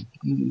 oh, he's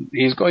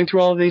going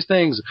through all of these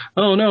things.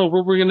 Oh no,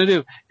 what we're gonna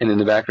do? And in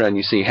the background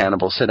you see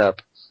Hannibal sit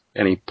up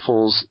and he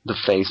pulls the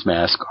face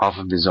mask off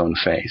of his own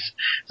face.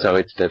 So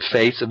it's the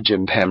face of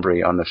Jim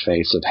Pembry on the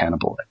face of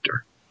Hannibal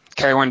Lecter.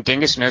 Kelly One,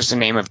 Dingus knows the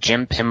name of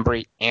Jim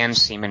Pembry and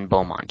Seaman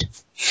Beaumont.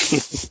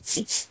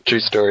 True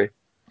story.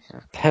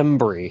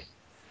 Pembry.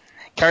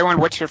 Kelly One,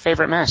 what's your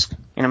favorite mask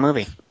in a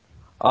movie?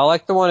 I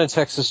like the one in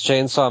Texas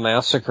Chainsaw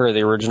Massacre,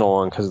 the original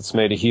one, because it's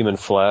made of human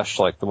flesh,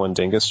 like the one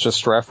Dingus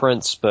just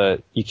referenced,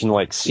 but you can,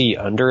 like, see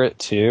under it,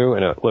 too,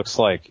 and it looks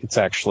like it's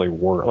actually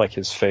like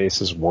his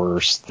face is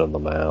worse than the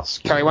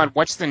mask. Kelly One,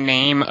 what's the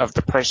name of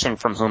the person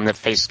from whom the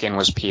face skin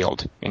was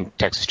peeled in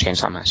Texas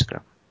Chainsaw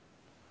Massacre?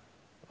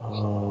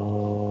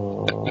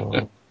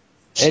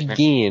 Ed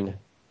Gein.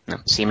 No,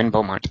 Seaman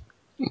Beaumont.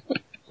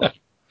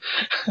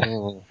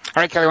 All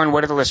right, Kelly One,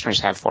 what do the listeners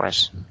have for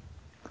us?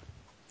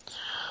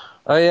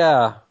 Oh,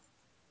 yeah.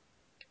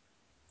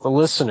 The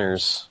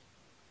listeners.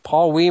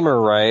 Paul Weimer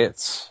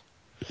writes,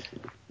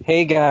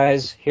 hey,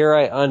 guys, here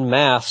I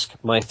unmask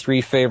my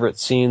 3 favorite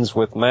scenes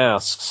with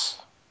masks.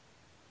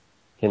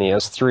 And he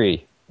has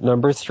 3.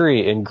 Number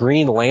 3, in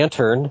Green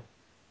Lantern,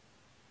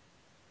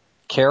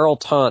 Carol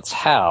taunts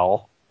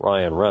Hal,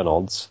 Ryan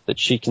Reynolds, that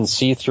she can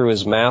see through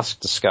his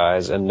mask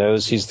disguise and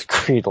knows he's the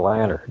Green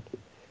Lantern.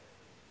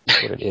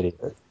 What an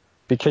idiot.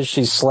 Because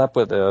she slept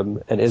with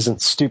him and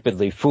isn't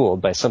stupidly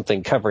fooled by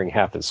something covering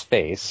half his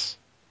face.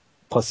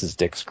 Plus his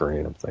dick's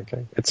green, I'm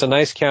thinking. It's a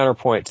nice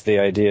counterpoint to the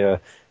idea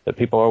that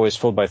people are always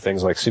fooled by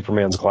things like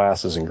Superman's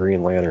glasses and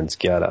Green Lantern's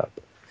getup.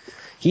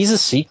 He's a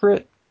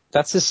secret?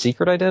 That's his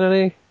secret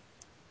identity?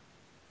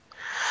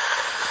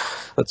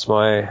 That's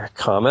my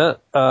comment.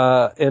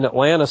 In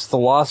Atlantis, The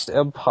Lost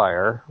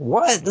Empire.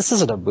 What? This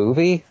isn't a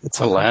movie?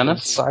 It's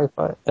Atlantis?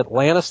 Sci-fi.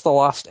 Atlantis, The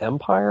Lost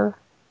Empire?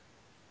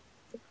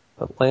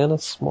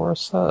 Atlantis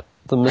Morissette?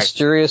 The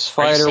mysterious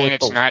fighter. Are you saying with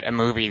it's not a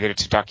movie, that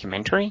it's a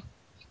documentary?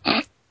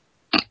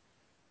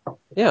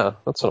 Yeah,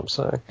 that's what I'm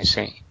saying. I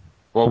see.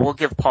 Well, we'll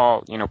give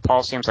Paul,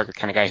 Paul seems like the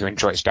kind of guy who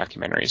enjoys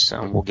documentaries,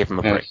 so we'll give him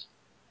a break.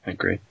 I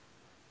agree.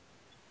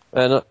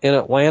 And in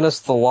Atlantis,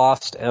 The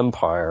Lost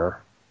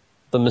Empire,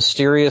 the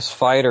mysterious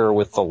fighter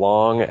with the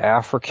long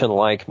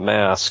African-like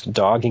mask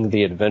dogging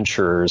the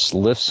adventurers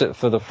lifts it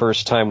for the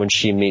first time when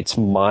she meets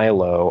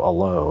Milo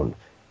alone.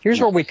 Here's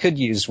where we could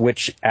use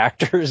which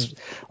actors,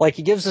 like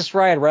he gives us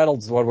Ryan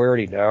Reynolds one we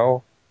already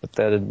know, but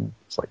then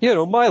it's like,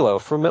 Milo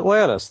from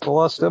Atlantis, The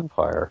Lost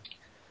Empire.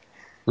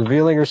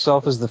 Revealing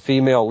herself as the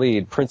female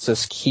lead,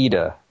 Princess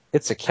Kida.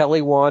 It's a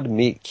Kelly Wand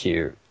meet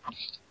cute.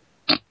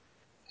 I'm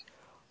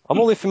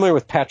only familiar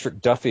with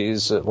Patrick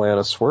Duffy's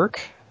Atlantis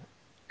work.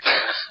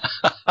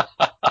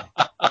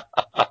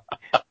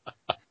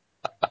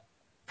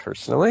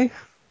 Personally.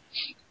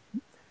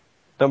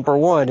 Number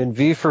 1, in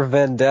V for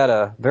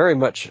Vendetta, very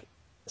much...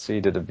 So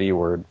you did a V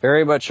word.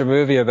 Very much a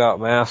movie about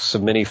masks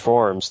of many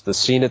forms. The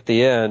scene at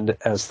the end,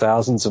 as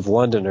thousands of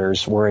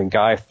Londoners wearing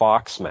Guy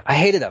Fawkes masks. I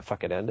hated that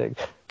fucking ending.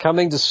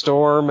 Coming to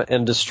storm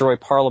and destroy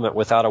Parliament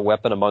without a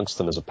weapon amongst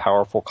them is a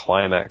powerful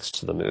climax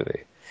to the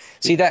movie.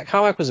 See, that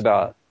comic was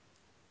about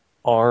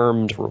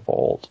armed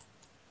revolt,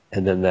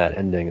 and then that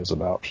ending is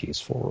about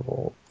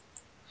peaceful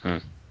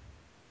revolt.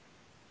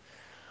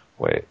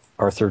 Wait,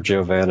 Arthur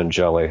Jovan and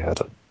Jelly had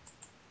an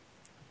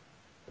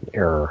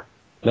error.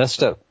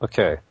 Messed up.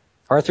 Okay.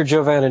 Arthur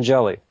Jovan and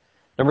Jelly.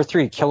 Number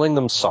 3, Killing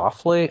Them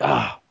Softly.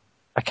 I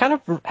kind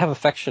of have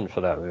affection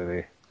for that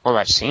movie. Well,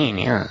 that scene,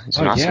 yeah. It's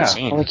an awesome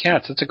scene. Holy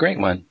cats, it's a great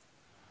one.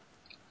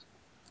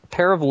 A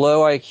pair of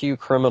low IQ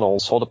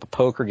criminals hold up a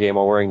poker game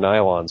while wearing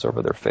nylons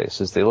over their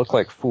faces. They look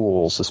like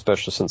fools,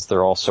 especially since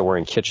they're also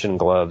wearing kitchen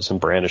gloves and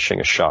brandishing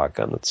a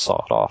shotgun that's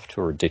sawed off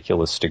to a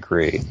ridiculous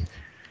degree.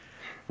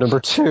 Number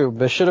 2,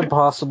 Mission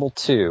Impossible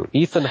 2.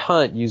 Ethan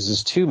Hunt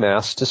uses 2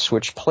 masks to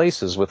switch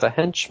places with a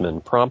henchman,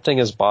 prompting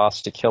his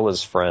boss to kill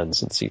his friend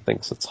since he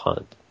thinks it's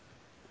Hunt.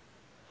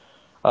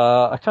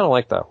 I kind of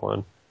like that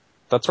one.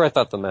 That's where I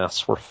thought the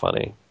masks were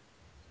funny.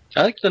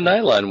 I like the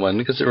nylon one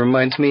because it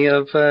reminds me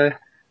of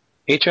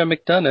H.R.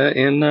 McDonough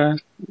in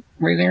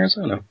Raising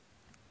Arizona.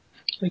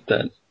 I like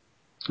that.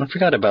 I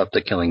forgot about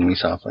the Killing Me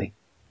Softly.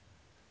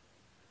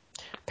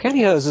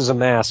 Pantyhose as a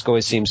mask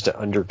always seems to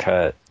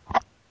undercut.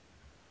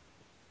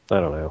 I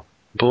don't know.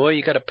 Boy,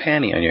 you got a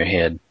panty on your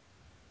head.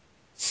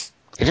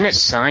 Isn't it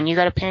Son, you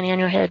got a panty on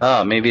your head?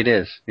 Oh, maybe it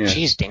is. Yeah.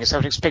 Jeez, Dingus, I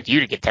would expect you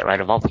to get that right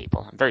of all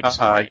people. I'm very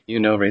disappointed. You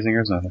know Raising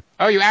Arizona.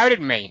 Oh, you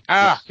outed me.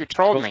 You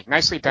trolled me.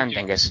 Nicely done,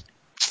 Dingus.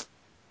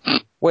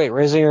 Wait,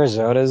 Raising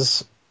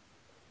Arizona's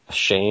a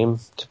shame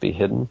to be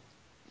hidden?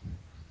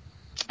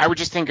 I would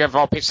just think of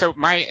all. So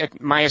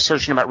my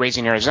assertion about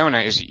Raising Arizona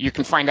is you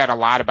can find out a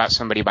lot about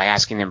somebody by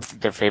asking them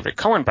their favorite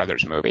Coen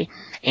Brothers movie,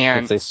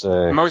 and They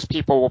say. most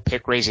people will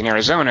pick Raising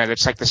Arizona.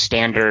 That's like the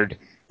standard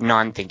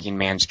non-thinking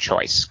man's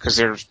choice because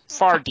there's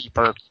far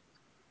deeper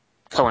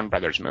Coen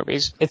Brothers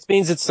movies. It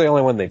means it's the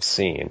only one they've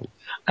seen.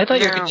 I thought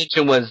your No.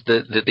 contention was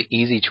that the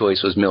easy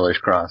choice was Miller's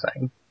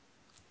Crossing.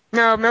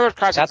 No, Miller's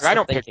Crossing. That's I the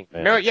don't thinking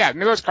pick. man.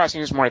 Miller's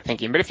Crossing is more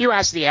thinking. But if you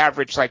ask the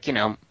average, like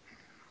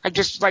like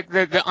just like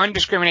the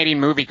undiscriminating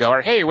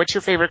moviegoer, hey, what's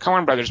your favorite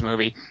Coen Brothers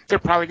movie? They're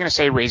probably going to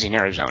say Raising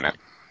Arizona.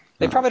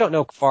 They probably don't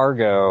know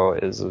Fargo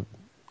is a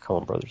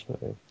Coen Brothers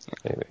movie.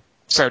 Maybe.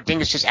 So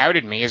Dingus just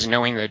outed me as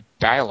knowing the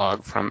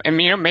dialogue from. And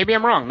maybe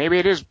I'm wrong. Maybe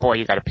it is Boy,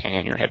 You Got a Panty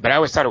on Your Head. But I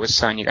always thought it was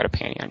Son, You Got a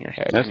Panty on Your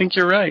Head. I think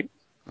you're right.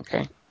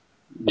 Okay.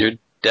 You're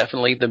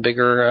definitely the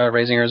bigger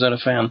Raising Arizona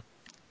fan.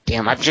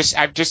 Damn, I've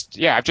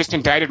just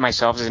indicted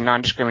myself as a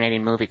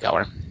non-discriminating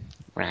moviegoer.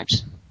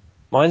 Rats.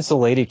 Mine's The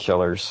Lady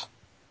Killers.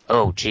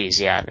 Oh, geez,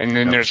 yeah. And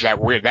then there's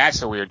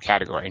that's a weird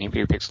category.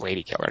 Anybody who picks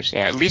Lady Killers.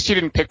 Yeah, at least you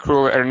didn't pick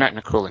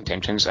not Cruel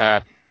Intentions.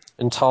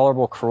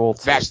 Intolerable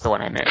Cruelty. That's the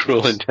one I meant.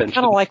 Cruel I Intentions.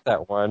 kind of like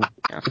that one.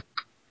 Yeah.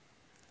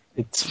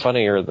 It's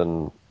funnier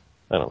than,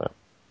 I don't know.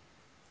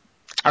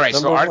 All right,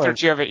 so Number Arthur, one.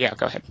 do you have it? Yeah,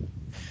 go ahead.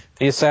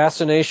 The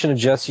Assassination of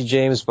Jesse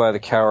James by the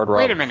coward Robert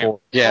Wait a minute. Ford.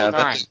 Yeah, Hold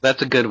on.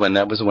 that's a good one.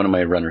 That was one of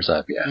my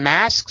runners-up. Yeah.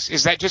 Masks?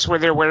 Is that just where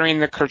they're wearing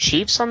the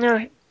kerchiefs on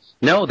their?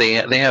 No, they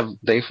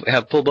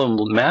have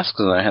full-blown masks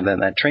on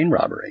that train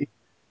robbery.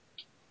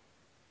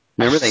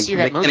 Remember, they see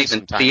that can't movie even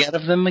sometimes. see out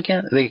of them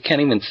again. They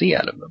can't even see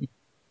out of them,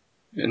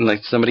 and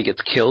like somebody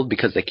gets killed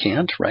because they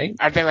can't. Right?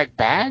 Are they like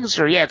bags?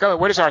 Or yeah, go.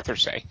 What does Arthur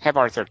say? Have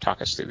Arthur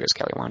talk us through this,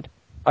 Kelly Wand.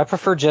 I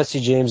prefer Jesse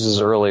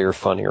James's earlier,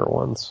 funnier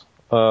ones.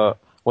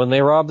 When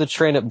they rob the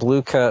train at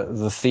Blue Cut,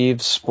 the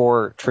thieves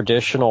sport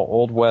traditional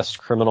Old West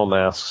criminal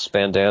masks,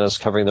 bandanas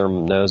covering their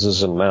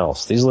noses and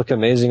mouths. These look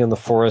amazing in the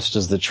forest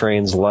as the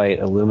train's light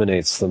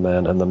illuminates the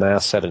men, and the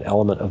masks add an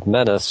element of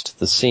menace to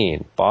the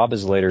scene. Bob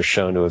is later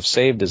shown to have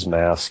saved his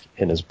mask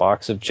in his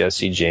box of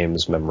Jesse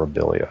James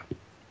memorabilia.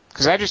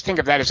 Because I just think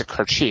of that as a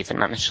kerchief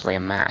and not necessarily a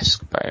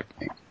mask. But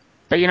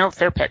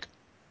fair pick.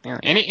 Yeah,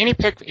 any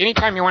pick,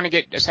 anytime you want to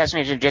get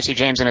Assassination of Jesse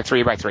James in a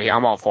 3x3,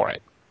 I'm all for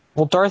it.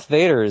 Well, Darth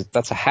Vader,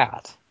 that's a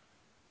hat.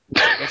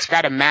 It's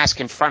got a mask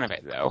in front of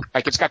it, though.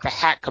 Like, it's got the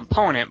hat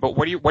component, but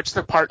what's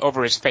the part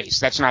over his face?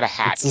 That's not a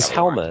hat. It's his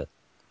Kelly Wand. helmet.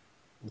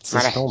 It's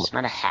his helmet. It's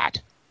not a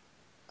hat.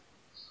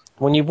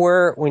 When Luke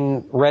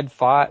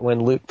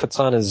puts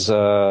on his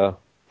hat.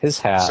 It's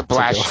a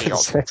blast to go shield. on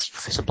his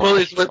next- It's a Well,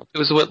 blast it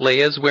was what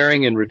Leia's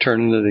wearing in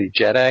Return of the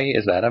Jedi.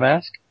 Is that a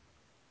mask?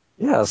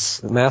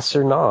 Yes,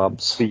 Master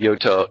Knobs. The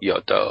Yoto.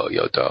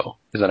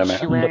 Is that a mask?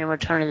 She wearing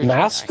Return of the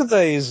Mask Jedi.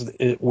 days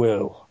it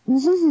will.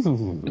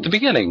 At the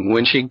beginning,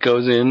 when she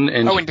goes in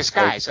and Oh, in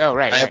disguise. Oh,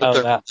 right. I have right. a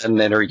thermal that.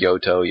 detonator,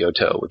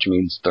 Yoto, which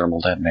means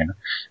thermal detonator.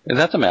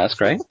 That's a mask,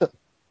 right?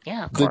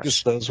 Yeah, of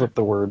Dingus course. knows what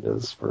the word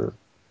is for.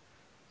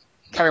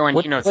 Kelly Wand,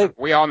 What-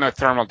 we all know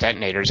thermal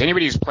detonators.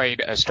 Anybody who's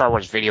played a Star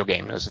Wars video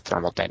game knows a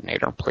thermal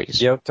detonator, please.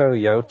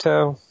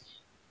 Yoto.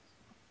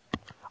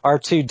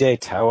 R2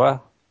 Daytoa.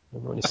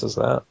 Remember when he says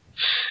that?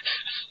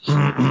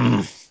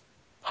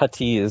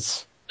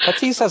 Huttese.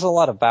 Huttese has a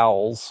lot of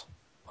vowels.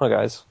 Huh,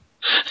 guys?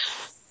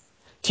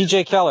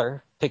 TJ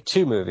Keller picked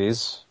 2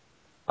 movies.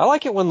 I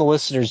like it when the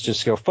listeners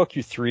just go, fuck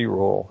you 3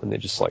 rule, and they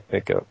just like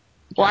pick up.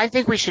 Well, I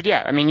think we should,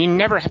 yeah. I mean, you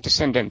never have to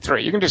send in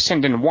 3. You can just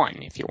send in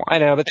 1 if you want. I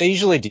know, but they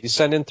usually do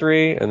send in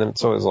 3, and then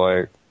it's always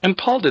like, And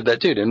Paul did that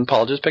too, didn't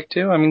Paul just pick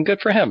 2? I mean, good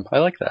for him. I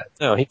like that.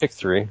 no, he picked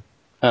 3.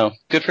 Oh,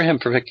 good for him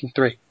for picking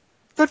 3.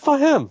 Good for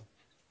him.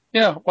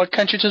 Yeah, why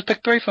can't you just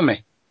pick 3 for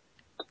me?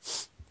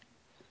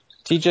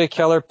 TJ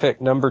Keller picked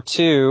number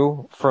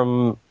 2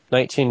 from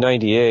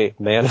 1998,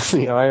 Man in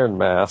the Iron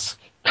Mask,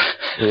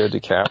 Leo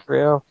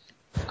DiCaprio.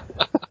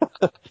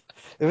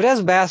 If it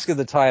has Mask in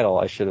the title,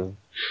 I should have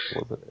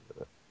eliminated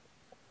it.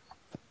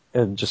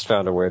 And just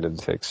found a way to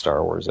take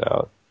Star Wars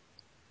out.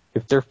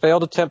 If their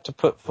failed attempt to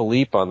put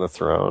Philippe on the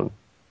throne,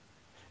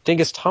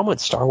 Dingus, Tom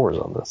went Star Wars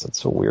on this.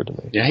 It's so weird to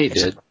me. Yeah, he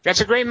did.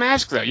 That's a great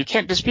mask, though. You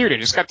can't dispute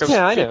it. It's got those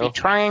Yeah, I creepy know.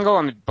 triangle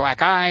and the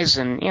black eyes,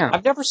 and yeah.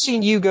 I've never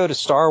seen you go to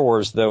Star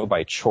Wars though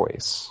by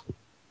choice.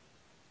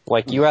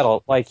 Like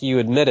you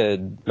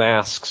admitted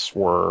masks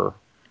were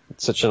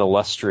such an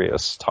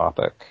illustrious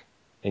topic,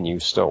 and you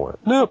still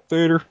went, nope,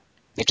 Vader.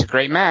 It's a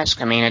great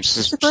mask. I mean,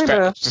 it's a great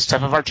mask. the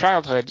stuff of our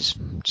childhoods.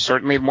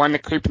 Certainly one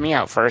that creeped me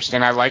out first,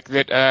 and I like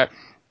that,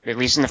 at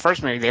least in the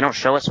first movie, they don't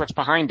show us what's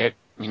behind it.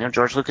 You know,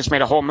 George Lucas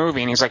made a whole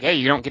movie, and he's like, hey,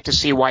 you don't get to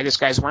see why this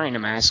guy's wearing a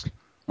mask.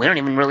 We don't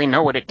even really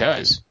know what it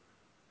does.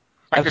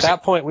 Like, At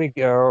that point, we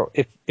go,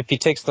 if he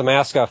takes the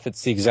mask off,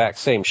 it's the exact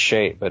same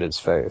shape, but his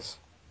face.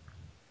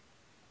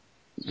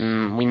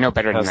 we know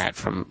better than that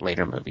from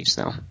later movies,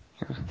 though.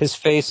 Yeah. His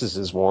face is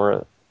his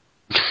warrant.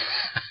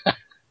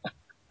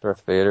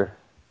 Darth Vader.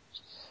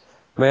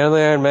 Man in the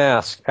Iron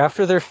Mask.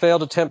 After their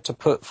failed attempt to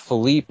put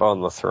Philippe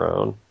on the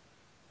throne,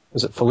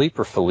 is it Philippe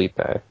or Felipe?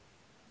 Probably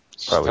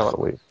Philip.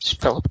 Philippe. It's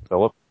Philip.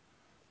 Philip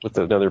with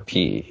another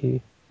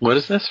P. What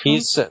is this from?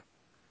 He's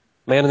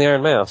Man in the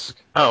Iron Mask.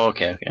 Oh,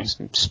 okay.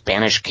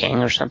 Spanish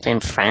king or something,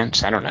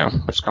 France. I don't know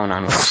what's going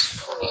on with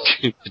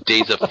this. The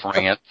days of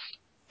France.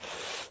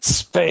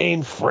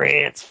 Spain,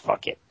 France,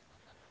 fuck it.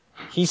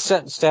 He's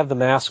sentenced to have the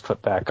mask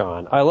put back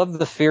on. I love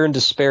the fear and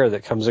despair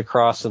that comes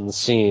across in the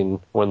scene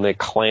when they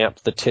clamp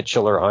the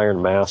titular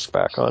iron mask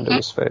back onto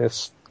his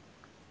face.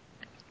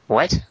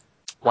 What?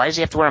 Why does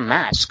he have to wear a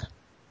mask?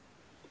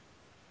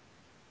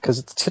 Because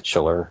it's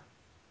titular.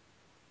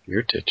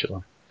 You're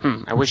titular.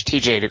 I wish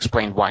TJ had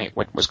explained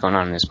what was going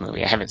on in this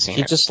movie. I haven't seen it.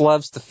 He just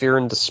loves the fear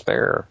and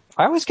despair.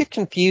 I always get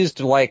confused,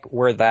 like,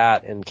 where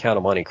that and Count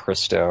of Monte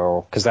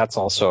Cristo, because that's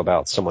also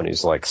about someone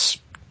who's, like,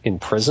 in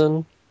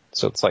prison.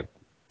 So it's like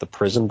the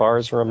prison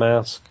bars are a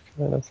mask,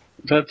 kind of.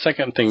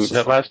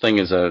 That last thing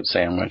is a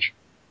sandwich.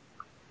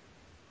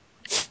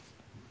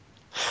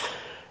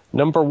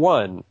 Number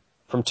 1,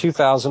 from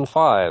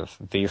 2005,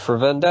 V for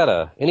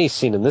Vendetta. Any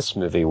scene in this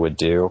movie would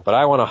do, but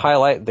I want to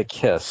highlight the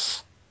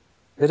kiss.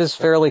 It is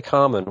fairly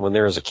common when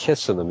there is a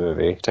kiss in the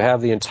movie to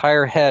have the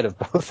entire head of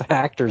both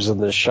actors in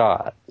the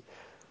shot.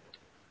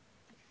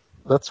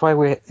 That's why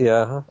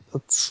I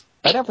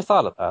never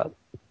thought of that.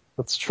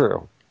 That's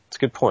true. It's a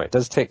good point. It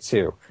does take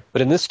two.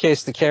 But in this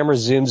case, the camera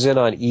zooms in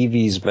on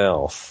Evie's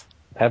mouth.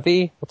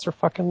 Evie? What's her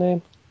fucking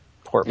name?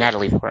 Portman.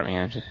 Natalie Portman.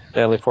 Yeah.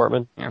 Natalie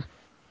Portman? Yeah.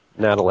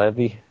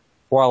 Natalie.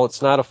 While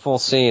it's not a full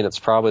scene, it's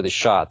probably the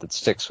shot that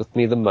sticks with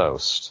me the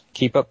most.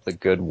 Keep up the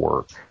good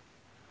work.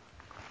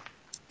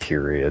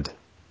 Period.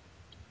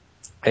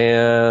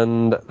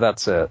 And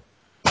that's it.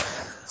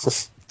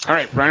 All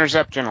right, runners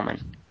up,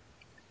 gentlemen.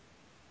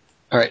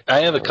 All right,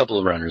 I have a couple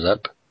of runners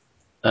up.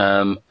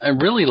 I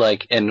really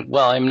like, and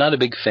while I'm not a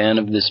big fan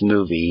of this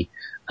movie,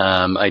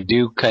 I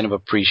do kind of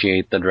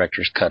appreciate the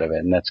director's cut of it,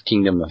 and that's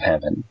Kingdom of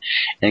Heaven.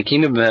 And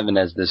Kingdom of Heaven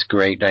has this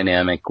great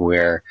dynamic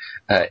where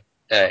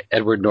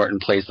Edward Norton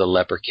plays the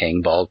Leper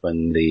King,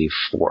 Baldwin the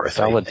Fourth.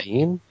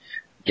 Saladin?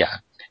 Yeah.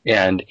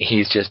 And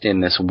he's just in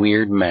this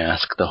weird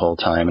mask the whole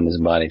time, and his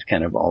body's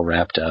kind of all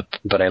wrapped up.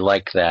 But I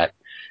like that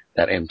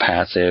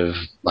impassive,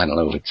 I don't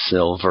know if it's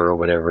silver or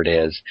whatever it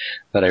is,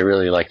 but I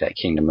really like that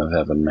Kingdom of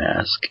Heaven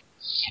mask.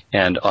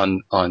 And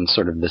on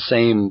sort of the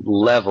same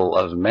level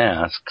of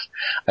masks,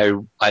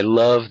 I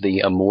love the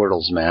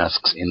Immortals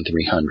masks in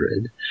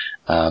 300.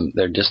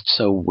 They're just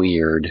so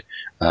weird.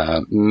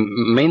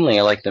 Mainly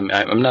I like them.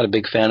 I'm not a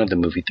big fan of the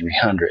movie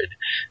 300,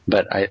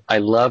 but I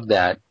love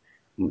that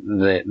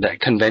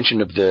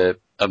convention of the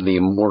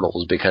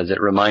Immortals, because it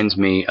reminds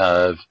me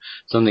of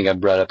something I've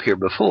brought up here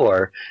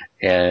before,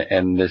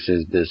 and this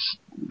is this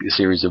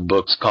series of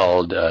books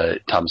called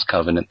Tom's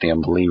Covenant, the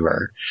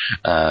Unbeliever,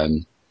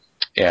 and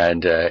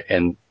the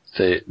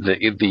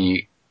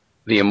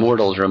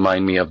Immortals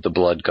remind me of the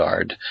Blood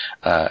Guard,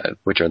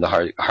 which are the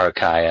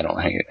Harukai. I don't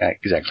know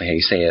exactly how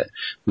you say it,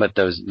 but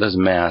those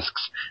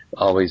masks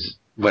always.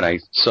 When I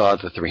saw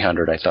the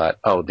 300, I thought,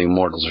 oh, the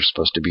Immortals are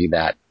supposed to be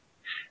that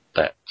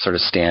sort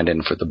of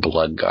stand-in for the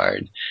Blood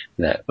Guard.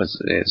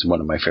 Is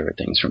one of my favorite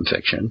things from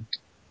fiction.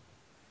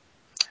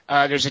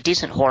 There's a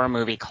decent horror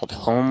movie called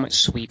Home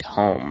Sweet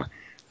Home,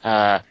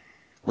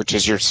 which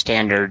is your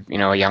standard,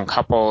 a young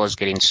couple is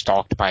getting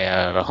stalked by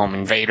a home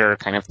invader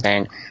kind of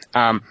thing.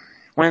 One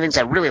of the things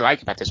I really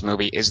like about this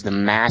movie is the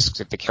mask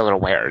that the killer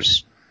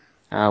wears,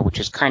 which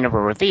is kind of a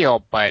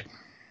reveal, but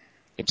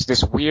it's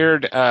this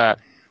weird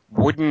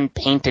wooden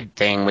painted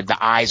thing with the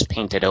eyes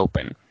painted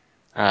open.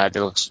 That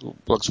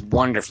looks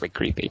wonderfully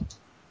creepy.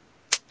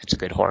 It's a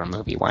good horror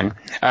movie one.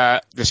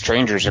 The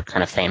Strangers are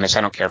kind of famous.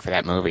 I don't care for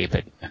that movie,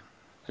 but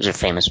those are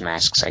famous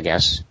masks, I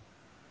guess.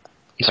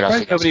 I'm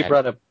surprised nobody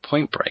brought up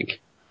Point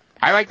Break.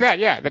 I like that,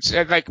 yeah. That's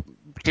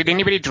did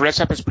anybody dress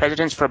up as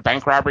presidents for a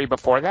bank robbery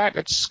before that?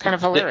 That's kind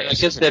of hilarious.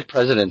 I guess Dead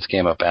Presidents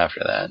came up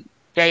after that.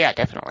 Yeah,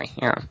 definitely,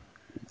 yeah.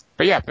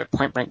 But yeah, the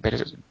Point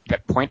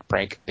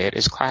Break bit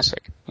is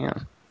classic, yeah.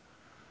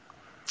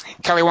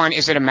 Kelly Wan,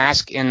 is it a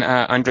mask in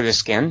Under the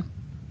Skin?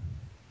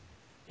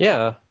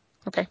 Yeah.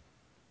 Okay.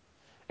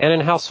 And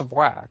in House of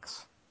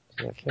Wax.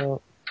 How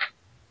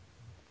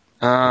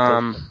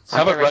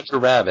about Roger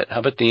Rabbit? How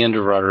about the end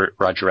of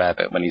Roger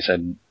Rabbit when he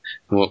said,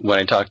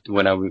 when I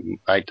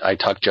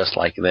talk just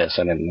like this,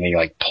 and then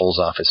he pulls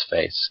off his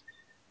face?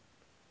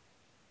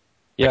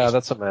 Yeah,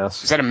 that's a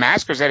mask. Is that a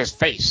mask or is that his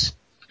face?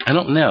 I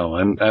don't know.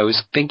 I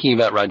was thinking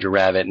about Roger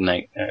Rabbit, and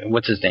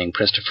what's his name?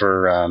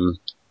 Christopher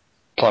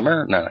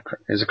Plummer? No,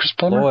 is it Chris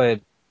Plummer?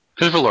 Lloyd.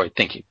 Christopher Lloyd,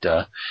 thank you.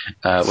 Duh.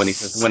 When he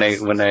says,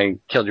 when I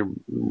killed your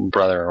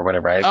brother or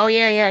whatever.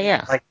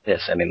 Yeah. Like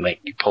this, and then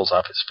he pulls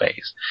off his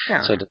face.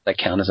 Yeah. So does that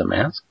count as a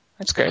mask?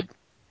 That's good.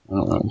 I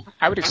don't know.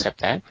 I would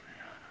accept that.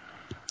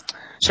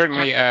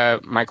 Certainly,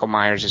 Michael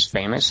Myers is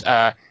famous.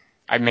 I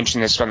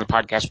mentioned this on the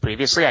podcast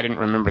previously. I didn't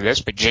remember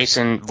this, but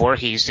Jason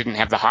Voorhees didn't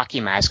have the hockey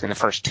mask in the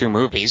first two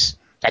movies.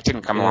 That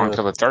didn't come along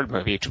until the third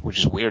movie, which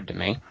is weird to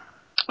me.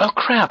 Oh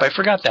crap! I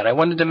forgot that. I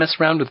wanted to mess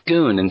around with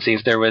Goon and see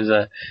if there was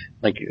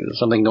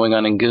something going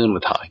on in Goon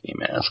with hockey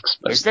masks.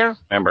 But is there?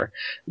 Remember,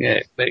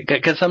 yeah,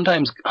 because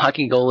sometimes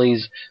hockey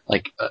goalies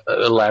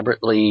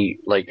elaborately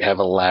have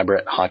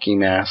elaborate hockey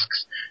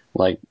masks.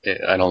 Like,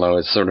 I don't know,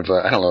 it's sort of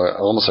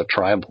almost a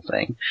tribal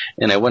thing.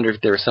 And I wonder if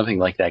there was something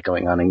like that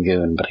going on in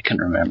Goon, but I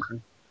couldn't remember.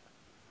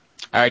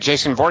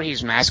 Jason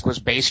Voorhees' mask was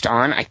based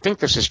on, I think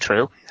this is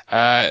true,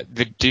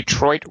 the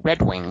Detroit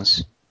Red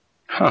Wings.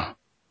 Huh.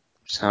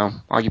 So,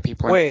 all you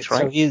people in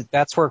Detroit. Wait, so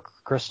that's where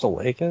Crystal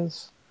Lake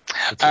is?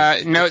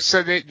 No,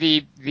 so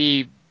the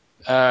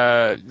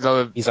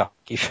He's a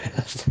hockey fan.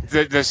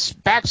 the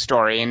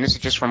backstory, and this is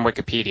just from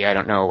Wikipedia, I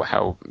don't know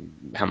how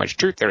much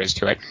truth there is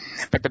to it,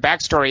 but the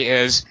backstory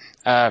is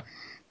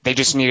they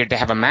just needed to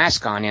have a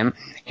mask on him,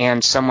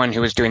 and someone who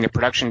was doing the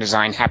production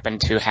design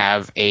happened to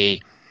have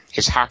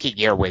his hockey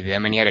gear with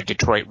him, and he had a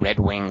Detroit Red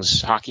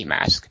Wings hockey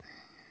mask.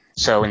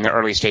 So in the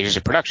early stages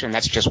of production,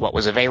 that's just what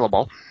was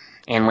available,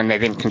 and when they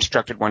then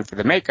constructed one for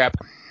the makeup,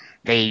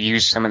 they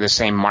used some of the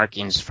same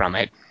markings from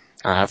it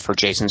for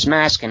Jason's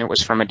mask, and it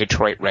was from a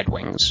Detroit Red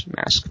Wings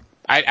mask.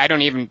 I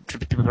don't even, to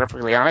be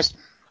perfectly honest,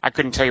 I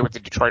couldn't tell you what the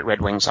Detroit Red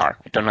Wings are.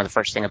 I don't know the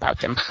first thing about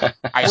them.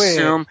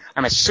 I'm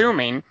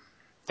assuming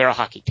they're a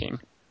hockey team.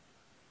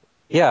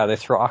 Yeah, they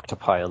throw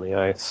octopi on the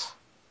ice.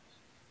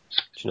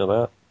 Did you know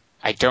that?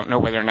 I don't know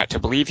whether or not to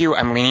believe you.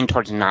 I'm leaning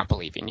towards not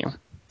believing you.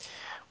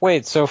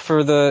 Wait, so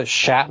for the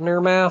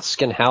Shatner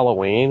mask in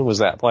Halloween, was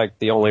that like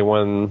the only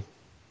one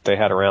they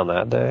had around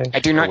that day? I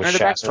do not Or know was the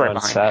Shatner backstory on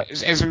behind set?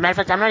 it. As a matter of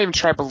fact, I'm not even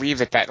sure I believe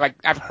that. Like,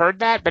 I've heard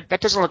that, but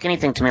that doesn't look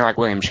anything to me like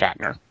William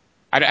Shatner.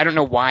 I don't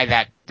know why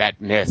that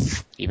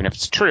myth, even if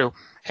it's true,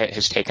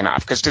 has taken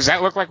off. Because does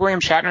that look like William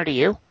Shatner to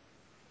you?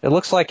 It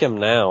looks like him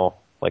now.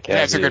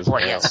 That's a good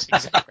point. Yes,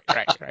 exactly.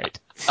 Right.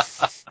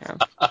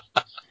 Yeah.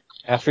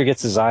 After he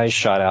gets his eyes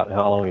shot out in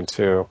Halloween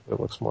 2, it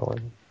looks more like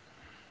him.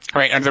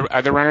 All right,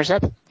 other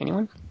runners-up?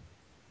 Anyone?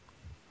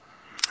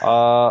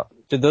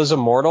 Did those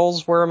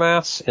Immortals wear a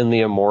mask in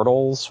the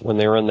Immortals when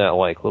they were in that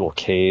like little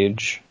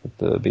cage at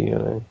the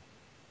beginning?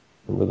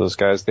 Remember those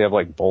guys? They have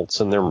like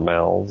bolts in their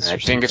mouths.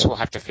 Dingus will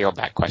have to field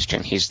that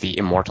question. He's the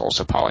Immortals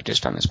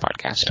apologist on this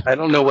podcast. I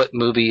don't know what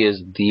movie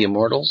is The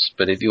Immortals,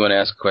 but if you want to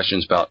ask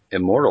questions about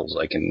Immortals,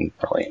 I can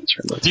probably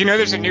answer them. Do you know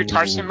there's a new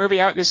Tarzan movie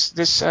out this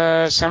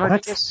summer?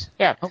 What?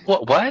 Yeah.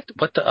 What?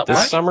 What the? This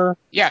what? summer?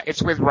 Yeah,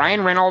 it's with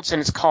Ryan Reynolds, and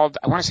it's called,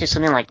 I want to say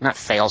something like, not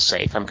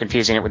Failsafe. I'm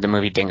confusing it with the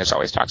movie Dingus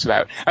always talks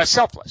about.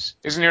 Selfless.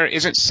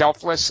 Isn't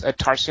Selfless a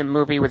Tarzan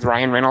movie with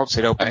Ryan Reynolds?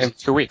 It opens in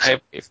 2 weeks.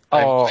 I have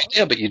no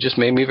idea, but you just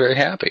made me very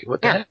happy.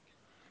 What the heck?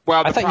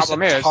 Well, I the thought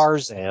problem you said is...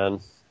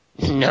 Tarzan.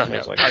 No.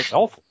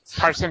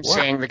 Tarzan What?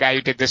 Singh, the guy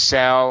who did The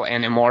Cell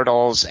and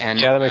Immortals and...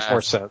 Yeah, that makes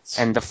more sense.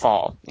 And The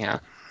Fall, yeah.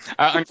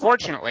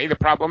 Unfortunately, the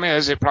problem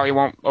is it probably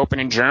won't open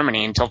in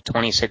Germany until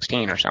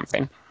 2016 or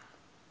something.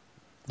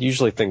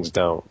 Usually things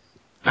don't.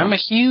 I'm a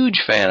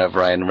huge fan of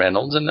Ryan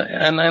Reynolds, and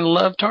I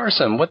love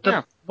Tarzan. What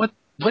the?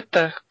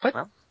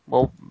 Yeah.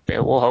 Well,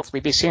 we'll hopefully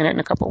be seeing it in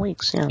a couple of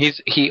weeks. Yeah.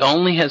 He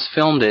only has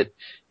filmed it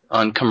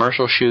on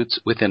commercial shoots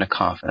within a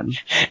coffin.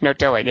 No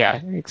telling. Yeah,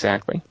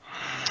 exactly.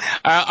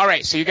 All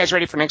right. So you guys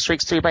ready for next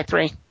week's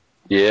 3x3?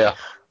 Yeah.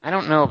 I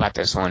don't know about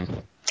this one.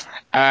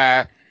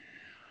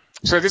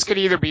 So this could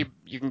either be,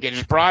 you can get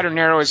as broad or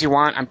narrow as you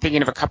want. I'm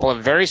thinking of a couple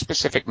of very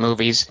specific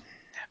movies.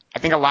 I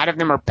think a lot of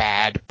them are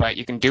bad, but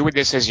you can do with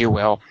this as you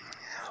will.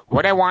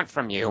 What I want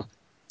from you,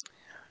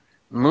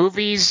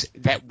 movies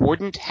that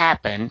wouldn't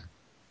happen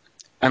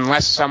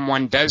unless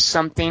someone does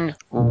something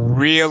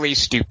really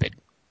stupid.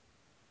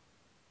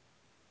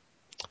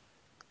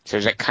 So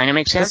does that kind of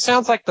make sense? This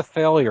sounds like the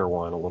failure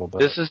one a little bit.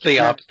 This is the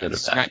opposite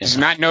of that. It's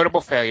not notable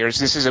failures.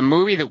 This is a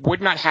movie that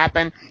would not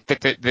happen,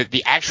 that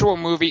the actual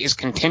movie is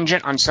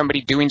contingent on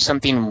somebody doing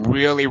something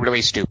really,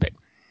 really stupid.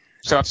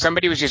 So if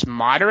somebody was just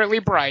moderately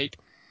bright,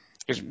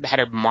 just had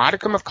a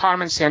modicum of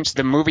common sense,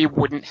 the movie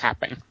wouldn't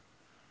happen.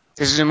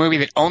 This is a movie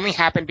that only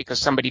happened because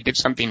somebody did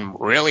something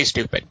really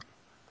stupid.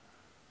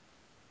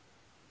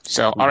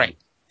 So, all right.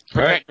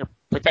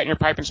 Put that in your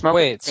pipe and smoke.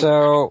 Wait,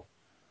 so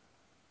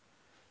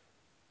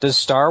does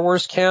Star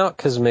Wars count?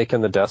 Because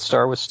making the Death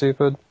Star was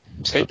stupid?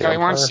 Say, Kelly,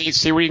 want to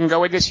see where you can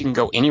go with this? You can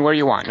go anywhere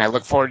you want, and I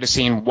look forward to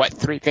seeing what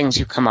 3 things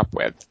you come up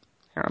with.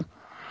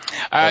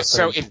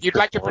 So if you'd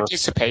like to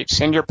participate,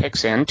 send your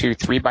picks in to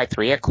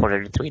 3x3 at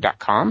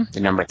quarter-to-3.com.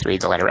 The number 3,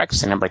 the letter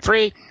X, the number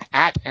 3,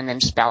 at, and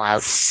then spell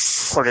out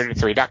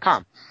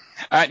quarter-to-3.com.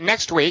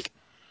 Next week,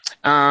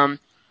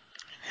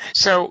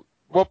 so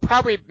we'll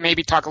probably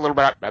maybe talk a little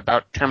bit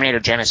about Terminator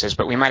Genisys,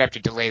 but we might have to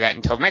delay that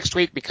until next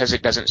week because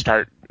it doesn't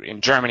start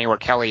in Germany where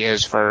Kelly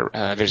is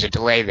there's a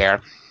delay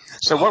there.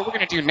 So what we're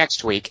going to do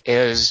next week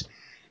is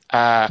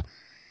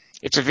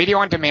it's a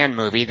video-on-demand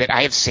movie that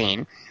I have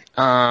seen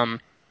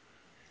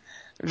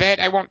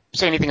that I won't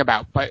say anything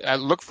about, but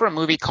look for a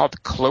movie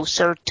called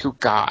Closer to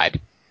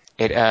God.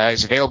 It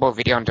is available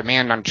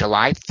video-on-demand on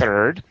July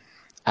 3rd,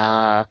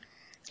 and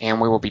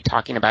we will be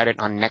talking about it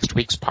on next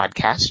week's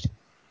podcast.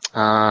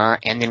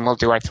 And then we'll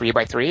do our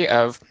 3x3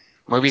 of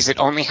movies that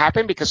only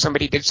happen because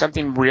somebody did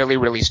something really,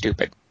 really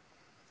stupid.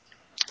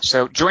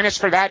 So join us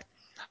for that.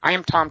 I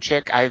am Tom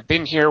Chick. I've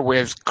been here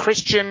with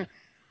Christian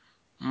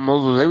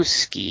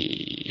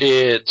Molowski.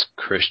 It's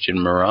Christian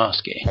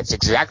Morosky. That's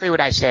exactly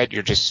what I said.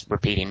 You're just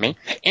repeating me.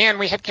 And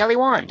we had Kelly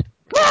Wand.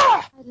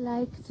 Ah! I'd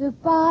like to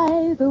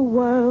buy the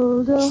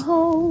world a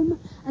home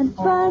and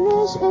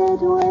furnish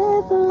it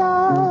with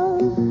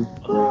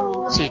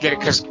love. So you get it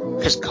because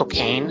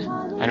cocaine?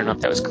 I don't know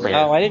if that was clear.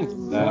 Oh, I didn't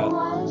get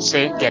that.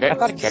 See, get it? I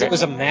thought Get it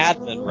was a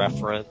Mad Men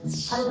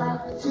reference.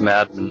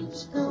 Mad Men.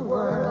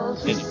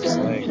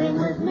 Interesting.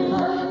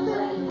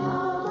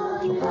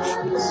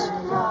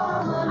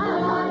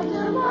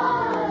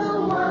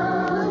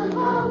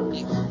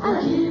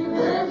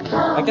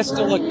 I guess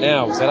to look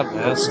now, was that a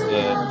mask?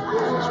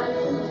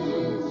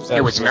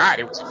 It was not.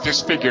 It was a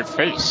disfigured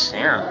face.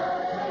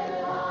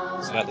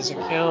 Yeah. So that doesn't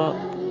count.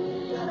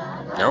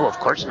 No, of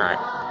course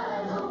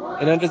not.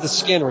 And Under the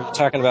Skin, were you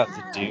talking about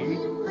the dude?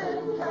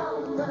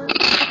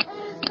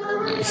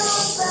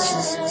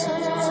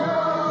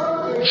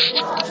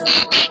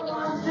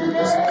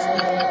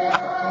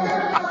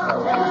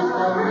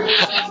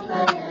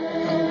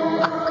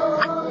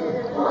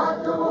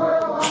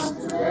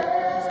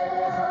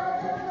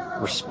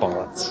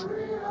 Response.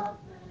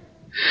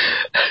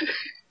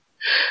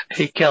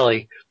 Hey,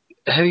 Kelly,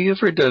 have you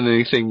ever done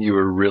anything you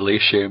were really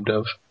ashamed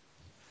of?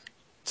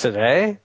 Today?